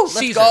 Let's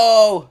Caesar.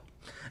 go!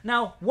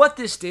 Now, what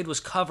this did was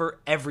cover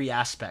every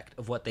aspect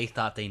of what they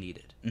thought they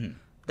needed. Mm-hmm.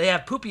 They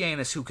have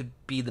Pupienus, who could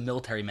be the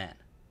military man,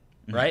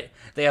 right?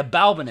 They have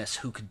Balbinus,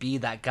 who could be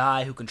that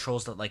guy who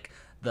controls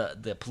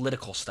the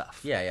political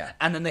stuff. Yeah.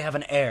 And then they have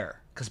an heir,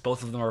 because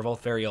both of them are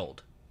both very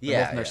old.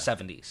 They're both in their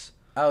 70s.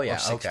 Oh, yeah. Or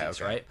 60s,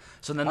 Okay. right?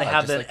 So then they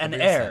have just like the an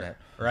Greek heir, Senate.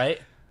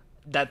 right?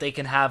 That they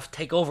can have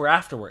take over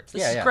afterwards.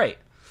 This is great.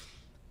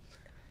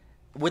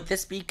 Would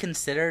this be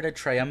considered a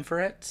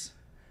triumvirate?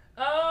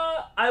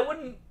 I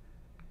wouldn't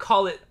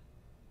call it.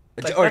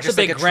 Or that's just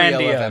a big like a trio of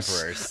grandiose.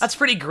 emperors? That's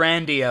pretty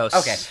grandiose.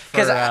 Okay,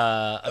 because for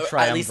a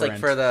triumvirate. at least like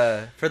for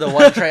the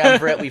one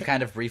triumvirate we've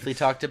kind of briefly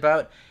talked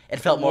about, it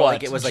felt more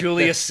like it was like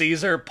Julius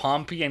Caesar,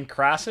 Pompey, and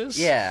Crassus.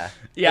 Yeah.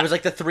 It was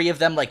like the three of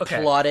them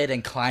plotted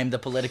and climbed the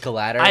political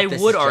ladder. I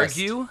would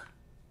argue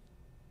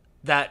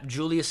that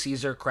Julius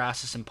Caesar,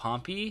 Crassus, and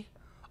Pompey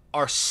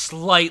are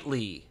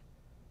slightly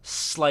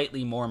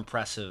more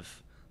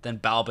impressive than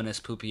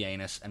Balbinus,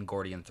 Pupienus, and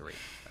Gordian III.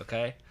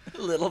 Okay,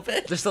 a little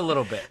bit, just a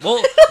little bit.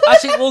 Well,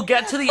 actually, we'll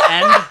get to the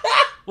end.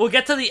 We'll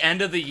get to the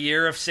end of the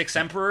year of 6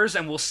 emperors,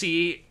 and we'll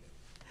see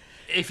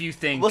if you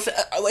think. Well,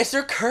 is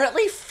there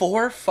currently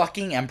 4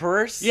 fucking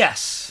emperors?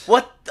 Yes.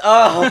 What?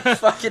 Oh,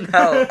 fucking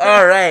hell!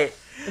 All right.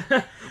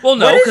 Well,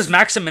 no, because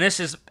Maximinus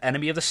is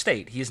enemy of the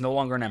state. He is no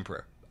longer an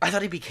emperor. I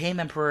thought he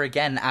became emperor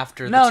again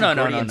after the two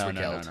Gordians were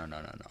killed.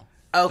 No.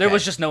 Okay. There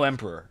was just no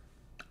emperor,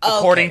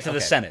 according to the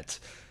Senate.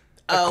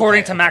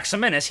 According to okay.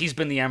 Maximinus, he's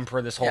been the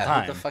emperor this whole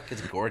time. Who the fuck is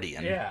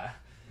Gordian? Yeah.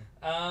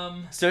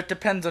 So it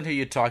depends on who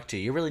you talk to.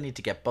 You really need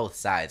to get both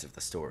sides of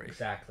the story.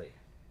 Exactly.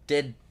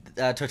 Did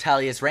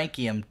Totalius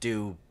Rankium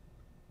do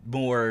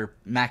more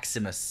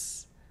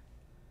Maximus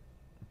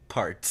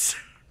parts?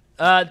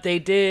 They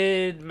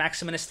did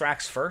Maximinus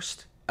Thrax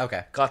first.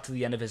 Okay. Got to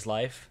the end of his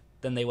life.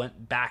 Then they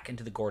went back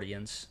into the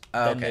Gordians.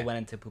 Oh, then okay. they went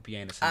into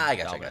Pupienus and I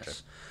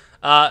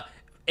gotcha.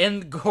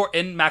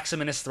 In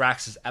Maximinus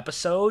Thrax's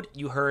episode,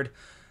 you heard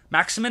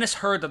Maximinus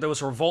heard that there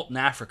was a revolt in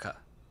Africa.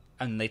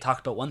 And they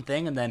talked about one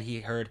thing, and then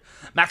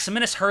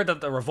Maximinus heard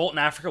that the revolt in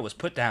Africa was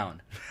put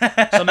down.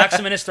 So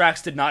Maximinus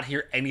Thrax did not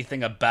hear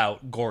anything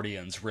about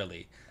Gordians,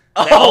 really.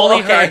 All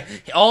he heard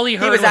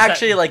he was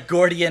actually like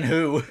Gordian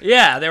who?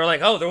 Yeah, they were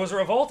like, oh, there was a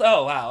revolt?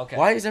 Oh, wow, okay.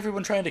 Why is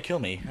everyone trying to kill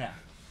me?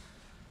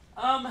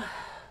 Yeah.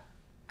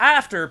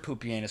 After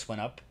Pupienus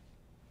went up,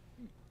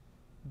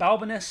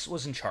 Balbinus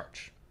was in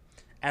charge.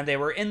 And they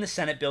were in the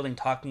Senate building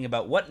talking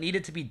about what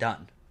needed to be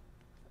done.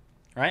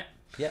 Right?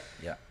 Yeah.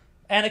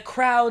 And a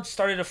crowd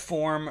started to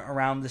form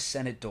around the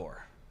Senate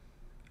door.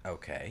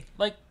 Okay.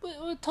 Like,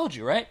 I told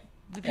you, right?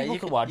 The people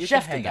could watch. You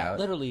Jeff could hang did that, out.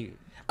 literally.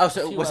 Oh,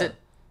 so was it...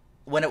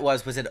 When it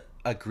was it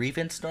a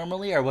grievance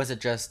normally, or was it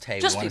just, hey,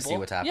 Just we want to people. see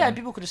what's happening? Yeah,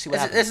 people could just see what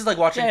happened. This is like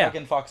watching Yeah.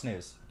 fucking Fox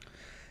News.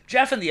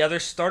 Jeff and the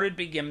others started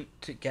begin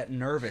to get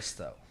nervous,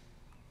 though.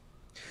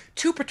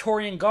 2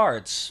 Praetorian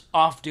guards,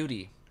 off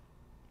duty,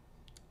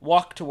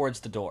 walked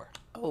towards the door.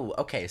 Oh,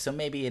 okay, so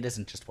maybe it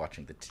isn't just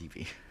watching the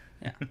TV.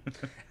 Yeah.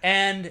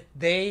 And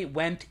they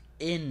went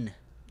in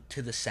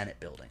to the Senate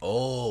building.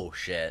 Oh,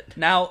 shit.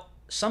 Now,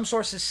 some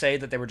sources say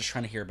that they were just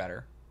trying to hear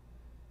better.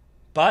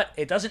 But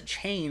it doesn't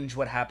change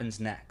what happens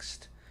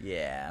next.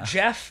 Yeah.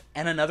 Jeff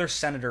and another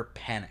senator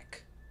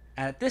panic.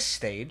 And at this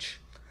stage,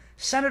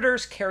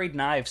 senators carried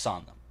knives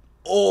on them.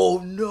 Oh,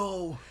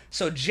 no.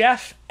 So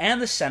Jeff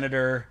and the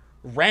senator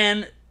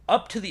ran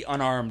up to the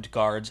unarmed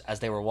guards as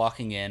they were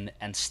walking in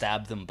and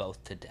stabbed them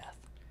both to death.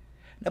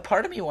 Now,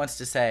 part of me wants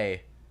to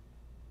say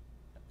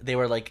they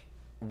were, like,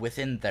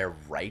 within their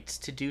rights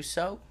to do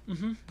so.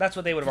 Mm-hmm. That's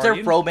what they would have Their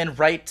argued. Roman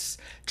rights,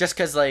 just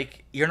because,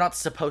 like, you're not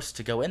supposed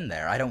to go in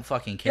there. I don't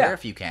fucking care Yeah.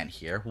 if you can't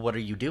hear. What are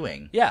you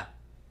doing? Yeah,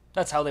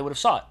 that's how they would have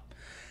saw it.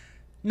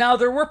 Now,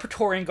 there were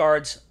Praetorian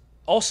guards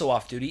also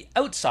off duty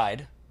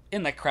outside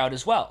in that crowd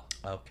as well.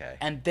 Okay.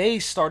 And they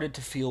started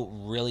to feel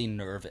really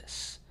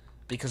nervous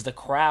because the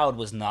crowd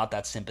was not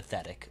that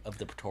sympathetic of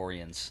the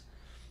Praetorians.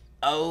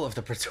 Oh, of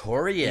the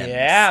Praetorians.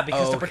 Yeah,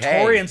 because the Okay.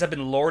 Praetorians have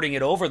been lording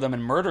it over them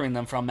and murdering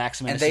them from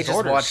Maximinus' And they just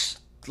orders. watched,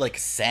 like,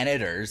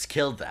 senators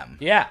kill them.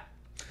 Yeah.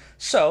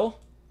 So,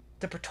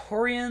 the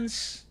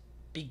Praetorians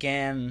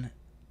began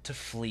to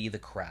flee the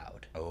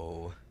crowd.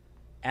 Oh.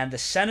 And the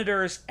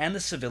senators and the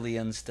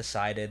civilians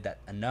decided that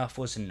enough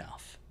was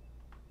enough.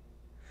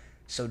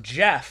 So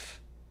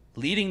Jeff,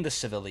 leading the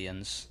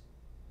civilians,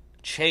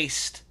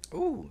 chased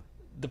Ooh.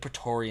 the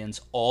Praetorians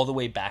all the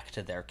way back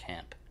to their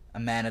camp. A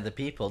man of the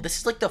people. This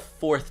is like the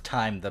 4th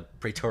time the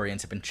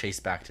Praetorians have been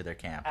chased back to their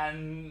camp.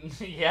 And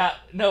yeah,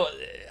 no,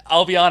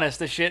 I'll be honest,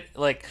 the shit,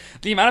 like,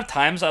 the amount of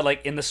times I,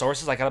 like, in the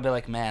sources, like, I'll be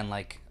like, man,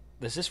 like,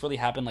 does this really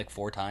happen, like,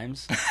 4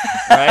 times?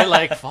 Right?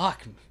 Like,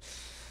 fuck.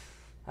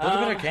 Look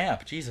at their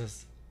camp,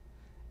 Jesus.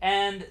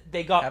 And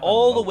they got Have a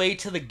all the moat. way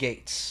to the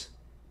gates.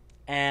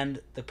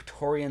 And the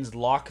Praetorians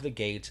locked the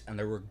gates, and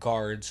there were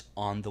guards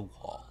on the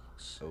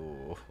walls.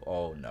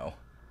 Oh no.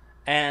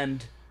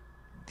 And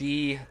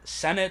the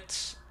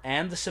Senate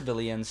and the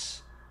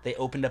civilians, they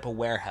opened up a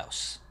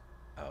warehouse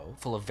Oh.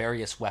 full of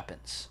various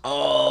weapons.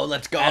 Oh,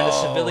 let's go. And the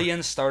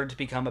civilians started to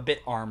become a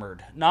bit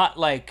armored. Not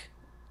like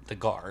the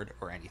guard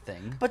or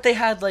anything. But they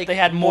had like They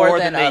had more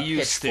than they a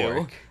used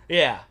pitchfork. to.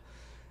 Yeah.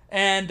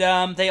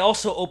 And they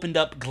also opened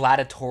up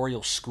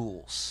gladiatorial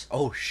schools.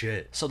 Oh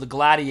shit. So the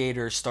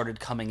gladiators started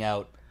coming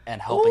out and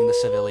helping the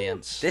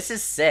civilians. This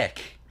is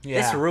sick.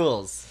 Yeah. This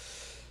rules.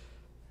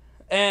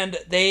 And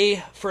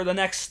they, for the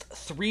next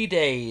 3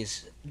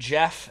 days,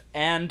 Jeff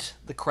and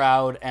the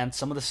crowd and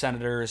some of the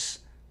senators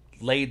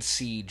laid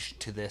siege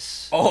to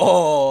this.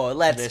 Oh,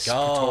 let's This go.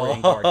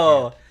 Praetorian Guard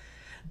camp.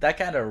 That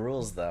kind of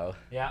rules though.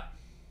 Yeah.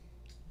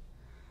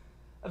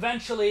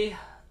 Eventually,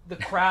 the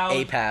crowd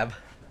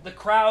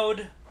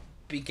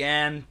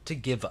began to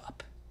give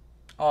up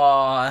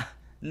Aw,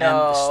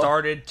 no. and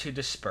started to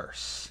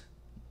disperse.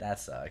 That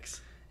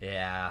sucks.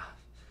 Yeah.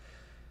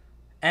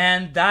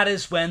 And that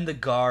is when the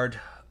guard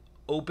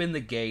opened the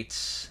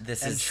gates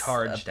This and is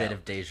charged a bit out.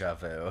 of deja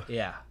vu.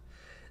 Yeah.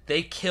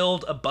 They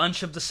killed a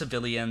bunch of the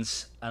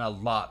civilians and a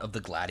lot of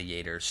the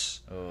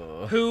gladiators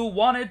Oh. who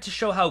wanted to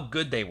show how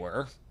good they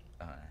were.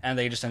 And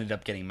they just ended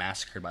up getting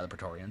massacred by the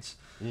Praetorians.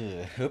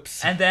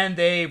 Oops. And then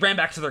they ran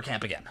back to their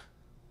camp again.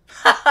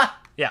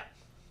 Yeah.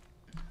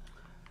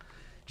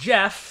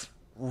 Jeff,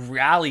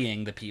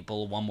 rallying the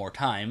people one more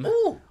time,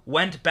 Ooh.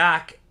 went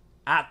back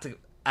at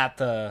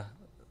the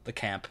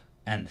camp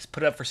and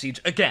put up for siege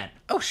again.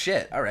 Oh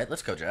shit. All right,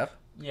 let's go, Jeff.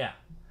 Yeah.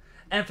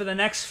 And for the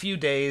next few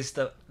days,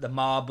 the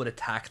mob would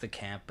attack the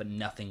camp, but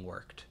nothing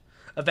worked.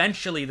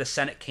 Eventually, the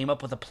Senate came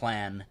up with a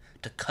plan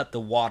to cut the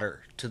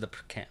water to the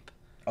camp.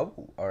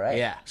 Oh, all right.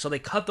 Yeah, so they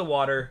cut the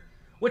water,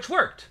 which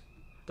worked.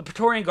 The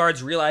Praetorian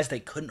Guards realized they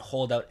couldn't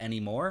hold out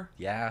anymore,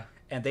 Yeah.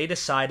 and they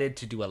decided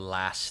to do a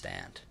last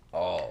stand.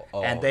 Oh.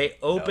 And they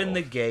opened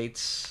no. the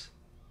gates,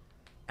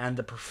 and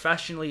the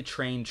professionally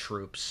trained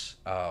troops,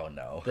 Oh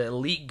no. the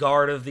elite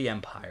guard of the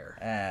Empire,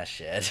 Ah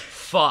shit.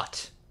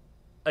 fought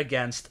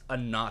against a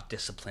not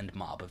disciplined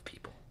mob of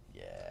people.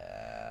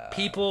 Yeah.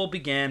 People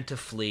began to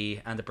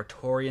flee, and the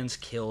Praetorians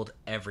killed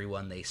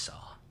everyone they saw.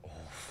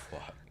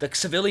 Fuck. The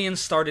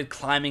civilians started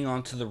climbing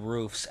onto the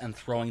roofs and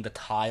throwing the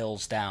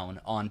tiles down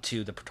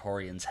onto the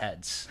Praetorians'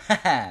 heads,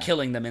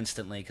 killing them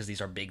instantly because these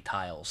are big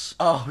tiles.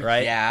 Oh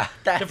right? yeah.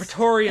 The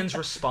Praetorians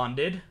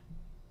responded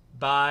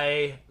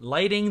by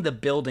lighting the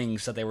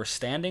buildings that they were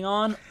standing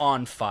on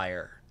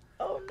fire,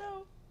 Oh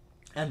no.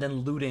 and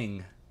then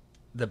looting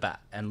the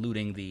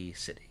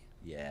city.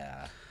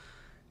 Yeah.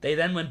 They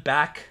then went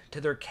back to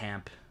their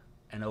camp,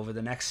 and over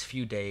the next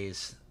few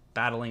days,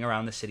 battling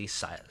around the city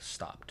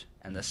stopped,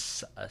 and a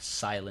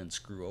silence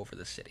grew over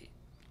the city.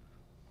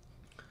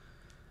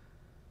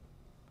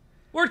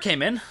 Word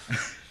came in.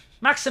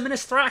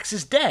 Maximinus Thrax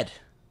is dead.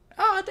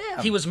 Oh damn.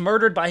 He was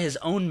murdered by his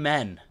own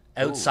men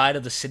outside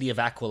of the city of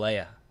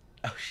Aquileia.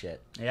 Oh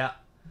shit. Yeah.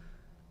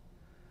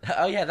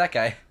 Oh yeah, that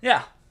guy.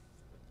 Yeah.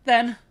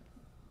 Then,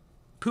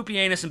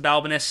 Pupienus and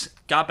Balbinus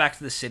got back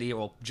to the city,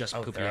 well, just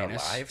Oh, they're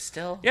Pupienus. alive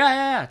still?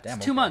 Yeah. Damn,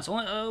 It's 2 okay. months.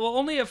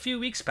 Only a few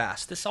weeks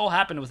passed. This all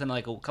happened within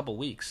like a couple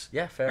weeks.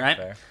 Yeah, fair, Right?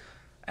 fair.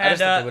 I And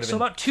just thought they would've so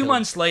been about 2 killed.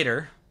 months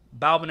later,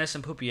 Balbinus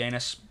and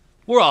Pupienus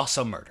were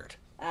also murdered.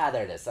 Ah,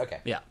 there it is. Okay.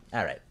 Yeah.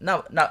 All right.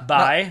 No.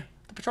 By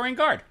the Praetorian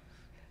Guard,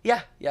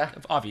 Yeah.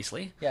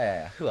 obviously.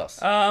 Yeah. Who else?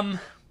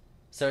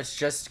 So it's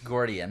just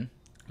Gordian,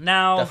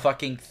 Now, the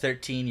fucking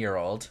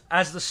 13-year-old.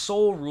 as the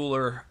sole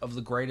ruler of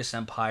the greatest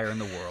empire in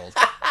the world,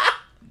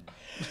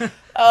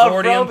 Oh,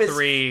 Gordian Rome is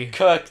III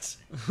cooked.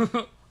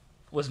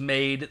 was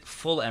made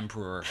full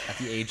emperor at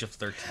the age of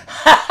 13.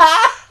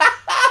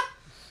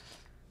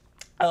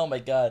 Oh my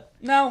god.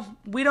 Now,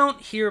 we don't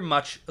hear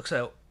much.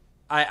 So,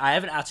 I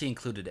haven't actually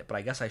included it, but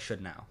I guess I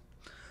should now.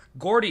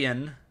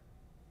 Gordian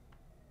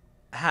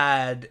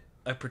had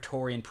a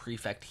Praetorian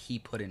prefect he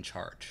put in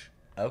charge.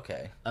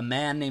 Okay. A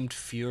man named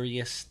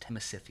Furius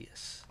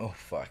Timesitheus. Oh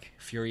fuck.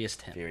 Furious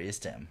Tim. Furious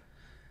Tim.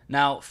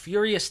 Now,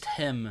 Furious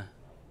Tim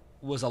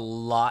was a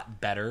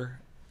lot better,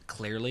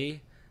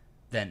 clearly,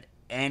 than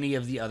any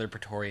of the other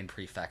Praetorian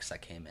prefects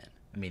that came in.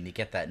 I mean, you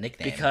get that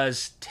nickname.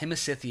 Because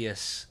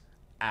Timesitheus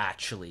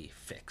actually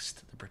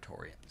fixed the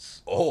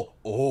Praetorians.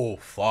 Oh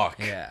fuck.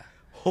 Yeah.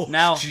 Oh,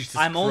 Now, Jesus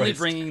I'm only Christ.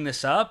 bringing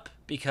this up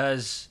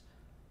because,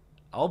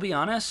 I'll be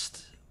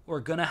honest, we're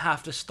going to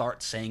have to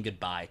start saying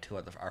goodbye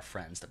to our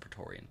friends, the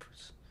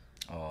Praetorians.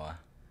 Oh.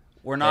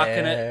 We're not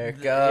There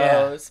gonna.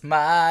 goes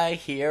my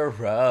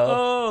hero.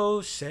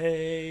 Oh,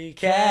 say,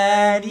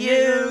 can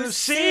you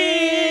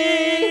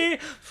see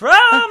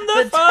from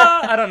the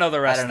far? I don't know the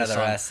I rest. don't know of the the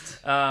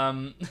rest.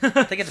 song.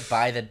 I think it's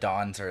By the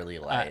Dawn's Early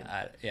Light.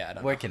 I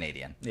don't We're know.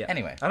 Canadian. Yeah.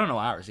 Anyway. I don't know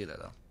ours either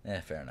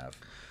though. Fair enough.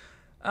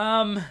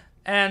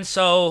 And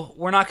so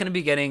we're not going to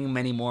be getting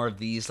many more of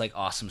these like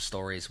awesome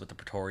stories with the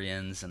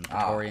Praetorians and the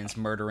Praetorians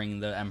murdering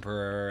the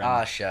emperor.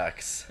 And,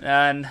 Shucks.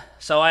 and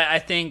so I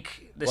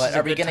think this What, is a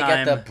are we good gonna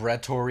time. get the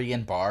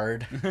Praetorian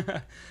Bard?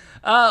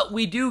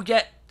 We do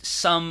get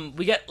some.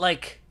 We get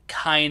like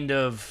kind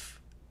of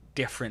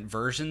different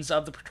versions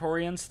of the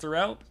Praetorians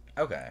throughout.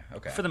 Okay.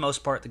 For the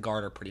most part, the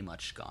guard are pretty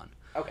much gone.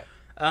 Okay.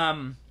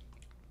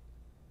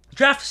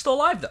 Jeff is still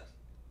alive though,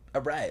 All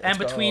right. and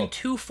let's between go.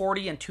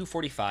 240 and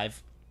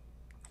 245,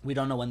 we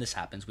don't know when this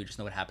happens. We just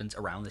know it happens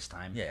around this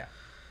time. Yeah.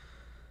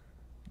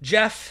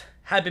 Jeff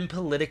had been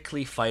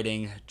politically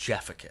fighting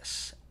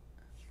Jefficus.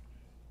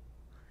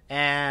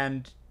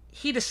 And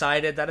he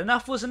decided that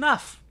enough was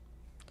enough.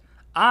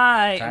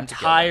 I Time am to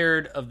kill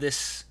tired of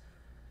this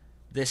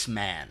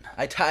man.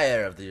 I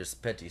tire of this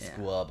petty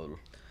squabble.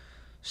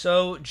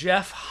 So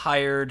Jeff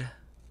hired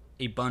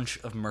a bunch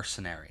of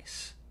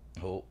mercenaries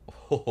Oh,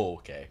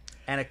 okay.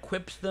 and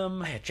equipped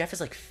them. Oh, yeah, Jeff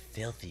is like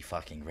filthy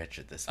fucking rich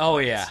at this Oh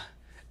point. yeah.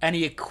 And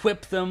he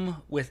equipped them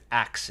with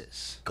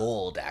axes.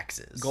 Gold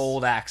axes.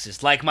 Gold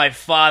axes, like my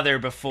father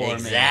before me.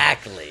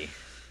 Exactly.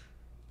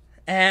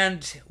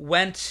 And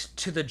went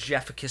to the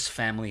Jefficus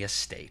family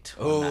estate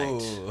one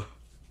night. Oh.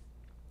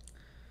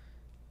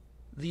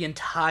 The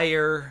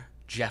entire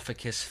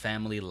Jefficus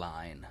family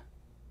line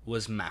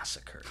was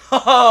massacred.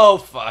 Oh,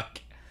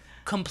 fuck.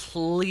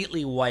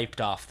 Completely wiped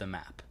off the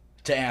map.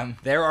 Damn.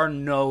 There are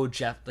no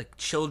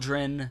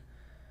children,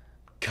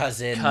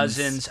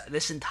 cousins.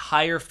 This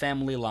entire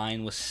family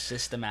line was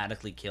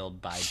systematically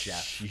killed by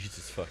Jeff.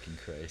 Jesus fucking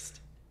Christ.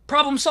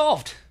 Problem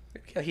solved.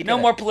 He No did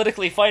it. more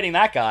politically fighting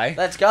that guy.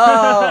 Let's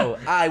go.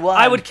 I won.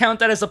 I would count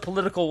that as a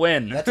political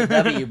win. That's a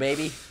W,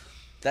 baby.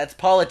 That's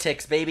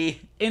politics,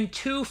 baby. In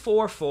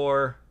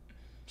 244,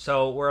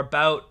 so we're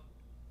about,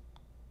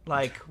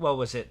 like, what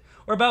was it?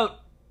 We're about,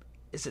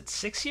 is it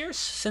 6 years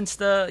since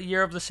the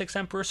year of the sixth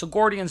emperor? So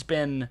Gordian's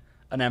been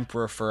an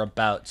emperor for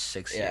about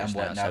 6 Yeah, years and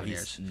what, now 7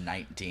 he's years.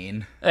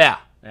 19. Yeah.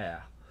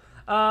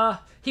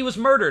 He was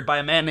murdered by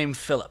a man named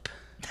Philip.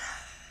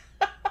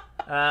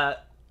 And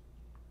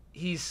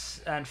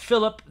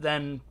Philip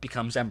then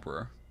becomes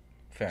emperor.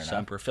 Fair So enough.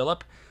 Emperor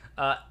Philip.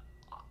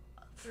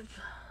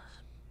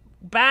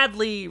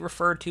 Badly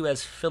referred to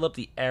as Philip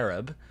the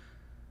Arab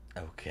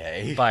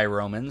Okay. by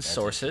Roman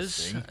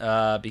sources,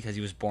 interesting. because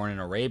he was born in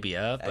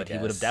Arabia, but he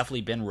would have guess.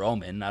 definitely been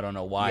Roman. I don't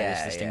know why Yeah,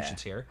 there's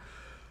distinctions here.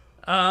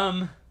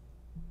 And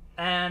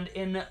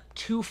in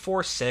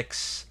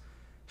 246,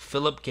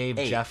 Philip gave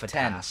 8, Jeff a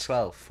 10, task.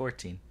 12,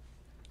 14.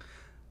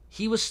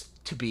 He was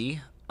to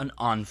be an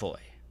envoy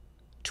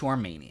to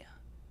Armenia.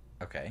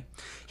 Okay.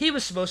 He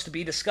was supposed to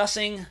be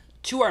discussing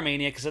to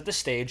Armenia, because at this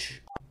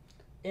stage,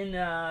 in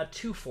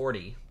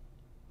 240,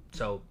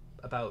 so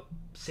about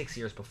 6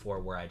 years before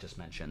where I just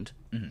mentioned,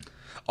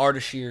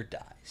 Ardashir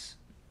dies.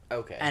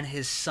 Okay. And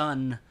his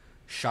son,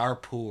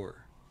 Sharpur.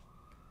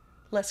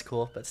 less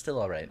cool, but still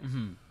alright.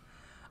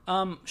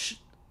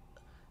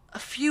 A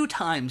few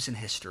times in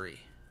history,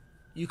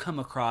 you come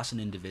across an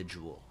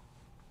individual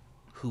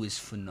who is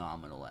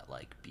phenomenal at,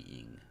 like,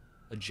 being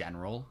a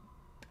general.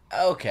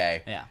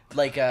 Okay. Yeah.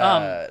 Like,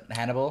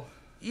 Hannibal?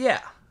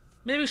 Yeah.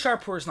 Maybe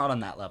Sharpur is not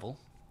on that level.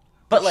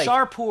 But, like...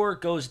 Sharpur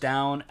goes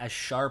down as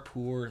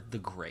Sharpur the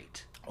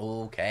Great.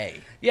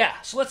 Okay. Yeah,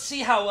 so let's see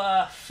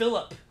how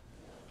Philip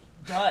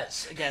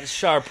does against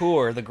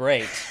Sharpur the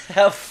Great.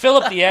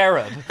 Philip the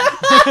Arab.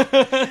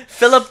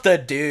 Philip the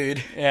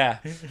dude. Yeah.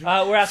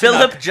 We're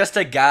Philip just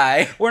a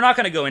guy. We're not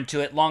going to go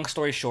into it. Long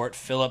story short,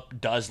 Philip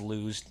does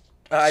lose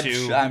I'm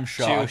to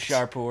shocked.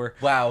 Sharpur.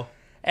 Wow.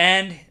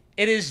 And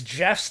it is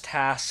Jeff's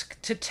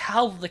task to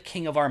tell the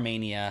king of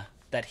Armenia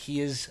that he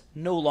is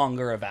no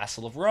longer a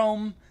vassal of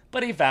Rome,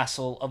 but a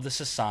vassal of the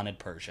Sassanid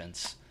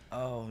Persians.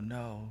 Oh,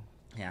 no.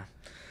 Yeah.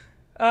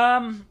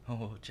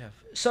 Oh, Jeff.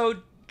 So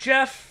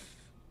Jeff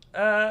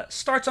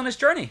starts on his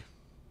journey.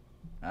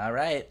 All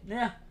right.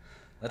 Yeah.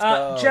 Let's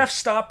go. Jeff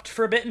stopped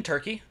for a bit in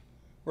Turkey,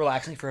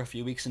 relaxing for a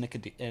few weeks in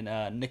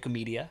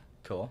Nicomedia.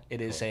 Cool.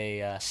 It is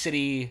a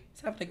city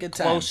He's having a good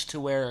time. close to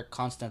where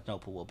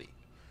Constantinople will be.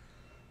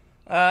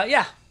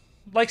 Yeah.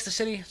 Likes the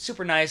city.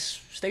 Super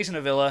nice. Stays in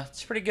a villa.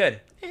 It's pretty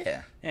good.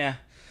 Yeah. Yeah.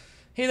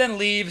 He then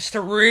leaves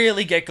to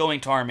really get going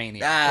to Armenia.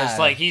 Because,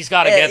 Ah. he's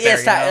got to get there,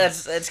 you know?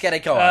 Let's get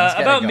it going. Let's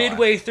get it About going.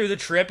 midway through the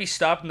trip, he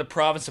stopped in the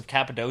province of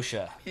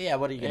Cappadocia. Yeah,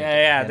 what are you going to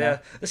Yeah, do? yeah.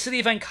 The city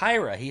of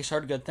Ancyra. He's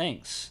heard good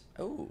things.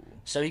 Oh.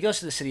 So he goes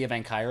to the city of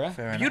Ancyra.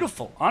 enough.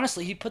 Beautiful.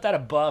 Honestly, he put that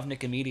above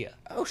Nicomedia.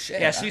 Oh, shit.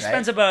 Yeah, so he all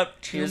spends right. about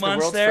He 2 was months the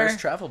world's there. first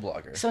travel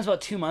blogger. Spends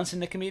about 2 months in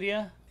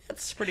Nicomedia.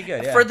 That's pretty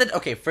good, yeah.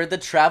 For the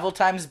travel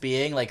times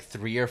being like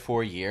 3 or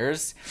 4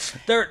 years,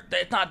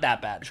 It's not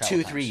that bad.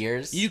 2-3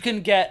 years. You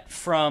can get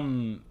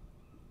from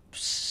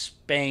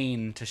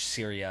Spain to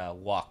Syria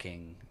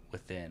walking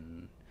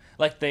within...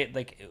 Like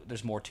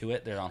there's more to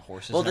it. They're on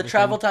horses. Well, and the everything.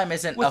 travel time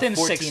isn't Within a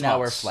 6 14-hour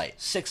months. flight.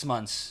 6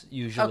 months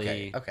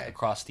usually Okay.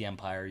 across the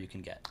empire you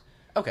can get.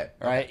 Okay.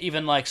 Right?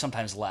 Even like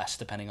sometimes less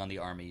depending on the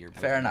army you're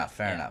Fair building. enough.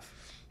 Fair Yeah. enough.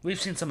 We've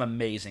seen some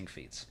amazing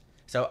feats.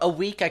 So a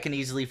week I can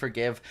easily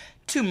forgive.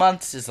 2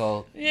 months is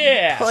a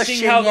Yeah, pushing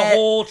seeing how the it.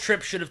 whole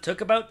trip should have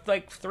took about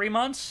like 3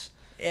 months.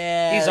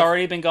 Yeah. He's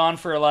already been gone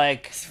for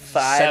like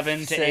 5, 7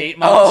 to 6 8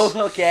 months.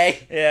 Oh,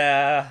 okay.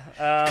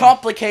 Yeah.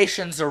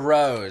 Complications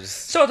arose.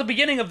 So at the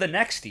beginning of the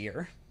next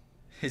year,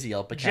 His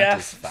Yelp account Jeff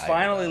is fire,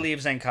 finally though.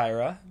 leaves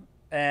Ankara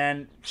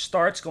and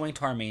starts going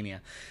to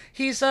Armenia.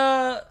 He's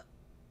not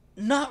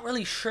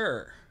really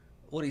sure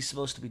what he's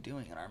supposed to be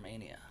doing in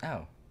Armenia.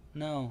 Oh,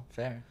 No.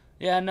 fair.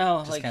 Yeah, no.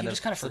 Just Like he kind just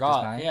of kind of slipped his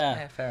forgot. mind? Yeah.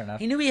 Yeah, fair enough.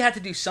 He knew he had to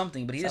do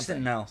something, but he just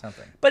didn't know.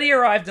 Something. But he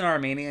arrived in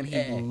Armenia and he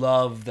Yeah.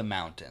 loved the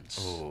mountains.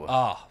 Ooh.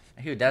 Oh,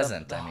 Who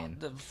doesn't? the- I mean,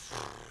 the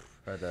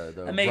or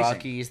the Amazing.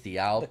 Rockies, the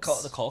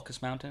Alps, the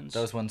Caucasus Mountains.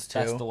 those ones too.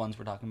 That's the ones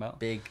we're talking about.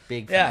 Big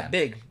Yeah, fan.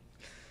 big.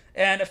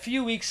 And a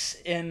few weeks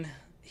in,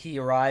 he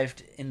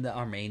arrived in the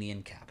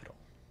Armenian capital.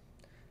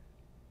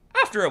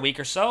 After a week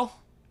or so,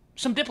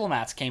 some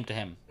diplomats came to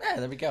him. Yeah,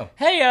 there we go.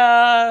 Hey,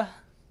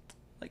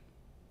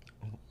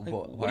 Why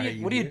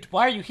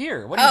why are you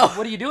here? What Oh.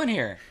 are you doing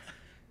here?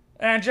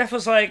 And Jeff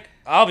was like,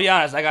 I'll be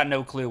honest, I got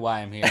no clue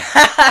why I'm here.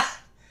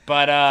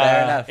 But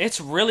Fair enough.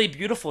 it's really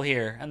beautiful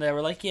here. And they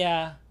were like,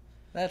 yeah,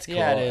 That's cool.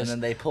 Yeah, it is.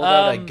 And then they pulled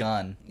out a Um,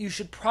 gun. you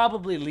should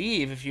probably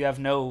leave if you have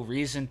no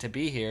reason to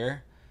be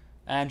here.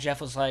 And Jeff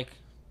was like,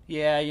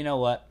 yeah, you know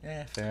what?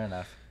 Yeah, fair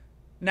enough.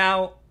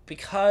 Now,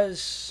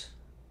 because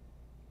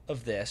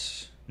of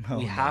this, Oh,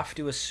 we no. have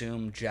to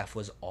assume Jeff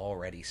was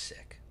already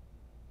sick.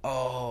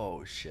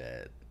 Oh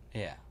shit.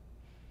 Yeah.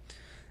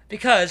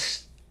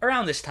 Because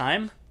around this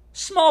time,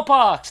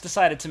 smallpox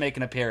decided to make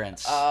an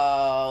appearance.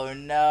 Oh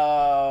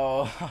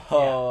no.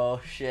 Oh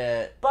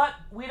shit. But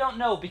we don't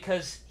know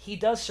because he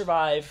does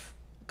survive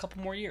a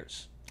couple more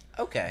years.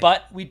 Okay.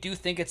 But we do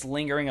think it's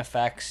lingering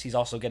effects. He's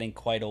also getting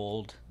quite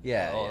old.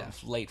 Yeah, Oh, yeah.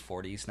 Late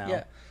 40s now.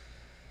 Yeah.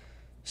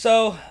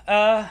 So,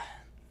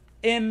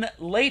 in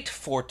late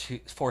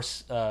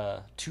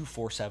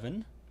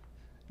 247,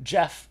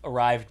 Jeff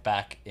arrived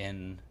back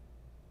in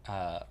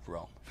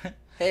Rome.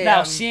 Hey, Now,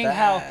 I'm seeing back.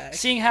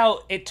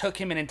 how it took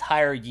him an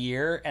entire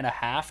year and a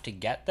half to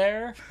get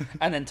there,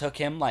 and then took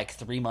him like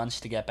 3 months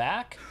to get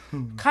back,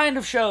 kind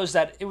of shows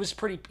that it was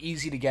pretty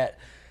easy to get.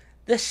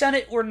 The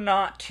Senate were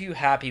not too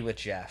happy with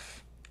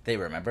Jeff. They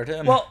remembered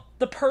him. Well,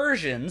 the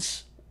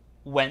Persians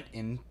went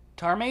into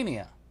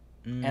Armenia,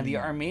 and the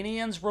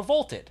Armenians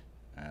revolted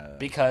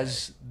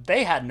because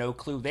they had no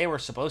clue they were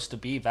supposed to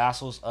be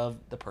vassals of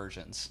the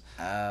Persians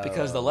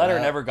because the letter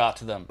never got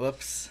to them.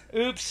 Whoops.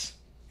 Oops.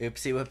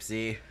 Oopsie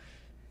whoopsie.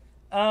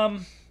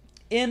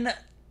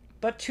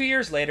 But 2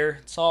 years later,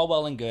 it's all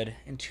well and good.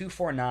 In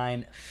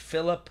 249,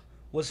 Philip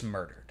was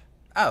murdered.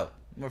 Oh,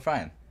 we're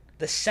fine.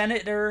 The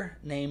senator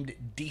named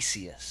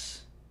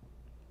Decius.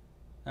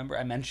 Remember,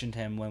 I mentioned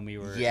him when we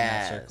were in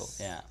that circle.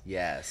 Yeah.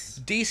 Yes.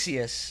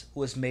 Decius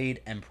was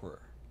made emperor.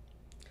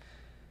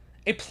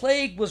 A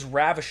plague was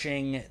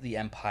ravishing the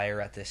empire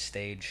at this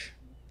stage,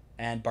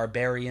 and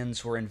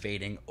barbarians were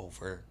invading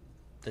over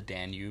the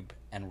Danube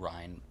and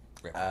Rhine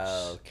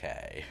rivers.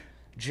 Okay.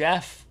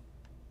 Jeff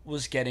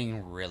was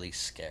getting really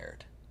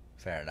scared,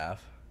 Fair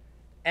enough.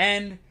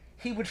 and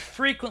he would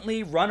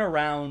frequently run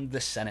around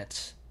the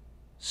Senate,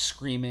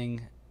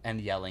 screaming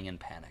and yelling in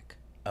panic.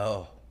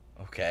 Oh,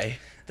 okay.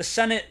 The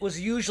Senate was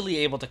usually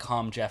able to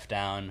calm Jeff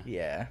down,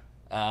 Yeah.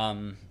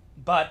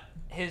 but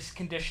his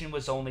condition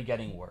was only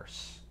getting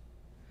worse.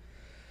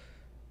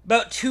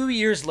 About 2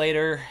 years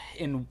later,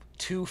 in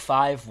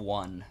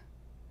 251,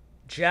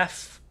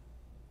 Jeff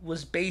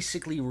was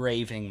basically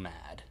raving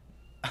mad.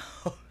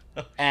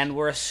 And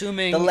we're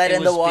assuming The lead it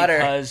in the was water.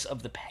 because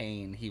of the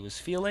pain he was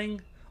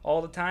feeling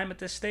all the time at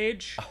this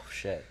stage. Oh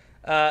shit.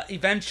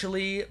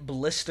 Eventually,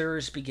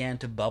 blisters began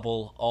to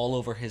bubble all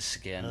over his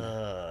skin.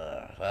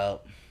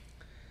 Well.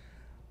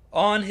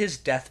 On his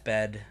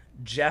deathbed,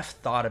 Jeff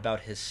thought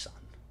about his son,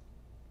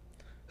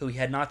 who he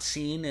had not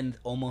seen in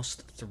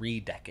almost 3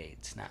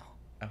 decades now.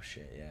 Oh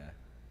shit. Yeah.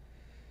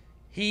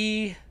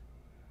 He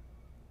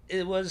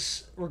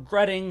was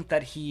regretting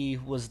that he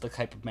was the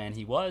type of man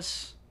he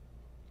was,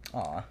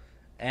 Aw.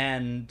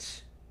 and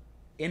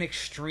in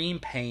extreme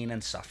pain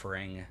and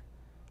suffering,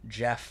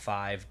 Jeff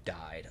 5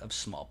 died of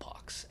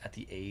smallpox at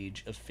the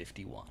age of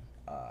 51.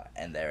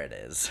 And there it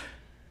is.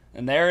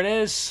 And there it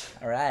is.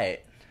 All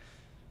right.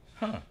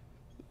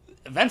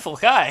 Eventful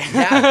guy.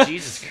 Yeah.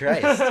 Jesus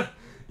Christ.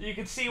 You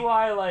can see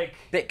why, like,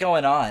 Bit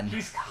going on.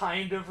 he's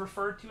kind of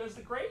referred to as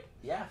the Great.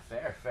 Yeah.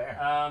 Fair. Fair.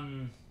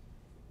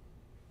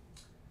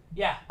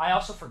 Yeah, I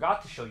also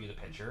forgot to show you the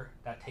picture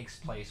that takes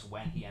place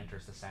when he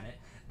enters the Senate.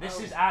 This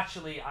is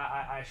actually,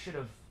 I should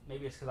have,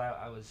 maybe it's because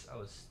I was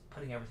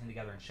putting everything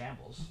together in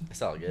shambles.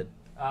 It's all good.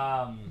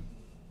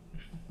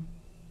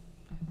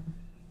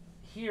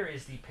 Here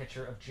is the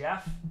picture of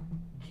Jeff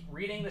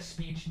reading the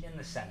speech in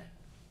the Senate.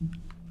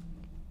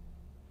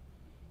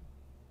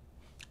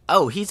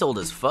 Oh, he's old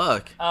as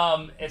fuck.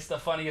 It's the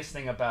funniest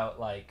thing about,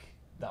 like,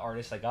 the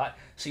artist I got.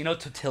 So you know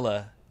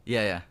Totila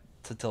Yeah.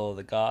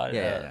 the god,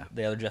 Yeah.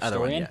 the other Jeff Other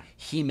one, Storian. yeah.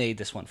 He made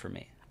this one for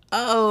me.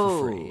 Oh.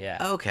 For free,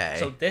 yeah. Okay.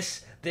 So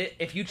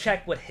if you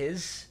check what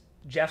his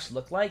Jeffs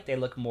look like, they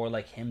look more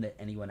like him than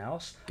anyone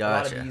else. A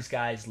lot Gotcha. of these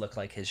guys look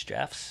like his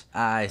Jeffs.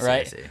 I see.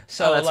 Right? I see.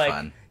 So oh, that's like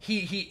fun.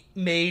 he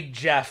made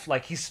Jeff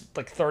like he's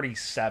like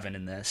 37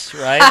 in this,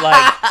 right?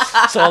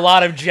 Like so a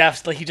lot of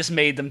Jeffs like he just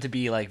made them to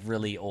be like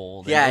really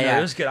old. Yeah, and, yeah.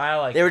 It was good. I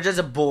like They were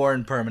just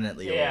born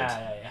permanently old.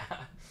 yeah.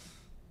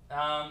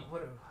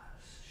 What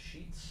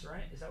sheets,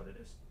 right? Is that what it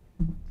is?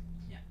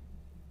 Yeah.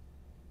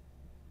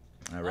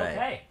 All right.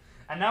 Okay.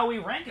 And now we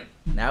rank him.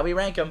 Now we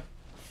rank them.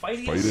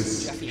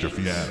 Fightus Jeffy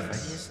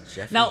Jeffianus.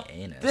 Jeffy Now,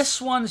 Anus.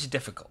 this one's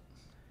difficult.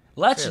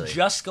 Let's Really?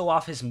 just go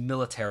off his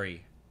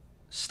military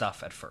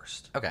stuff at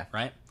first. Okay.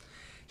 Right?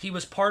 He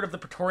was part of the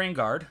Praetorian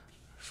Guard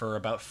for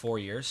about 4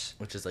 years.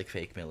 Which is like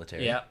fake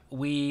military. Yeah.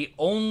 We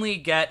only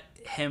get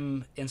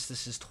him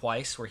instances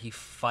twice where he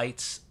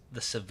fights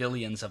the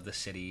civilians of the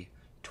city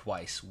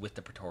twice with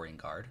the Praetorian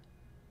Guard.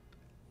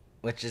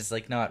 Which is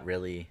like not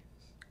really.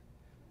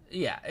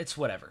 Yeah, it's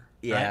whatever.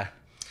 Yeah. Right?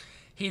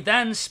 He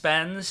then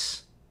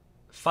spends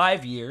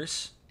 5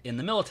 years in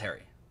the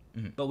military.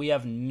 But we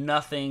have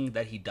nothing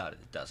that he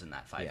does in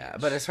that 5 Yeah.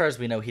 years. But as far as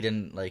we know, he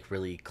didn't like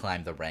really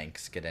climb the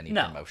ranks, get any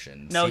No.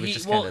 promotions. No, he was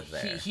just kind of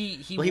there. he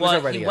Well, he was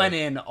was already he went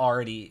in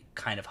already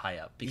kind of high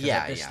up because Yeah,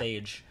 at this yeah.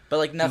 stage But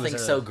like nothing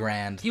was a- so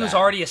grand. he was that-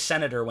 already a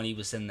senator when he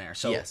was in there.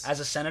 So Yes. as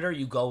a senator,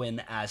 you go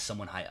in as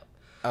someone high up.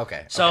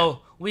 Okay. So okay.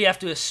 we have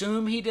to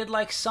assume he did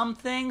like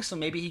something. So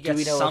maybe he gets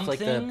we know if, like,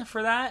 something the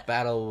for that.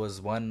 Battle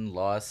was won,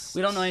 lost.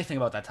 We don't know anything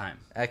about that time,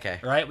 Okay.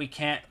 right? We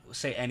can't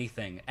say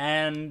anything.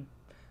 And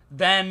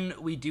then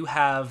we do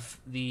have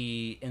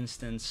the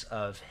instance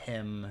of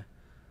him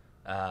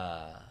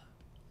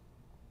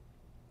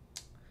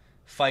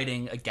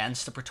fighting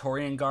against the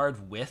Praetorian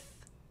Guard with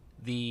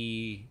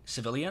the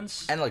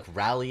civilians. And like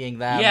rallying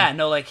them. Yeah,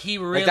 no, like he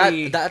Like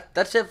really.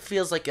 that shit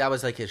feels like that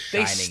was like his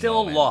shining they still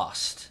moment.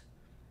 lost.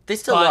 They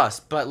still but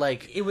lost, but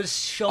like It was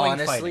showing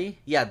honestly, fighting.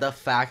 yeah, the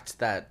fact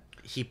that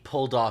he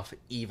pulled off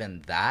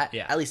even that,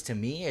 Yeah. at least to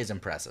me, is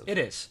impressive. It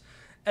is.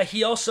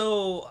 He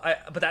also,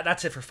 but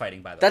that's it for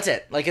fighting. By the way, That's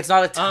it. Like it's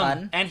not a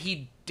ton. And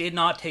he did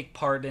not take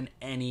part in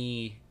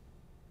any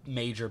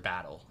major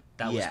battle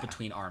that was Yeah.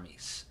 between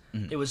armies.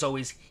 It was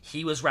always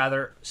he was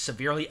rather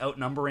severely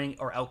outnumbering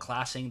or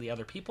outclassing the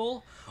other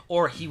people,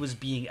 or he was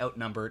being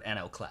outnumbered and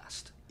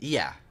outclassed.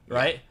 Yeah.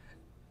 Right.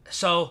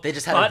 So They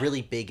just had but a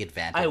really big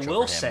advantage. I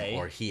will over him, say-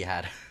 or he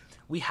had.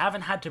 we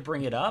haven't had to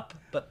bring it up,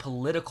 but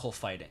political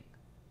fighting.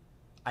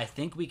 I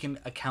think we can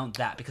account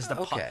that because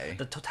Okay.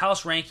 the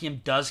Totalis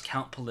Rankium does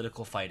count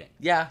political fighting.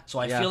 Yeah. So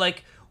I yeah. feel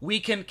like we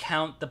can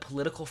count the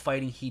political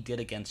fighting he did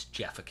against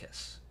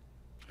Jefficus,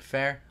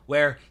 fair.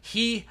 where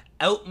he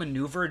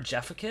outmaneuvered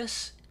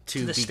Jefficus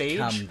to the stage,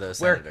 become the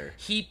where senator.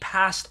 he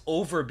passed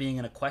over being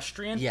an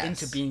equestrian Yes.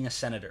 into being a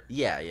senator.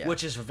 Yeah, yeah.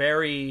 Which is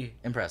very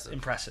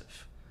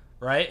Impressive.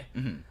 right?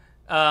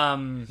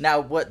 Now,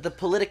 what the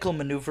political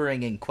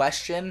maneuvering in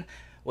question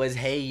was,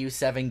 hey, you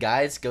 7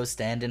 guys, go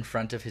stand in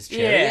front of his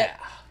chariot.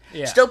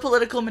 Yeah. Still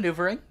political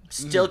maneuvering.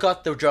 Still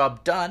got the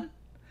job done.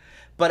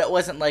 But it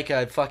wasn't like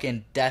a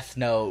fucking Death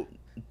Note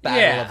Battle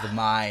Yeah. of the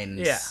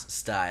Minds Yeah.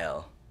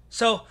 style.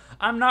 So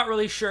I'm not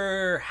really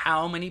sure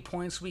how many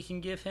points we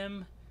can give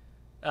him.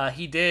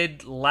 He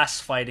did less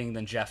fighting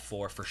than Jeff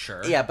 4 for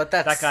sure. Yeah, but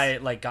that's- that guy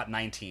like got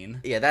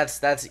 19. Yeah,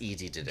 that's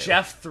easy to do.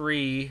 Jeff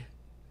 3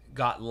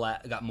 got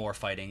more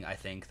fighting, I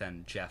think,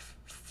 than Jeff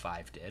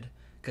 5 did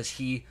because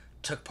he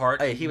took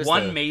part Oh, yeah, in he was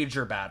one the-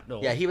 major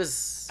battle. Yeah, he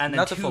was and then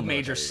not the 2 full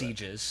major military, but-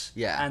 sieges.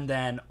 Yeah. and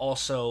then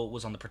also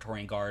was on the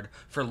Praetorian Guard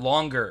for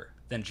longer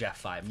than Jeff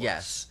 5 was.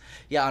 Yes.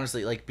 Yeah,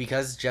 honestly, like,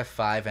 because Jeff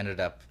 5 ended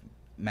up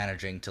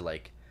managing to,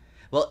 like,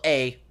 well,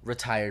 A,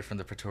 retired from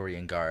the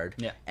Praetorian Guard,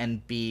 Yeah.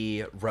 and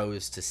B,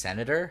 rose to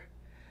senator,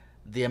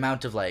 the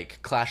amount of, like,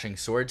 clashing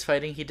swords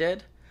fighting he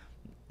did,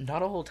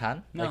 not a whole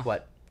ton. No. Like,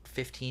 what,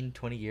 15,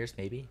 20 years,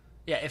 maybe?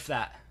 Yeah, if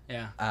that.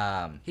 Yeah.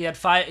 Um, He had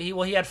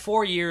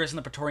 4 years in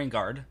the Praetorian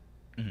Guard.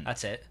 Mm-hmm.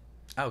 That's it.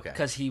 okay.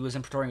 Because he was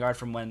in Praetorian Guard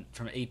from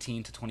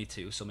 18 to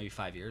 22, so maybe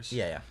 5 years.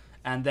 Yeah, yeah.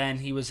 And then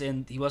he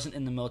wasn't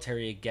in the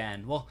military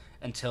again. Well,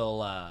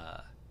 until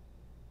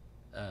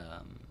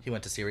He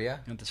went to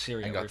Syria went to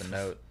Syria. and where got the he-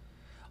 note.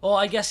 Well,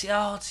 I guess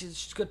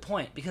it's a good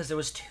point because there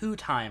was 2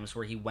 times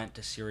where he went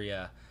to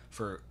Syria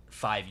for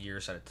 5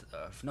 years at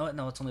no,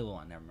 it's only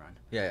 1. Never mind.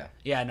 Yeah, yeah.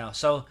 Yeah, no.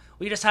 So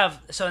we just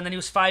have and then he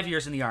was 5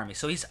 years in the army.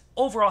 So he's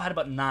overall had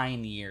about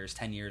 9 years,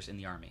 10 years in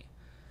the army.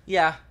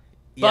 Yeah.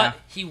 But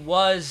he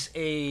was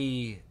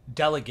a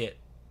delegate,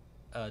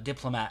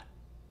 diplomat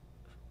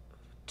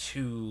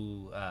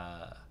to.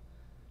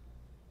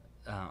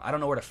 I don't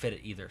know where to fit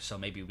it either, so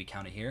maybe we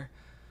count it here.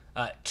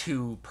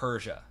 To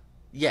Persia,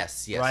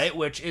 Yes, yes. right?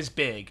 Which is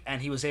big,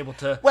 and he was able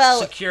to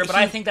Well, secure. But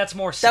he- I think that's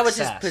more That was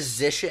success. his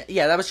position.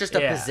 Yeah, that was just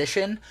a Yeah.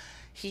 position.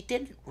 He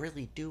didn't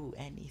really do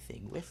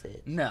anything with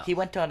it. No. He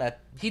went on a...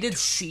 He did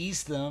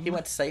seize them. He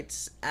went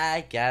sites,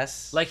 I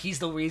guess. like he's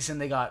the reason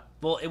they got.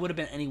 Well, it would have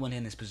been anyone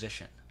in his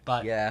position,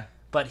 but Yeah.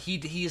 but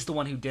he is the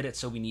one who did it,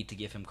 so we need to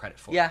give him credit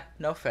for it. Yeah,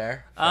 no,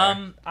 fair.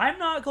 I'm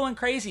not going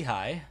crazy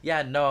high.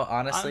 Yeah, no,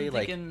 honestly, I'm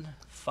like, thinking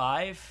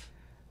 5.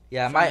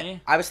 yeah, for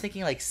me. I was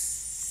thinking like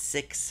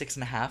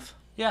 6.5.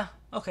 Yeah,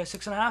 okay,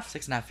 6.5.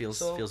 6.5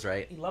 feels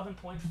right.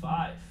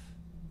 11.5,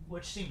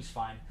 which seems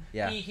fine.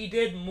 Yeah. He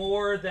did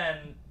more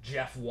than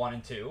Jeff 1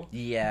 and 2,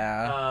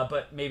 Yeah.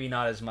 but maybe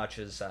not as much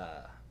as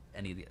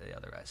any of the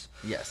other guys.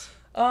 Yes.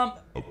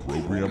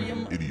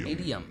 Opprobrium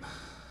idiom.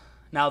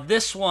 Now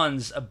this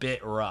one's a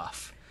bit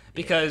rough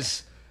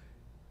because,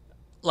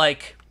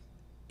 like,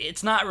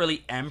 it's not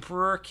really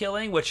emperor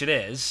killing, which it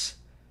is.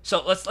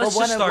 So let's just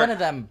start. One of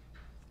them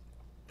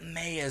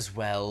may as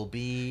well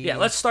be. Yeah,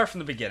 let's start from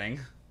the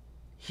beginning.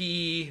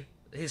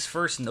 His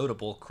first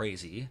notable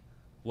crazy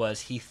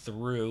was he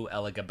threw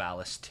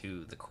Elagabalus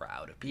to the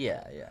crowd of people,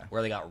 Yeah.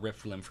 where they got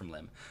ripped limb from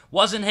limb.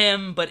 Wasn't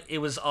him, but it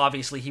was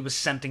obviously he was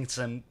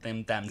sentencing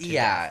them to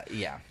Yeah, death.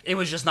 yeah. It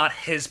was just not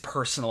his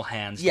personal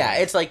hands. Yeah, doing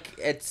it. it's like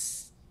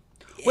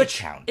it Which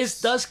counts.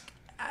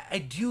 I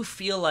do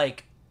feel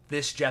like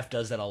this Jeff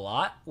does that a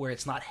lot, where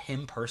it's not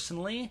him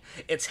personally,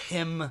 it's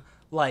him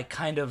like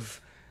kind of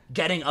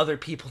getting other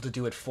people to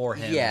do it for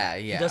him. Yeah.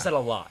 He does that a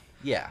lot,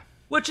 Yeah.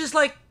 which is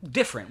like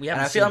different. We haven't.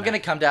 And I feel seen I'm gonna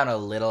that. come down a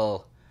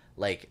little,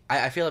 like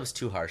I feel I was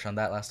too harsh on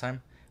that last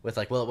time with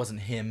like, well, it wasn't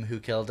him who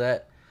killed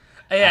it.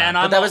 Yeah, and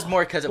but I'm that all- was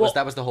more because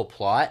that was the whole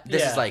plot.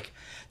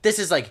 This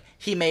is like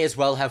he may as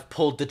well have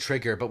pulled the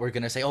trigger, but we're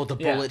gonna say, oh, the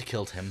Yeah. bullet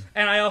killed him.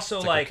 And I also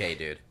It's like, okay,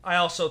 dude. I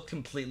also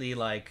completely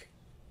like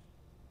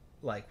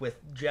with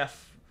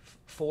Jeff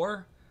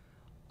 4,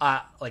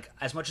 like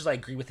as much as I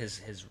agree with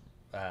his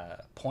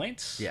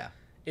points, Yeah.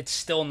 it's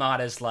still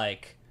not as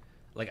like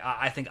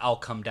I think I'll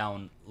come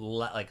down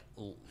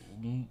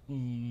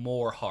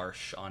more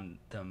harsh on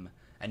them,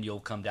 and you'll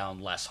come down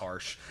less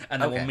harsh,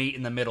 and then Okay. we'll meet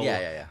in the middle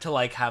Yeah. to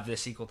like have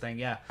this equal thing.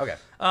 Yeah. Okay.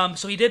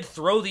 So he did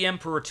throw the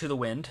Emperor to the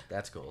wind.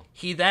 That's cool.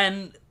 He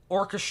then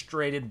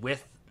orchestrated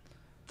with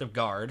the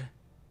guard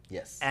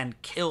Yes. and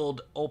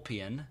killed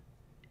Ulpian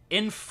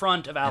in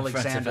front of In front of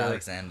Alexander.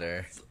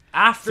 Alexander.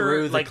 After,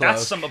 Through the like,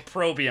 that's cloak. some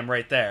opprobrium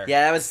right there.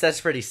 Yeah,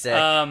 that's pretty sick.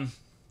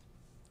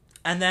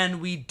 And then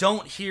we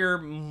don't hear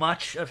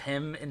much of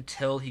him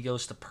until he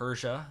goes to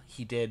Persia.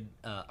 He did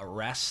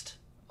arrest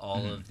all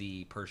Mm-hmm. of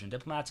the Persian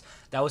diplomats.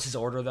 That was his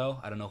order, though.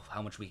 I don't know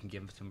how much we can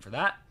give to him for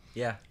that.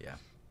 yeah.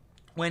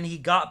 When he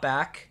got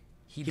back,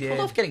 he He did... pulled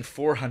off getting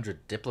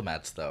 400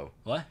 diplomats though.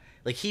 What?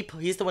 Like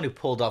he's the one who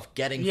pulled off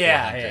getting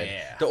Yeah, 400.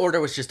 yeah. The order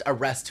was just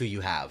arrest who you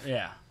have.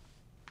 Yeah.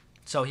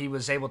 So he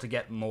was able to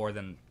get more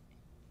than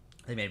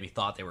they maybe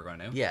thought they were going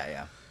to.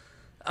 Yeah.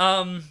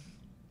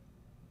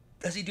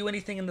 Does he do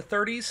anything in the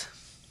 30s?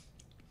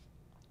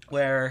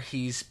 Where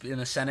he's in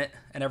the Senate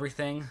and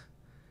everything?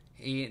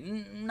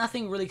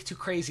 Nothing really too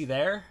crazy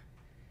there.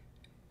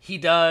 He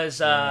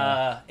does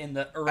in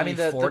the early I mean,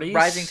 the 40s.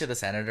 rising to the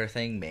senator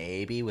thing,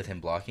 maybe with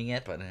him blocking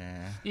it, but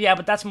Yeah,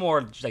 but that's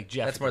more like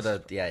Jeff. that's more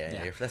the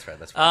yeah. That's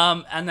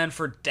right. And then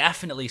for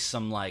definitely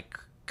some like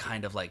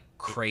kind of like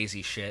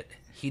crazy shit,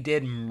 he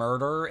did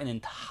murder an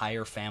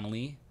entire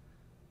family.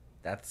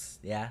 That's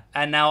yeah.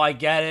 And now I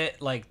get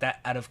it, like that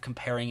out of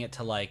comparing it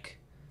to like,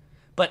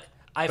 but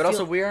I But feel,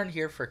 also, we aren't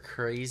here for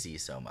crazy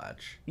so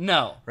much.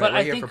 no, Right, but we're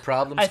I here think for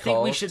problems I think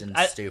we caused should. and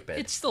stupid.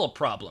 It's still a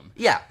problem.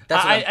 Yeah,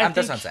 that's what that's what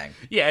I'm think- saying.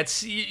 Yeah,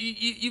 it's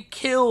you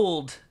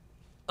killed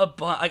a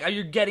like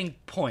you're getting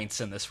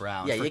points in this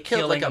round. Yeah, for you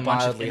killed like killing a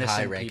bunch of mildly innocent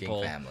high-ranking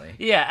people. family.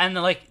 Yeah, and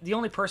like the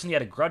only person he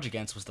had a grudge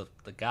against was the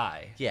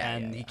guy. Yeah,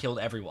 and yeah. he killed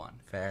everyone.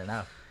 Fair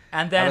enough.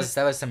 And then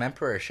That was some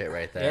emperor shit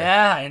right there.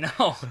 yeah, I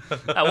know.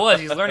 That was.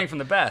 He's learning from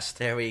the best.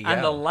 There we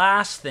And go. the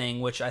last thing,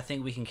 which I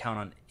think we can count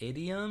on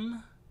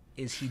idiom,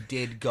 is he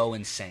did go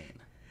insane.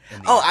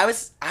 in the Oh, end.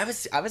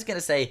 I was gonna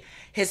say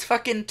his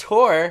fucking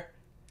tour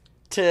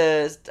to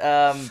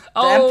the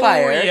Oh,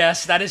 Empire.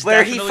 yes, that is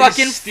where he definitely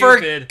fucking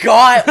stupid.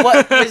 forgot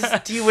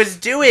what he was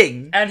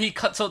doing, And he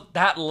cut. So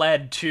that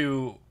led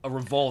to a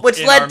revolt, which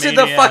in led to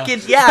the Armenia.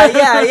 fucking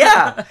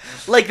yeah.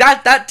 Like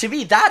that to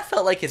me, that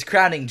felt like his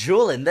crowning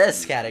jewel in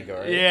this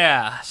category.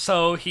 Yeah.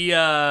 So he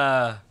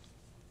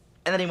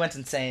And then he went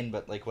insane,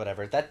 but like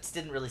whatever. That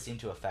didn't really seem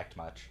to affect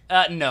much.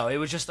 no, it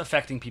was just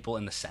affecting people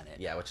in the Senate.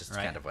 Yeah, which is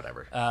Right. kind of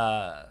whatever.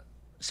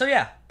 So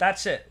yeah,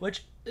 that's it.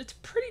 Which it's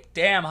pretty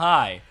damn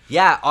high.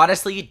 Yeah,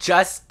 honestly,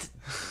 just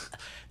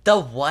the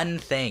one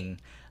thing,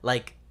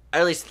 like,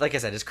 or at least, like I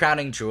said, his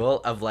crowning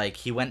jewel of, like,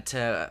 he went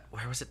to,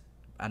 where was it?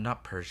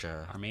 Not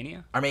Persia.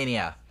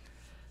 Armenia.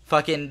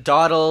 Fucking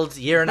dawdled,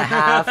 year and a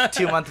half,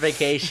 2-month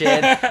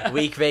vacation,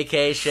 week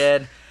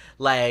vacation.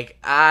 Like,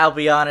 I'll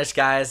be honest,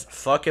 guys,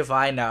 fuck if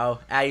I know.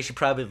 You should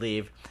probably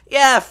leave.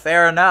 Yeah,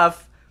 fair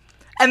enough.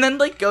 And then,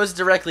 like, goes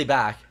directly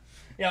back.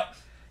 Yep.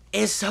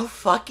 Is so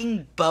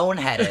fucking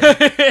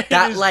boneheaded.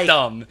 That, is like,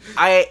 dumb.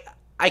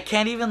 I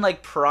can't even,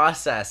 like,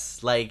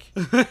 process, like,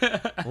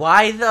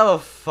 why the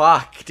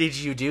fuck did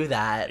you do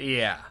that?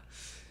 Yeah.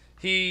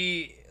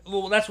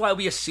 Well, that's why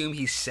we assume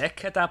he's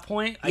sick at that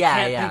point. I Yeah,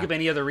 can't yeah. think of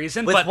any other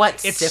reason. With but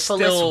what, it's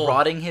syphilis still...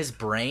 rotting his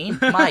brain?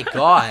 My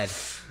god.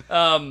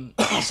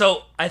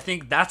 So I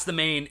think that's the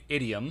main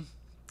idiom.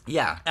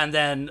 Yeah. And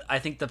then I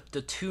think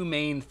the two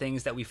main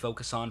things that we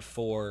focus on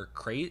for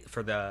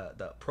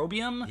the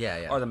Probium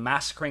Yeah. are the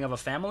massacring of a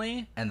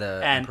family And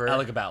the and Emperor.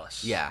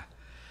 Elagabalus. Yeah.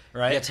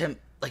 Right? Yeah,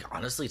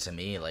 honestly, to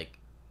me,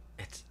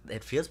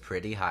 it feels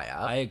pretty high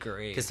up. I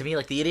agree. Because to me,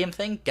 the idiom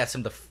thing gets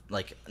him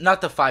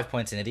not the 5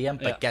 points in idiom,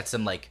 but Yeah. gets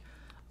him,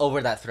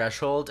 over that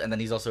threshold, and then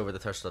he's also over the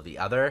threshold of the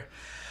other.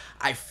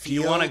 I feel... Do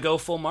you want to go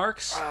full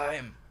marks?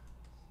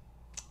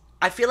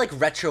 I feel like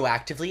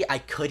retroactively, I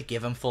could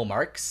give him full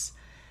marks.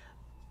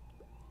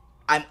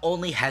 I'm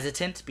only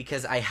hesitant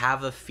because I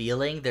have a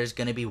feeling there's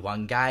going to be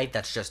one guy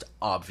that's just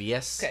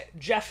obvious. Okay,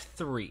 Jeff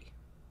 3.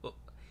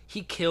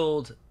 He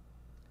killed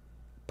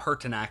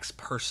Pertinax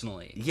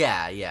personally.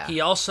 Yeah.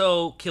 He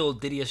also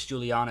killed Didius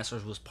Julianus,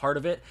 or was part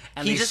of it,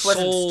 and He they just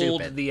wasn't sold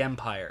stupid. the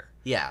Empire.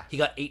 Yeah. He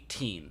got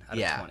 18 out of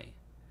Yeah. 20.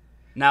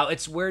 Now,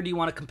 it's where do you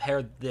want to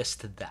compare this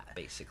to that,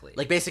 basically?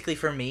 Basically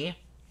for me,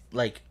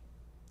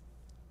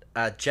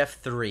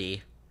 Jeff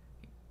 3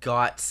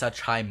 got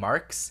such high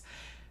marks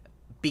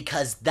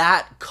because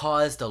that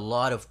caused a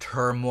lot of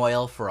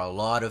turmoil for a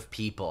lot of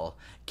people.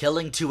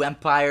 Killing two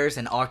emperors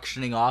and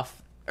auctioning off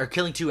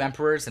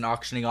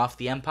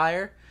the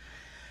empire.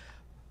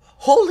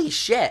 Holy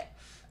shit.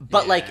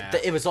 But Yeah.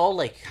 it was all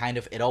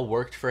it all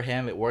worked for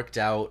him. It worked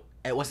out.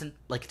 It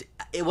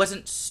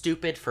wasn't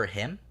stupid for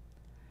him.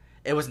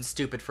 It wasn't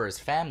stupid for his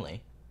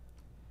family.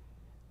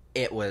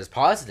 It was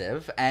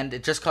positive, and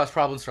it just caused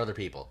problems for other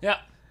people. Yeah.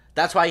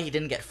 That's why he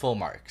didn't get full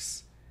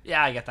marks.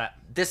 Yeah, I get that.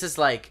 This is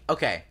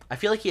okay, I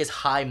feel like he has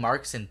high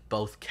marks in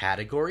both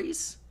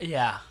categories,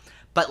 Yeah.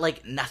 but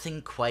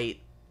nothing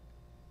quite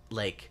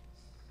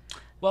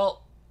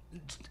Well,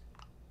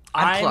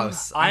 I'm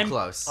close. I'm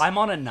close. I'm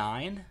on a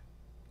 9.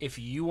 If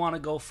you want to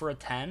go for a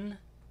 10,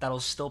 that'll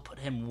still put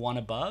him one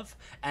above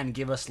and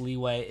give us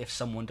leeway if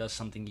someone does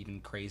something even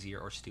crazier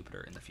or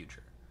stupider in the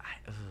future.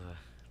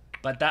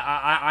 But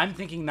I'm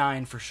thinking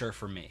 9 for sure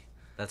for me.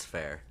 That's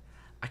fair.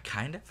 I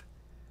kind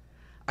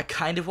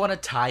of want to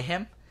tie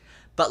him,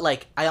 but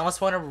I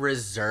almost want to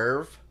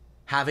reserve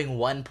having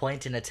 1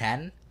 point in a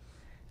 10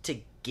 to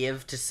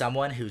give to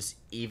someone who's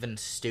even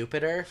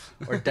stupider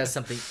or does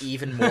something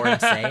even more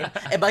insane.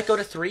 It might go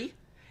to 3,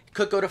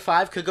 could go to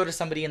 5, could go to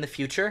somebody in the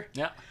future.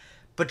 Yeah.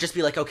 But just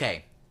be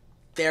okay,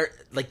 they're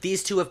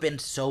these two have been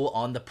so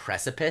on the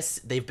precipice.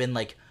 They've been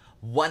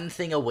one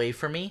thing away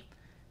from me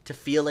to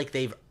feel like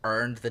they've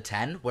earned the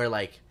 10, where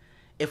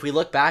if we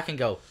look back and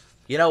go,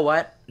 you know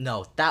what?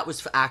 No, that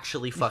was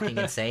actually fucking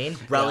insane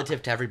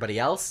relative to everybody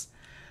else.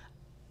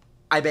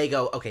 I may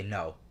go, okay,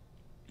 no,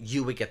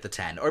 you would get the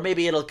 10. Or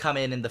maybe it'll come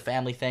in the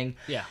family thing.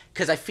 Yeah.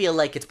 Because I feel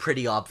like it's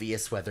pretty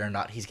obvious whether or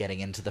not he's getting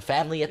into the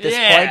family at this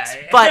Yeah.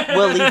 point. But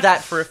we'll leave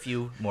that for a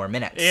few more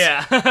minutes.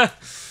 Yeah.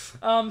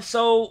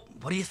 So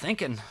what are you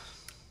thinking?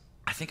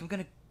 I think I'm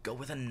going to go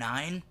with a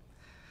 9.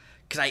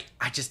 Because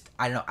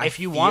I don't know. If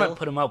you want to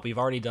put them up, we've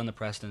already done the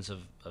precedence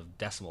of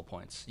decimal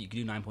points. You could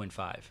do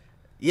 9.5.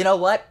 You know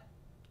what?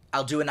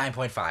 I'll do a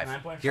 9.5.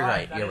 9.5. You're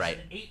right. That You're is right.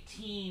 an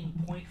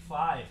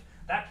 18.5.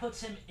 That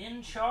puts him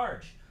in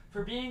charge.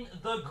 For being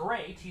the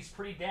great, he's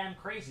pretty damn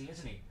crazy,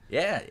 isn't he?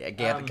 Yeah,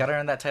 gotta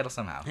earn that title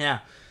somehow. Yeah.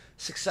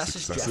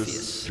 Successus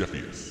Successus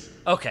Jeffius. Jeffius.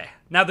 Okay,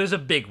 now there's a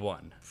big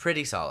one.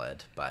 Pretty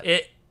solid, but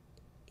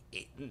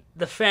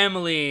The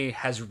family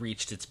has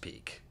reached its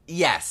peak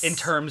yes, in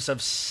terms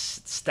of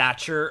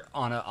stature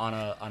on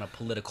a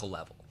political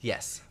level.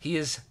 yes, He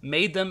has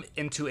made them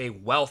into a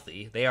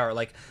wealthy. They were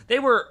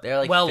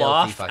They're, well filthy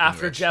off fucking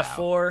after rich Jeff now.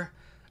 4,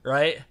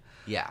 right?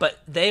 Yeah, But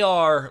they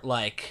are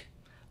wealthy,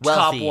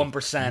 top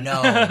 1%.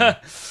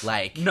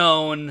 known,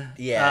 known.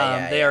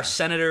 Yeah, They yeah. are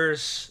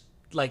senators.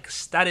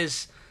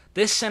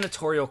 This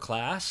senatorial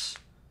class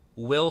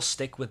will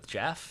stick with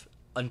Jeff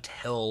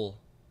until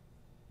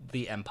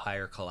the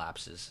empire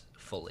collapses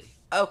fully.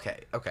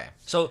 Okay.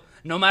 So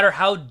no matter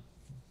how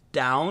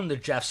down the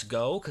Jeffs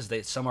go, because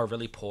some are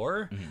really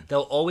poor,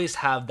 they'll always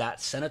have that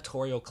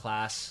senatorial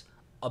class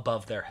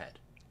above their head.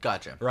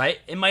 Gotcha. Right?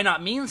 It might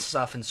not mean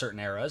stuff in certain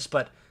eras,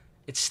 but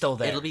it's still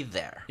there. It'll be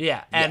there.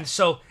 Yeah, and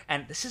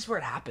this is where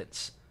it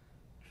happens.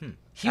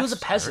 He was a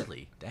That's peasant.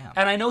 early. Damn.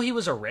 And I know he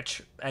was a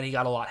rich, and he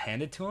got a lot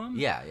handed to him.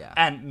 Yeah.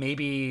 And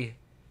maybe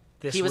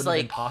this He was would have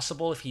been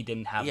possible if he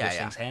didn't have those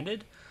things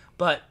handed.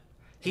 But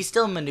He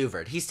still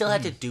maneuvered. He still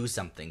had to do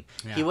something.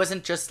 Yeah. He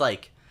wasn't just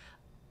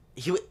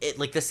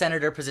the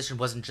senator position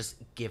wasn't just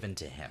given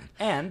to him.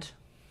 and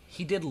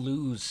he did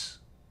lose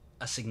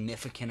a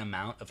significant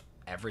amount of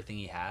everything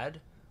he had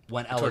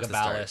when Towards the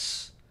start.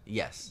 Elagabalus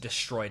Yes.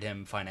 destroyed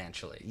him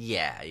financially.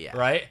 Yeah.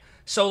 Right?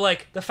 So,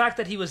 the fact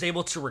that he was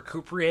able to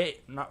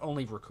recuperate, not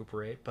only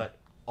recuperate, but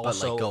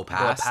also go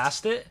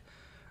past. it,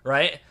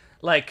 right?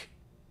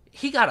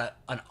 He got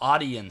an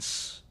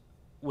audience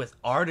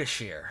with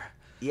Ardashir,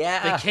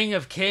 Yeah. the King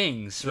of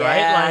Kings,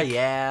 Yeah. right?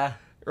 Yeah.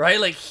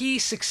 Right? He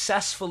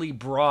successfully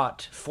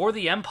brought, for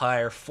the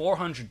Empire,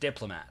 400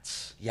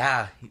 diplomats.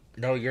 Yeah.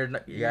 No, you're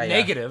not. Yeah.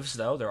 Negatives,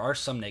 though. There are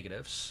some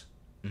negatives.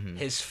 Mm-hmm.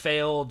 His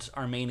failed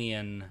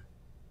Armenian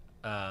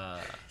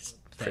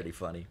Pretty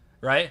funny.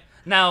 right?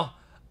 Now,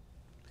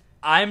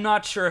 I'm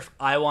not sure if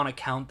I want to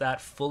count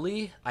that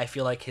fully. I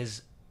feel like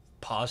his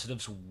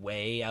positives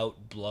way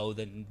outblow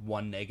the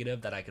one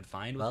negative that I could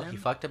find with Well, him. he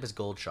fucked up his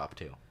gold shop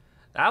too.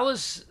 That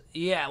was,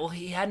 yeah, well,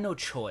 he had no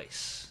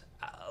choice.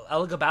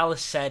 Elagabalus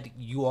said,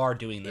 you are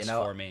doing this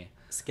for me.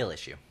 Skill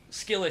issue.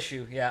 Skill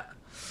issue, yeah.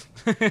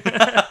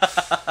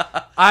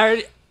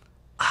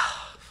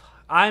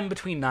 I'm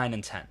between 9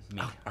 and 10,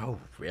 me. Oh,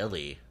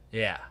 really?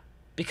 Yeah.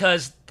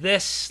 Because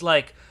this,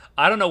 like,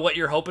 I don't know what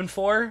you're hoping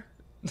for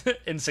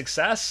in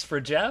success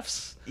for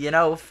Jeff's. You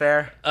know,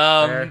 fair.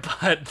 Fair.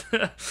 But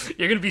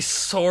you're going to be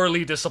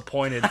sorely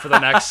disappointed for the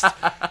next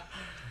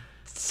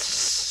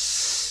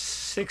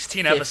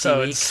 16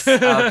 episodes.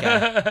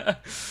 Okay.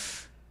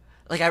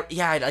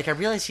 I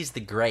realize he's the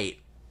great.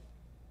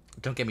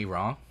 Don't get me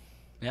wrong.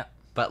 Yeah.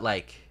 But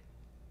like,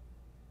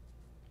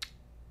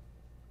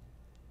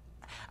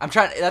 I'm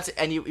trying.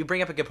 And you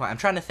bring up a good point. I'm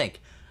trying to think.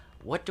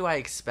 What do I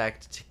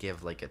expect to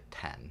give like a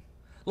 10?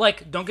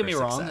 Like, don't get me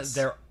for wrong.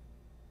 success?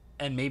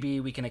 And maybe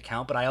we can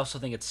account, but I also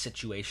think it's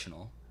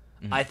situational.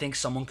 Mm-hmm. I think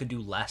someone could do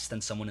less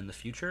than someone in the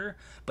future,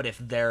 but if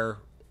their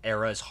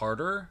era is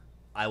harder,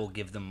 I will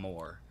give them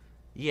more.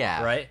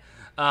 Yeah. Right?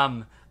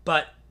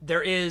 But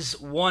there is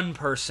one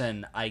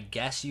person, I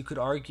guess you could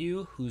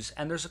argue,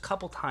 and there's a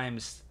couple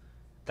times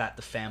that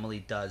the family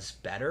does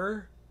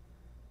better,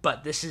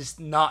 but this is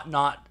not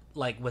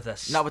like with a...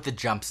 Not with the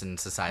jumps in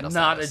societal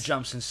Not status. a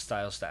jumps in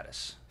style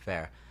status.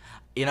 Fair.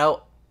 You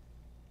know,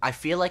 I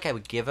feel like I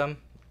would give him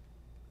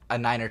a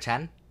 9 or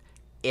 10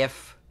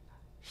 if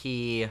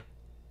he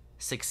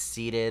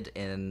succeeded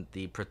in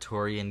the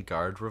Praetorian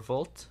Guard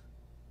revolt.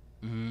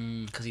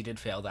 Because he did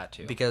fail that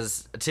too.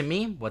 Because to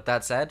me, what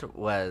that said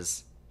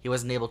was he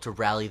wasn't able to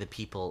rally the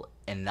people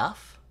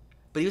enough,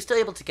 but he was still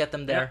able to get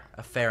them there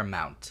a fair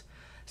amount.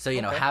 So,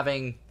 you know,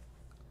 having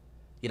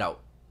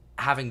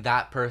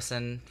that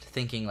person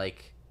thinking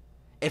like,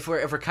 if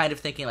we're kind of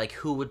thinking like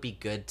who would be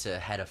good to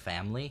head a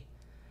family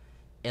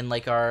in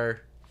like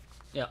our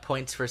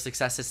points for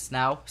successes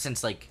now,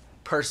 since like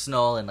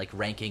personal and like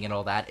ranking and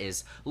all that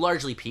is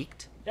largely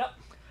peaked. Yep.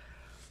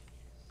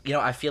 You know,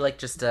 I feel like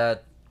just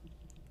that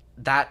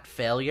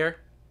failure,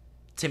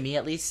 to me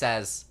at least,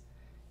 says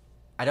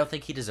I don't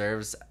think he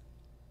deserves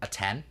a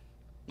 10.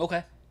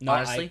 Okay. No,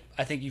 honestly,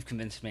 I think you've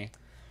convinced me.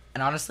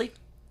 And honestly,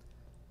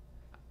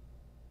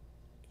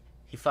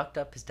 he fucked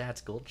up his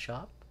dad's gold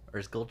shop, or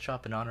his gold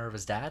shop in honor of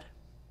his dad.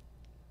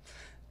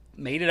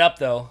 Made it up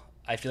though.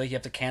 I feel like you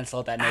have to cancel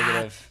out that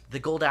negative. The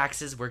gold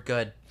axes were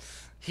good.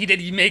 He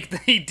did.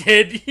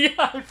 Yeah,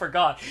 I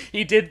forgot.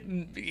 He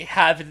did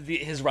have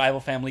his rival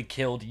family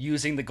killed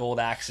using the gold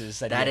axes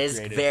that That he had is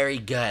created. very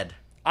good.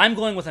 I'm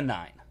going with a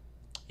 9.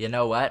 You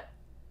know what?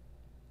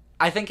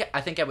 I think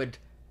I would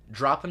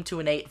drop him to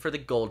an 8 for the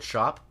gold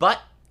shop, but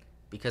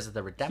because of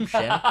the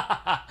redemption,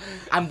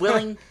 I'm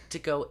willing to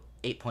go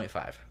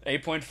 8.5.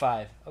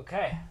 8.5.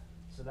 Okay.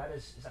 So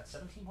is that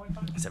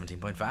 17.5?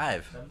 17.5.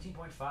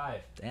 17.5.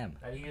 Damn.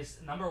 That he is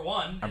number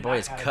 1. Our in boy that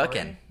is category.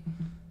 cooking.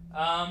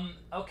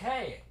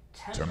 Okay.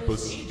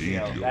 Tempest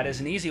Agio. That is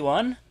an easy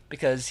one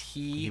because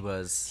he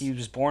was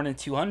born in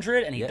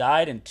 200 and he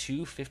died in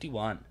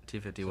 251.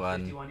 251. So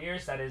 51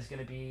 years. That is going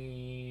to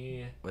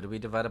be What did we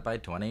divide it by?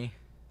 20?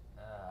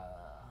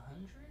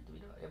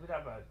 100. We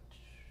divide by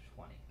 20.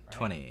 Right?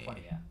 20.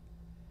 20. Yeah.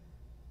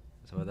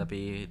 So would that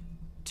be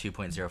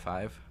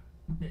 2.05?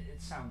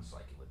 It sounds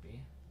like it would be.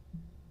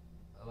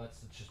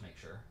 Let's just make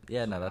sure.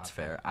 Yeah, no, that's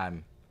fair.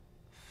 I'm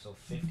So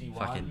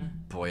 51 fucking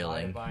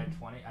boiling. divided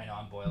by 20. I know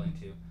I'm boiling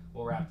too.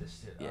 We'll wrap this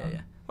too.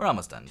 Yeah. We're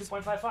almost done.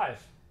 2.55.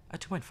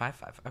 2.55.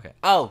 Okay.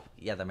 Oh,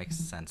 yeah, that makes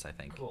sense, I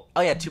think. Cool.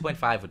 Oh, yeah,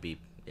 2.5 would be...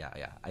 Yeah,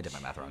 I did my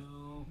math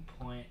wrong.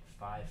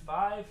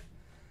 2.55.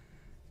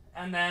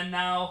 And then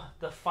now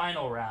the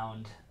final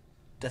round.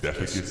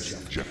 Defecus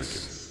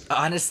Jefficus.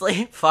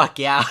 Honestly, fuck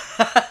yeah.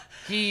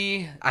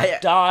 He I-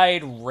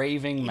 died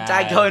raving mad.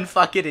 Died going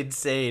fucking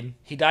insane.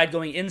 He died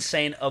going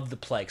insane of the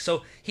plague.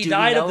 So he Do we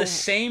died of know- the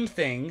same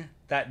thing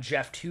that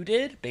Jeff 2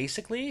 did,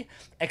 basically,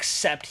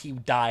 except he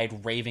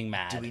died raving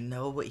mad. Do we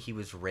know what he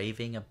was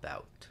raving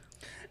about?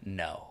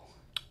 No.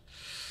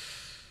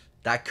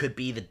 That could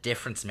be the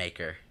difference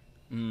maker.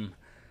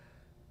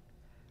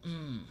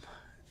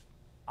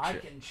 I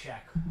can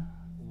check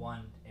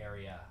one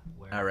area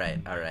where All right,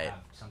 we might all right. have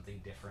something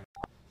different.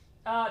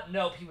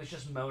 Nope, he was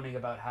just moaning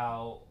about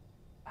how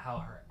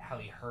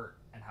he hurt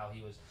and how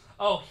he was...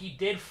 Oh, he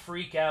did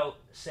freak out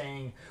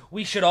saying,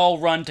 we should all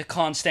run to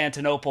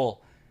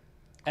Constantinople.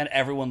 And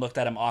everyone looked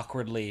at him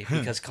awkwardly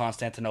because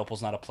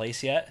Constantinople's not a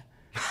place yet.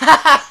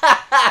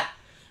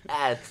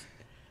 That's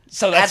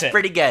So that's it.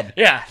 pretty good.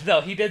 Yeah,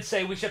 no, he did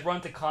say we should run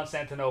to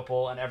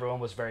Constantinople, and everyone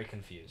was very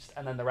confused.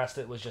 And then the rest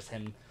of it was just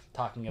him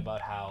talking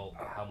about how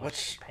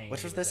much pain.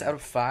 Which he was this, in. out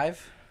of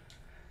 5?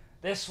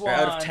 This Or one.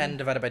 out of 10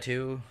 divided by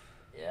 2?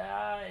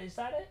 Yeah, is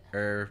that it?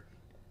 Or...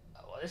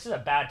 Well, this is a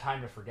bad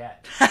time to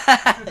forget.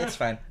 It's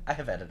fine. I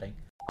have editing.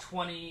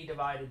 20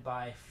 divided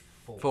by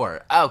 4.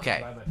 4. Okay.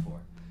 Divided by 4.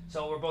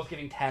 So we're both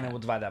giving 10, and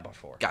we'll divide that by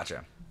 4.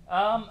 Gotcha.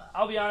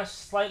 I'll be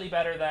honest, slightly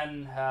better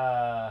than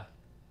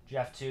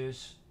Jeff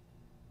 2's.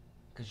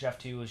 because Jeff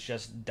 2 was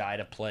just died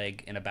of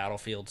plague in a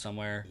battlefield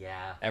somewhere.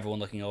 Yeah. Everyone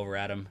looking over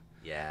at him.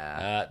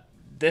 Yeah.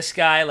 This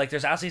guy, like,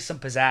 there's actually some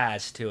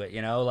pizzazz to it,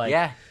 you know? Like,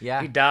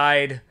 Yeah. he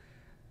died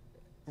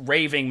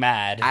raving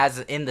mad. As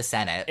in the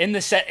Senate. In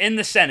the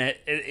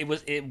Senate. It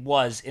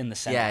was in the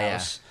Senate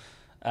house.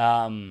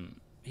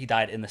 He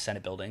died in the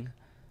Senate building.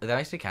 That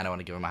makes me kind of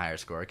want to give him a higher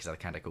score because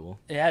that's kind of cool.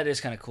 Yeah, it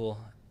is kind of cool.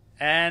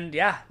 And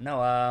yeah,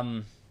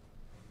 no,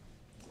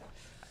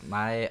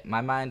 My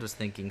mind was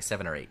thinking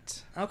 7 or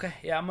 8. okay,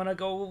 yeah, I'm gonna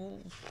go.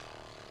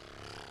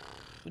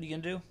 What are you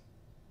gonna do?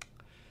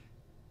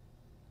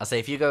 I'll say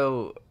if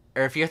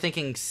you're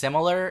thinking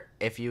similar,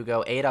 if you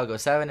go 8, I'll go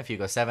 7. If you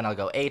go 7, I'll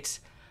go 8.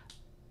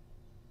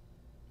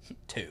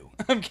 2.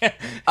 I'm kidding.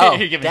 Oh,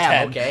 You're giving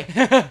damn, 10.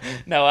 okay.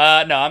 No,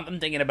 I'm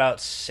thinking about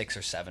 6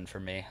 or 7 for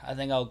me. I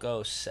think I'll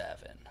go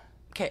 7.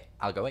 Okay,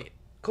 I'll go 8.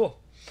 Cool.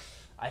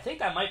 I think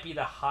that might be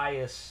the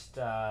highest.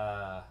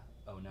 Oh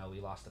no, we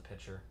lost the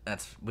picture.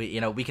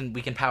 We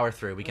can power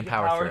through. We can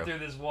power through.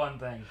 this one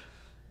thing.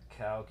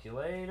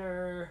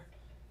 Calculator,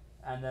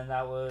 and then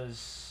that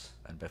was.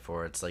 And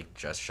before it's like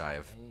just shy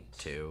of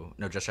 2.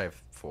 No, just shy of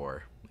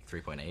 4.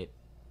 Like 3.8.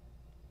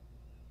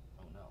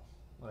 Oh no,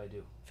 what did I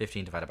do?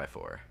 15 divided by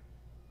 4.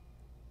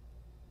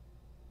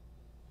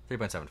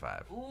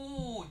 3.75.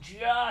 Ooh,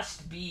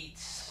 just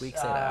beats.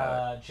 Squeaks it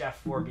out. Jeff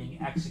 4 being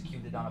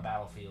executed on a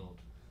battlefield,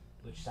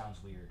 which sounds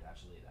weird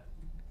actually that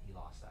he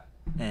lost that.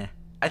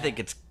 I think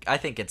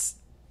it's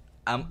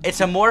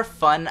a more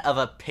fun of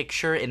a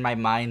picture in my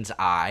mind's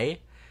eye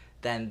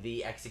than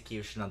the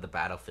execution on the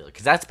battlefield,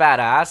 because that's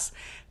badass,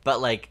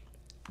 but like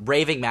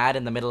raving mad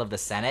in the middle of the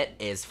Senate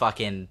is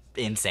fucking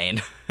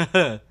insane.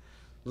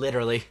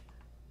 Literally.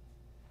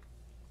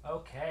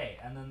 Okay,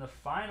 and then the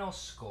final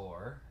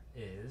score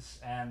is,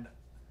 and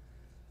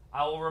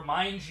I will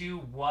remind you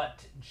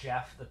what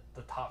Jeff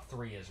the top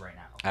 3 is right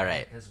now. All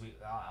right. Because we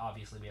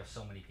obviously we have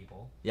so many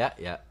people.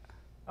 Yeah.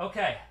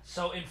 Okay,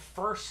 so in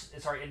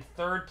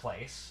third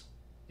place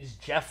is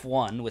Jeff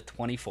 1 with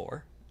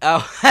 24.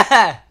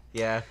 Oh,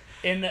 yeah.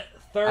 In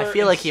third, I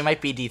feel like he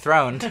might be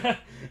dethroned.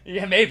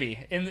 Yeah,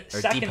 maybe. In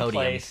second depodiumed.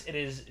 place, it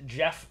is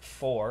Jeff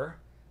 4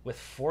 with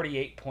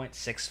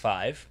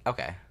 48.65.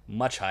 Okay.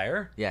 Much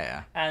higher.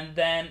 Yeah. And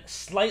then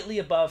slightly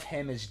above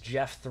him is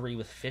Jeff 3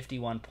 with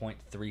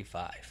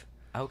 51.35.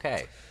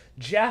 Okay.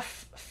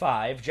 Jeff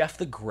 5, Jeff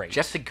the Great.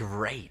 Jeff the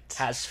Great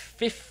has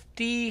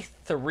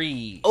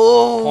 53.80.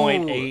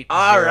 Oh,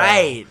 all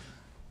right.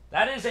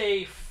 That is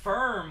a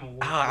firm.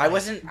 I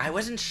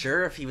wasn't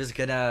sure if he was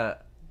gonna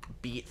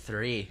beat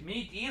 3.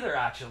 Me either,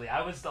 actually.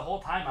 The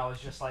whole time I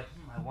was just like,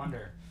 I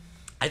wonder.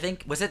 I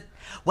think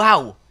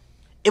Wow,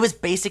 it was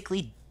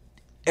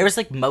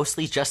like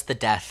mostly just the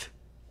death.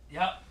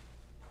 Yep.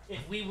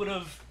 If we would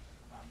have.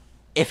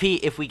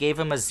 If we gave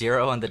him a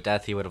 0 on the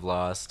death, he would have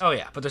lost. Oh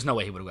yeah, but there's no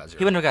way he would have got 0.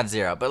 He wouldn't have gotten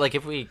 0. But like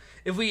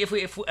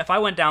if I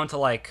went down to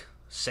like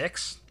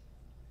 6,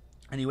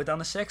 and he went down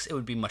to 6, it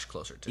would be much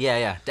closer to.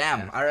 Yeah. Damn.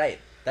 Yeah. All right.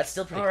 That's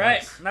still pretty close. All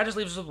right. And that just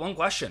leaves us with one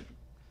question.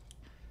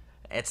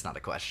 It's not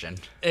a question.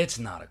 It's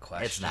not a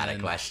question. It's not a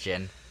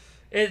question.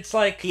 It's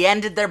like he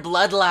ended their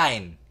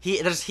bloodline. He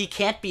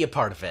can't be a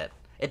part of it.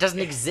 It doesn't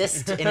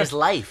exist in his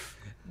life.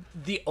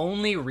 The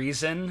only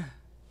reason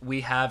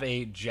we have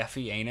a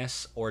Jeffy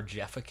Anus or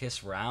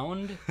Jefficus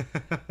round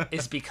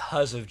is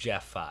because of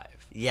Jeff 5.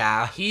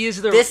 Yeah. He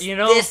is the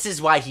this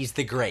is why he's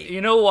the great.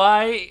 You know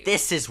why?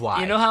 This is why.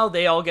 You know how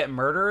they all get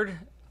murdered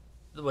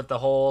with the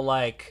whole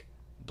like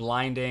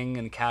blinding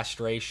and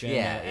castration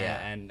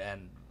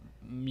and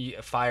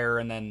fire,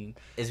 and then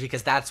is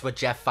because that's what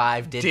Jeff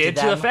 5 did to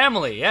them the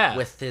family, yeah.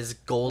 With his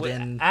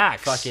golden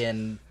axe.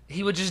 Fucking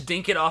he would just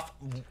dink it off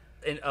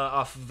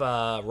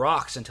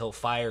rocks until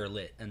fire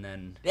lit, and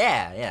then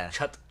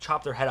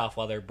chop their head off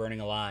while they're burning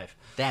alive.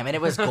 Damn, and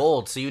it was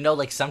gold, so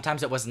like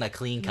sometimes it wasn't a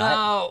clean cut.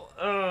 No.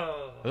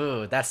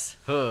 Ooh, that's.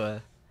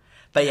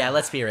 But yeah,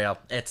 let's be real.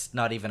 It's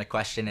not even a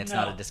question. It's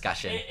not a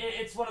discussion.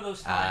 It's one of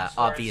those times.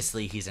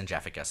 Obviously, he's in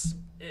Jefficus.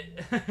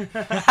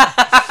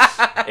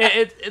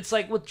 It's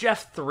like with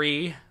Jeff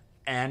 3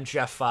 and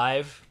Jeff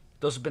 5.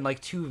 Those have been like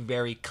 2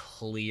 very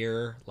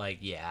clear,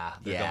 like, they're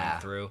going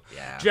through.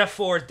 Yeah. Jeff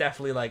 4 is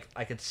definitely like,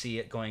 I could see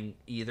it going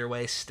either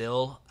way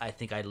still. I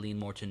think I'd lean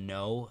more to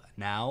no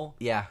now.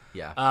 Yeah.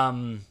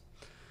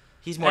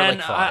 He's more and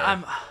like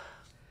fodder.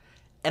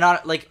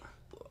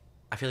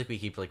 I feel like we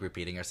keep like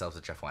repeating ourselves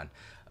with Jeff 1.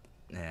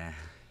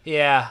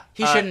 Yeah.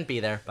 He shouldn't be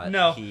there, but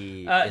no.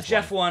 He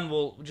Jeff 1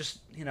 will just,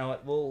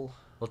 we'll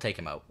take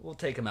him out. We'll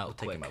take him out. We'll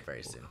take him out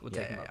very soon. We'll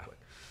take him out quick.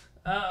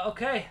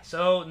 Okay,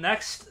 so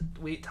next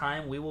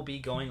time we will be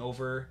going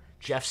over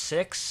Jeff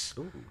 6.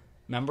 Ooh.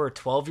 Remember,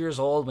 12 years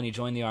old when he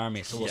joined the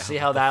army, so we'll see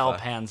how that all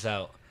pans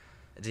out.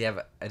 Does he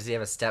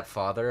have a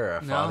stepfather or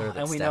a father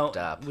that stepped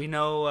up? We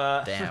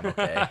know. Damn.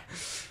 Okay.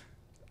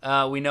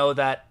 We know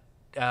that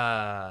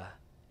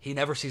he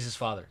never sees his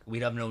father.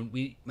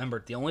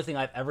 Remember, the only thing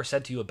I've ever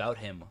said to you about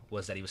him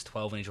was that he was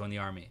 12 when he joined the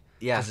army.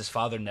 Yeah. Because his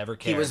father never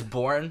cared. He was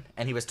born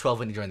and he was 12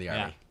 when he joined the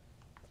army.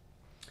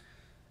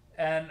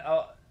 And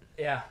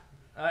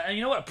And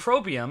you know what?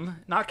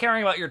 Opprobrium, not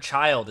caring about your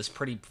child, is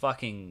pretty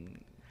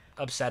fucking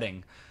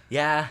upsetting.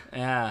 Yeah.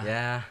 Yeah.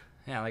 Yeah.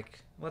 Yeah, like,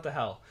 what the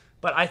hell?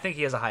 But I think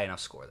he has a high enough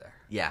score there.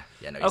 Yeah.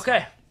 No, he's Okay.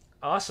 fine.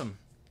 Awesome.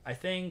 I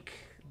think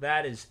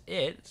that is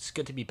it. It's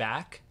good to be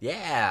back.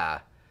 Yeah.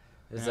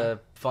 It was a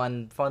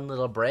fun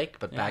little break,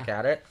 but back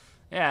at it.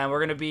 Yeah, and we're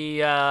going to be...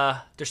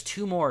 there's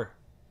 2 more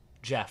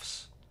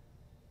Jeffs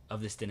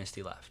of this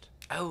dynasty left.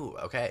 Oh,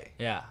 okay.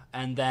 Yeah,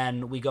 and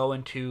then we go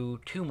into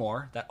 2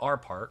 more that are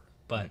part,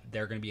 but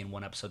they're going to be in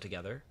one episode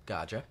together.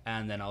 Gotcha.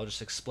 And then I'll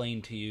just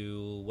explain to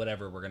you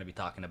whatever we're going to be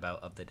talking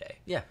about of the day.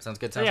 Yeah, sounds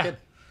good. So, Sounds yeah. good.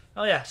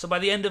 Oh, yeah. So by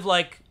the end of,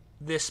 like,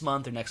 this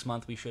month or next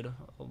month, we should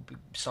be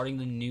starting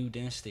the new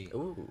dynasty.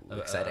 Ooh,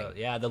 exciting.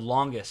 Yeah, the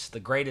longest,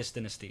 the greatest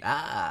dynasty.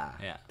 Ah.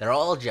 Yeah. They're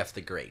all Jeff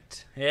the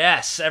Great.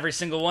 Yes, every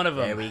single one of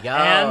them. There we go.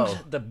 And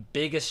the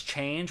biggest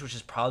change, which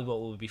is probably what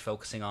we'll be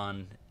focusing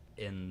on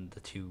in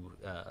the 2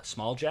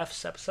 small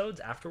Jeffs episodes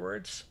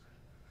afterwards,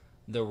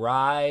 the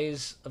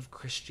rise of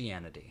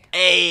Christianity.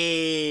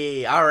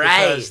 Hey, all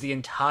right. Because the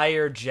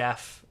entire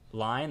Jeff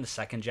line, the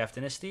second Jeff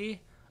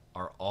dynasty,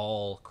 are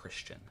all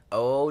Christian.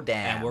 Oh,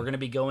 damn. And we're going to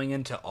be going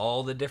into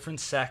all the different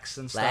sects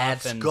and stuff.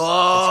 Let's and go.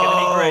 It's going to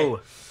be great.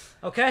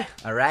 Okay.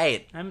 All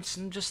right. I'm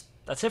just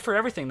that's it for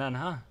everything then,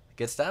 huh?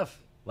 Good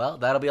stuff. Well,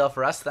 that'll be all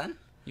for us then.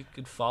 You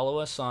could follow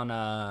us on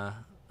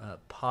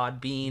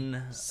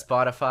Podbean,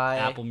 Spotify,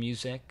 Apple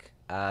Music,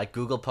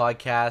 Google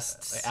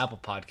Podcasts. Apple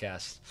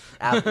Podcasts.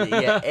 Apple,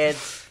 yeah,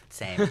 it's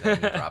same thing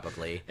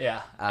probably.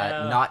 Yeah.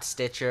 Not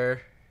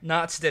Stitcher.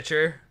 Not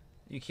Stitcher.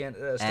 You can't.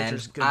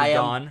 Stitcher's And gonna I be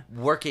am gone.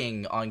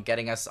 working on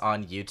getting us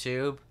on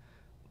YouTube,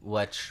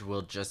 which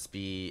will just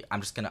be...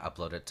 I'm just going to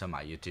upload it to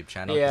my YouTube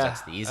channel because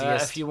that's the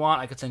easiest. If you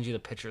want, I could send you the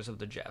pictures of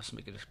the Jeffs, and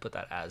we could just put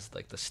that as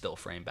like the still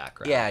frame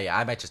background. Yeah,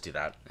 I might just do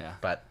that. Yeah.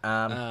 But,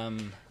 Cool.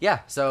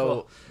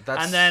 so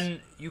that's... And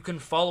then you can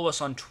follow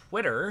us on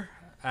Twitter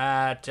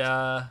at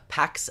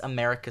Pax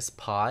Americus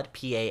Pod,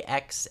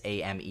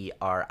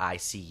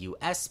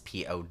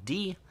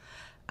 PAXAMERICUSPOD.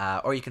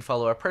 Or you can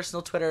follow our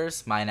personal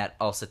Twitters, mine at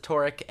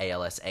Alsatorek,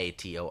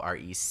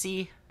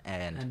 ALSATOREC,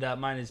 and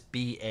mine is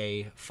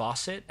BA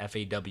Fawcett,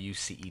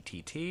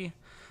 FAWCETT.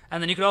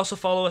 And then you can also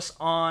follow us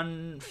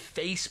on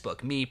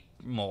Facebook, me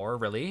more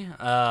really,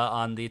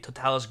 on the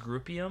Totalis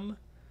Groupium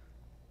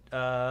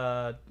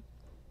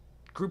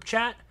group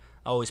chat.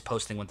 Always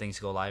posting when things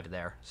go live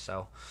there.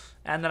 So,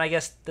 and then I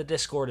guess the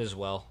Discord as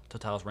well,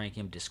 Totalis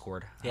Rankium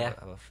Discord. Yeah.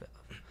 I have a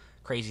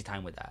crazy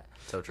time with that.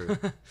 so true.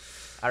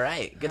 All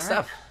right, good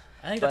stuff.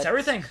 I think that's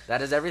everything.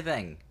 That is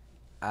everything.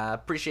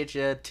 Appreciate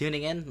you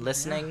tuning in,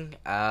 listening,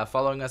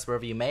 following us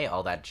wherever you may,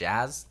 all that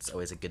jazz. It's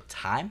always a good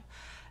time.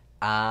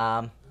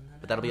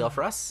 But that'll be all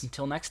for us.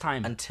 Until next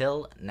time.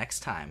 Until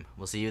next time.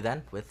 We'll see you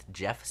then with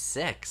Jeff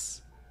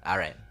 6. All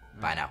right.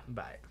 Bye now.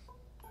 Bye.